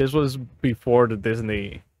 this was before the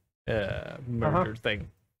Disney merger thing.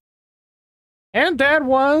 And that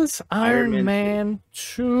was Iron Man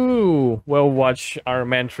 2. We'll watch Iron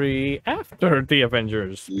Man 3 after the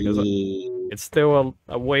Avengers. Because it's still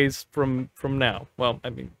a ways from now. Well, I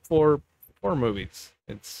mean, four movies.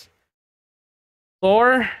 It's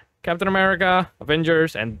Thor, Captain America,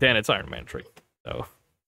 Avengers, and then it's Iron Man 3. So,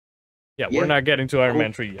 yeah, we're not getting to Iron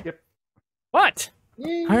Man 3 yet. Yep. What?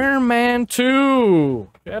 Iron Man 2!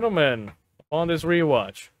 Gentlemen, on this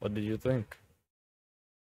rewatch, what did you think?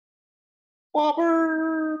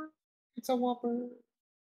 Whopper! It's a Whopper.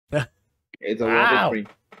 It's a wow. Whopper 3.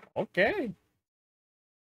 Okay.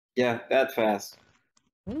 Yeah, that fast.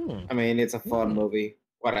 I mean, it's a fun movie.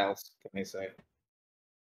 What else can I say?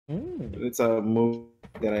 It's a movie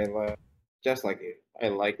that I like. Just like it. I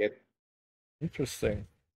like it. Interesting.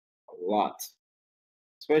 A lot.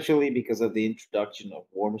 Especially because of the introduction of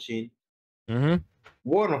War Machine.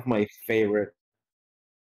 One of my favorite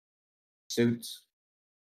suits.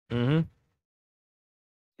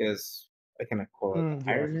 Because I cannot call it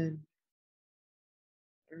Iron Man.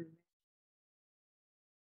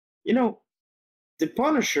 You know, the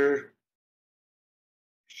Punisher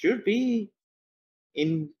should be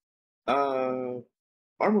in Armor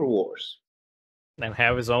Wars. And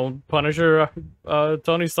have his own Punisher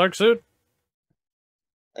Tony Stark suit?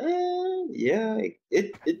 Yeah,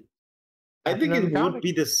 I think it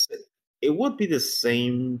would be the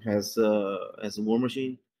same as War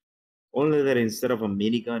Machine. Only that instead of a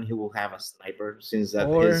minigun, he will have a sniper, since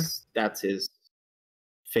that's his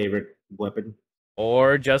favorite weapon.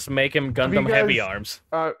 Or just make him Gundam heavy arms.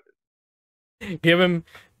 Give him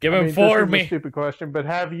 4 this is a stupid question, but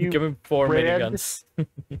have you give him 4 miniguns?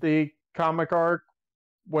 The comic arc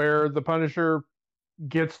where the Punisher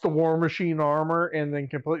gets the War Machine armor and then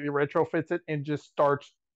completely retrofits it and just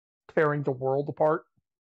starts tearing the world apart?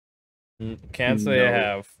 Can't say I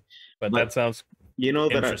have, but that sounds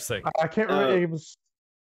interesting. I can't remember. It was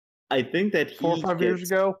I think that 4 or 5 years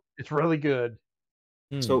ago. It's really good.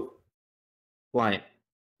 So, Lion,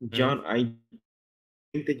 John, I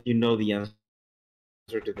think that you know the answer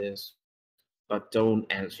to this, but don't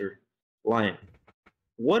answer. Lion,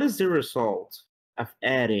 what is the result of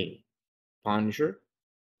adding Punisher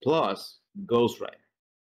plus Ghost Rider?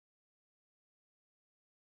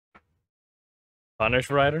 Punish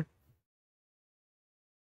Rider?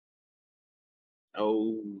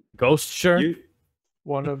 Oh, Ghost Sure.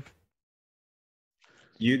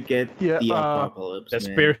 You get the apocalypse.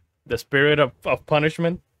 The spirit of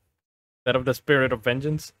punishment, instead of the spirit of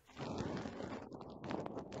vengeance.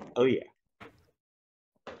 Oh yeah.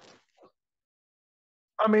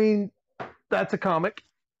 I mean, that's a comic.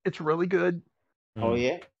 It's really good. Oh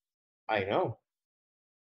yeah, I know.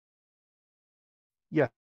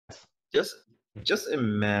 Yes. Just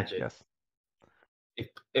imagine. Yes.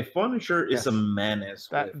 If Punisher is a menace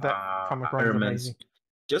with Iron Man,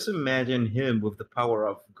 just imagine him with the power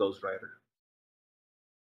of Ghost Rider.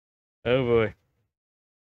 Oh boy.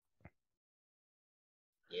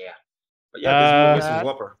 Yeah. But yeah, this movie is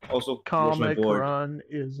Whopper. Also, comic run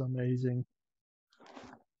is amazing.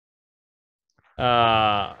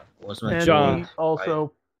 John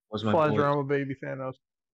also flies around with baby Thanos.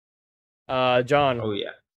 John. Oh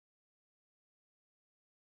yeah.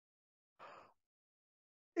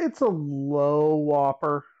 It's a low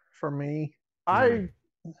Whopper for me.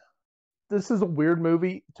 This is a weird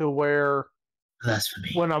movie to where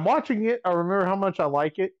when I'm watching it, I remember how much I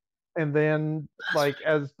like it, and then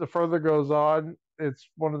as the further goes on, it's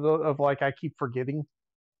one of those I keep forgetting.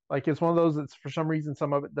 Like it's one of those that's for some reason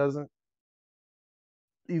some of it doesn't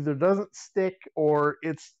stick or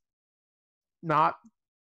it's not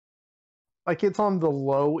like it's on the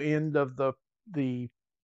low end of the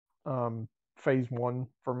phase 1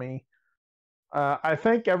 for me. I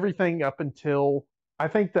think everything up until I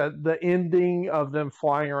think that the ending of them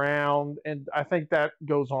flying around, and I think that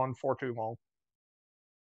goes on for too long.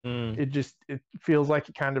 It feels like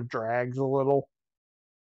it kind of drags a little.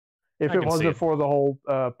 If it wasn't for the whole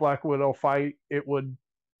Black Widow fight, it would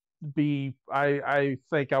be. I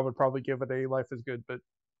think I would probably give it a Life is Good, but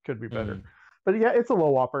could be better. But yeah, it's a low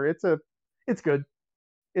whopper. It's good.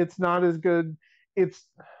 It's not as good. It's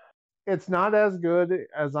not as good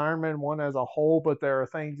as Iron Man 1 as a whole, but there are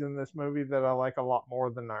things in this movie that I like a lot more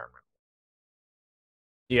than Iron Man.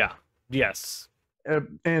 Yeah. Yes.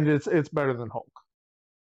 And it's better than Hulk.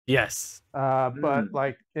 Yes. But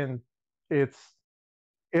like it's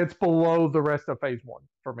below the rest of phase 1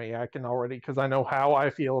 for me. I can already, because I know how I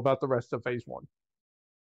feel about the rest of phase 1.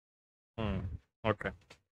 Okay.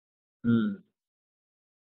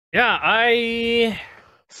 Yeah,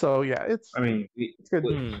 So yeah, it's. I mean, it's good.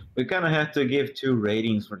 We kind of have to give 2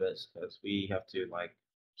 ratings for this because we have to like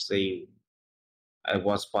say at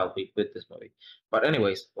what spot we put this movie. But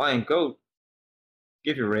anyways, Lion, go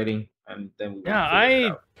give your rating, and then we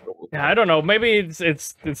I don't know. Maybe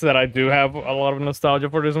it's that I do have a lot of nostalgia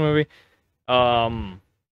for this movie.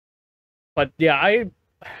 But yeah,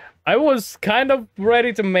 I was kind of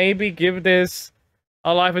ready to maybe give this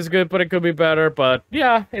a Life is Good, but it could be better. But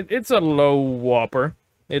yeah, it's a low whopper.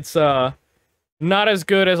 It's not as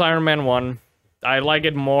good as Iron Man 1. I like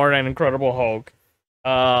it more than Incredible Hulk.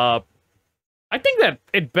 I think that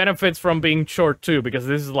it benefits from being short too, because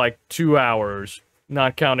this is like 2 hours,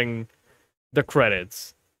 not counting the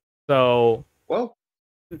credits. So well,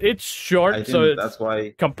 it's short, so that's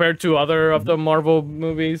why compared to other of the Marvel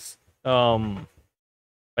movies, by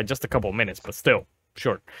just a couple of minutes, but still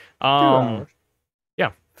short. 2 hours.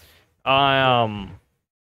 Yeah.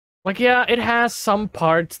 Like yeah, it has some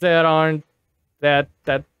parts that aren't that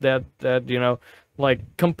you know, like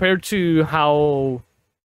compared to how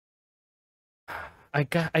I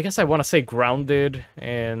guess I want to say grounded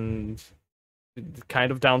and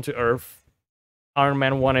kind of down to earth Iron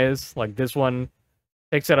Man 1 is. Like this one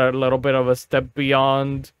takes it a little bit of a step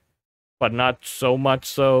beyond, but not so much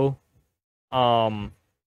so.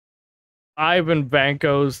 Ivan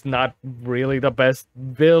Vanko's not really the best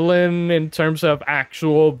villain in terms of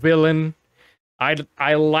actual villain.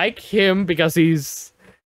 I like him because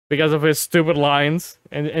of his stupid lines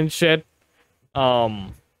and shit.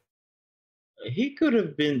 He could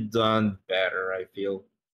have been done better, I feel.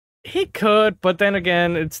 He could, but then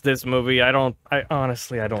again, it's this movie. I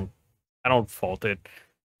honestly don't fault it.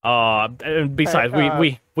 And besides,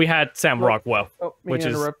 we had Sam Rockwell, which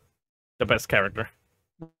is the best character.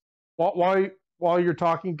 While you're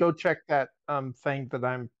talking, go check that thing that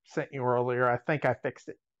I sent you earlier. I think I fixed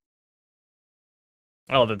it.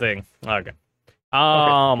 Oh, the thing. Okay.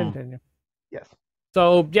 Continue. Yes.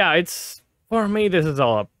 So yeah, it's for me. This is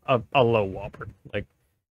a low whopper. Like,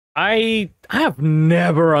 I have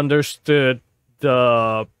never understood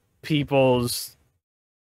the people's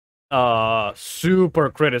super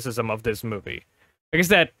criticism of this movie. I guess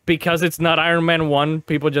that because it's not Iron Man 1,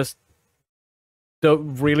 people just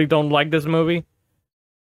really don't like this movie.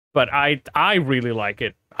 But I really like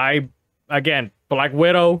it. Again, Black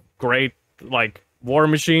Widow, great. Like War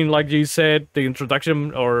Machine, like you said, the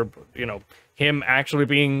introduction, or you know, him actually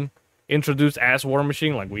being introduced as War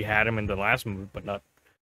Machine, like we had him in the last movie, but not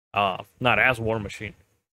as War Machine.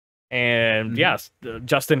 And yes,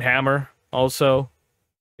 Justin Hammer also.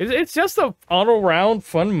 It's just an all-around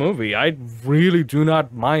fun movie. I really do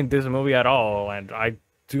not mind this movie at all, and I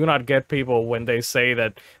do not get people when they say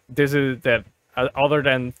that this is other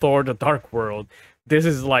than Thor: The Dark World, this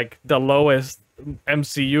is like the lowest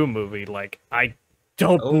MCU movie. Like I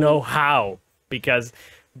don't know how, because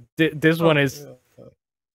this one is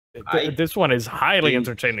this one is highly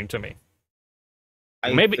entertaining to me.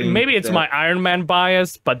 Maybe it's my Iron Man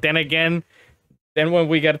bias, but then again, when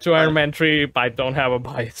we get to Iron Man 3, I don't have a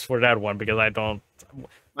bias for that one because I don't.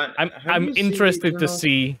 I'm interested to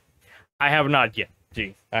see. I have not yet.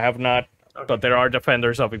 I have not. Okay. But there are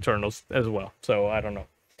Defenders of Eternals as well, so I don't know.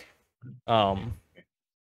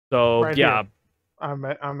 So right yeah, here. I'm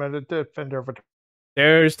at a Defender of Eternals.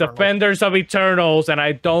 There's Defenders of Eternals, and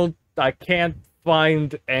I can't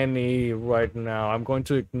find any right now. I'm going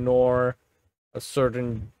to ignore a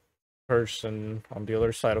certain person on the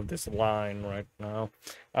other side of this line right now.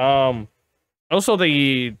 Also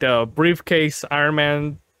the briefcase Iron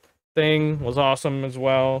Man thing was awesome as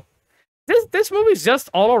well. This movie's just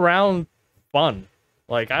all around fun.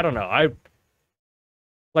 Like I don't know.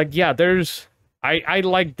 Yeah, there's I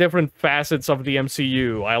like different facets of the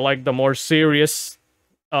MCU. I like the more serious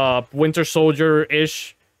Winter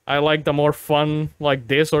Soldier-ish. I like the more fun like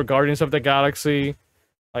this or Guardians of the Galaxy.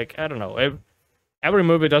 Like, I don't know. Every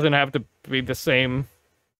movie doesn't have to be the same.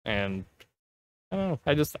 And I don't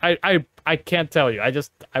know. I can't tell you. I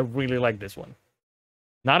really like this one.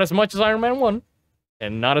 Not as much as Iron Man 1.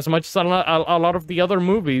 And not as much as a lot of the other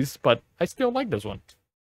movies, but I still like this one.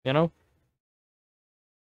 You know?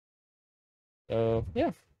 So,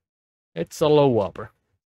 yeah. It's a low whopper.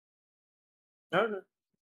 No.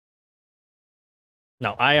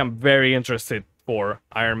 Now, I am very interested for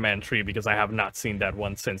Iron Man 3 because I have not seen that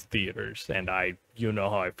one since theaters, and you know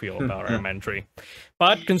how I feel about Iron Man 3.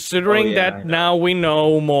 But considering that now we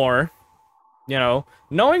know more, you know,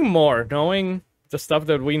 knowing the stuff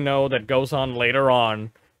that we know that goes on later on,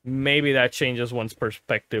 maybe that changes one's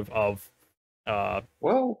perspective of the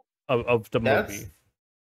movie.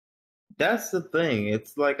 That's the thing.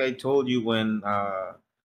 It's like I told you when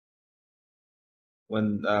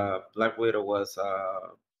Black Widow was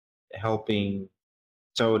helping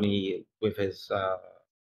Tony with his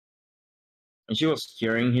and she was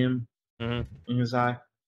scaring him in his eye.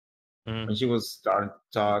 When she was starting to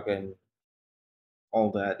talk and all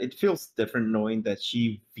that, it feels different knowing that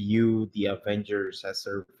she viewed the Avengers as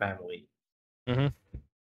her family. It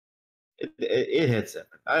hits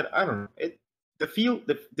different. I don't know. The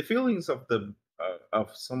feelings of the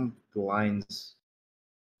of some lines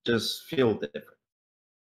just feel different.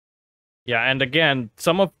 Yeah, and again,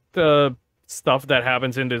 some of the stuff that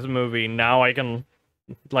happens in this movie, now I can,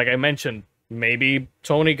 like I mentioned, maybe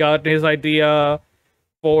Tony got his idea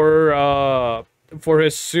for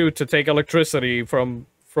his suit to take electricity from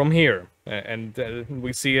here, and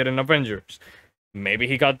we see it in Avengers. Maybe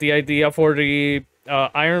he got the idea for the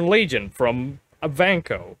Iron Legion from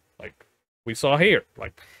Vanco, like we saw here.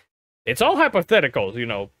 Like, it's all hypotheticals, you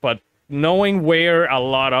know, but knowing where a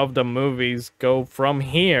lot of the movies go from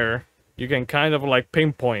here, you can kind of like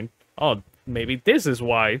pinpoint, oh, maybe this is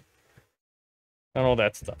why, and all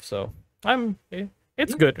that stuff. So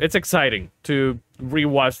it's good. It's exciting to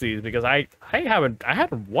rewatch these because I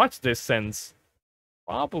hadn't watched this since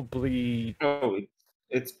probably. Oh,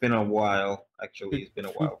 it's been a while. Actually, it's been a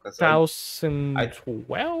while because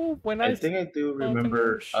 2012 when I think I do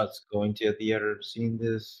remember us going to a theater seeing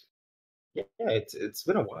this. Yeah, it's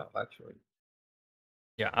been a while actually.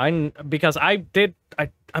 Yeah, I'm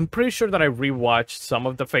pretty sure that I rewatched some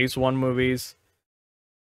of the Phase 1 movies.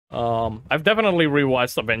 I've definitely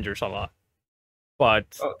rewatched Avengers a lot,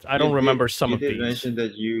 but I don't remember some of these. You did mention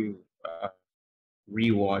that you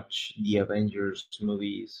rewatch the Avengers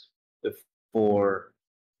movies before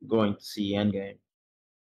going to see Endgame.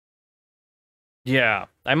 Yeah,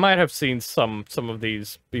 I might have seen some of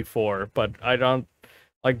these before, but I don't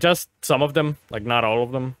like just some of them, like not all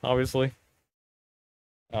of them, obviously.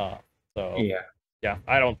 So yeah,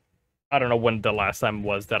 I don't know when the last time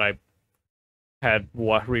was that I had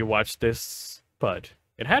rewatched this, but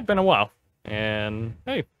it had been a while, and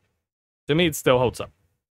hey, to me it still holds up.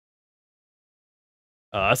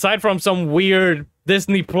 Aside from some weird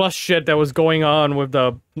Disney Plus shit that was going on with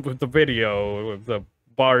the video, with the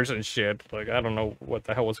bars and shit, like I don't know what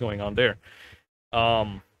the hell was going on there.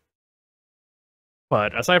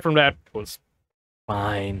 But aside from that, it was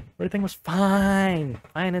fine. Everything was fine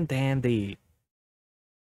and dandy.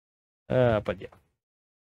 But yeah.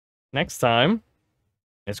 Next time,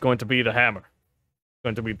 it's going to be the hammer. It's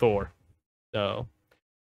going to be Thor. So,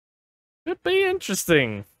 could be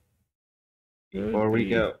interesting. Before we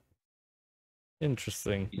go.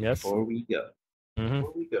 Interesting. Before we go.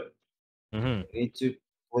 Before we go. We need to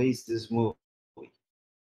place this movie.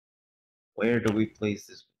 Where do we place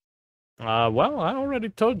this movie? Well, I already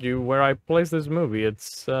told you where I place this movie.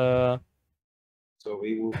 It's So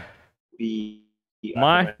we will be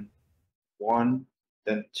Iron Man 1,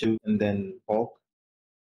 then 2, and then Hulk.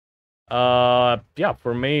 Yeah,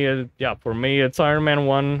 for me it's Iron Man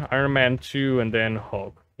 1, Iron Man 2, and then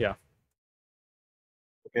Hulk. Yeah.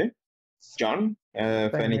 Okay. John,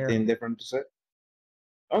 if anything different to say?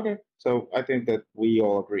 Okay, so I think that we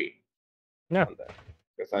all agree. Yeah. On that,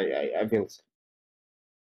 because I feel the same.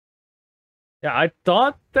 Yeah, I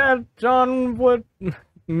thought that John would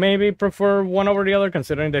maybe prefer one over the other,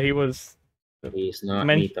 considering that he's not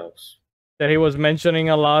Mythos. That he was mentioning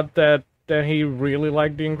a lot that he really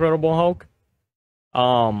liked the Incredible Hulk.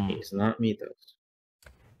 He's not Mythos.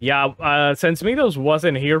 Yeah, since Mythos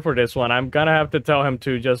wasn't here for this one, I'm gonna have to tell him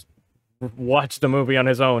to just watch the movie on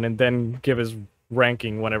his own and then give his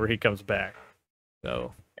ranking whenever he comes back.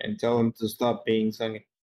 So. And tell him to stop being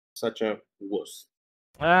such a wuss.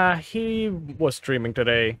 He was streaming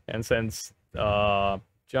today, and since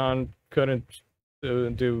John couldn't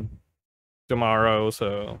do tomorrow,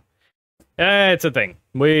 so it's a thing.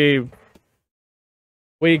 We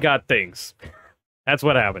got things. That's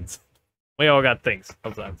what happens. We all got things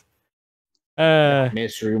sometimes.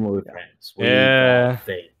 Mystery movie fans. Yeah.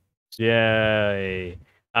 Yeah,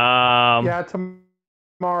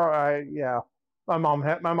 tomorrow. My mom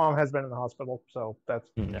has been in the hospital, so that's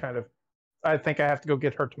kind of. I think I have to go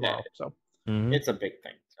get her tomorrow. So it's a big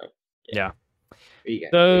thing. So yeah.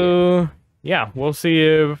 So we'll see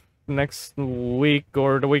if next week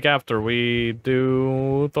or the week after we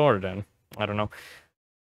do Thor. Then I don't know.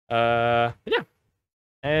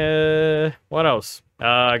 What else?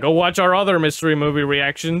 Go watch our other mystery movie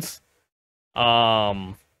reactions.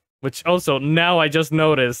 Which also now I just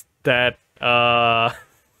noticed that that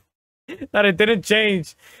it didn't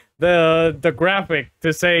change the graphic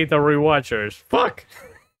to say the rewatchers. Fuck.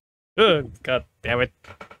 God damn it.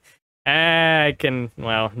 I can't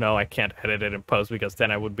edit it in post because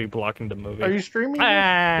then I would be blocking the movie. Are you streaming this?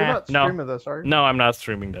 You're not streaming this, are you? No, I'm not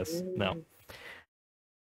streaming this. No.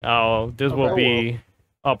 Oh, this will be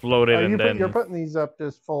uploaded and then... You're putting these up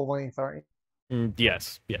just full length, aren't you?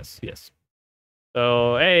 Yes.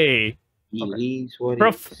 So, hey...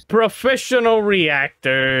 Professional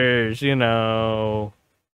reactors, you know...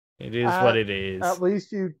 It is what it is. At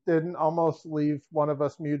least you didn't almost leave one of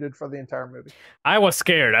us muted for the entire movie. I was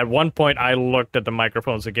scared. At one point, I looked at the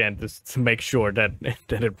microphones again just to make sure that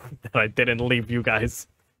I didn't leave you guys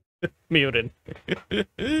muted.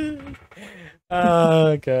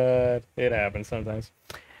 Oh, God. It happens sometimes.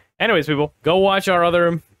 Anyways, people, go watch our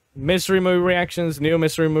other mystery movie reactions, new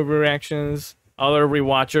mystery movie reactions, other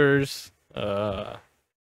rewatchers,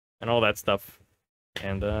 and all that stuff.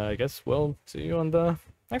 And I guess we'll see you on the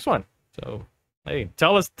next one. So, hey,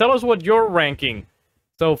 tell us what your ranking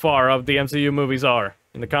so far of the MCU movies are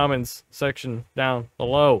in the comments section down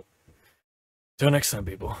below. Till next time,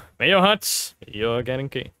 people. May your huts be your getting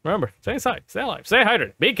key. Remember, stay inside, stay alive, stay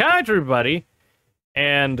hydrated, be kind to everybody,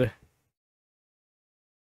 and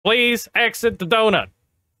please exit the donut.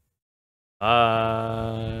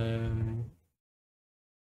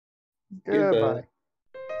 Goodbye.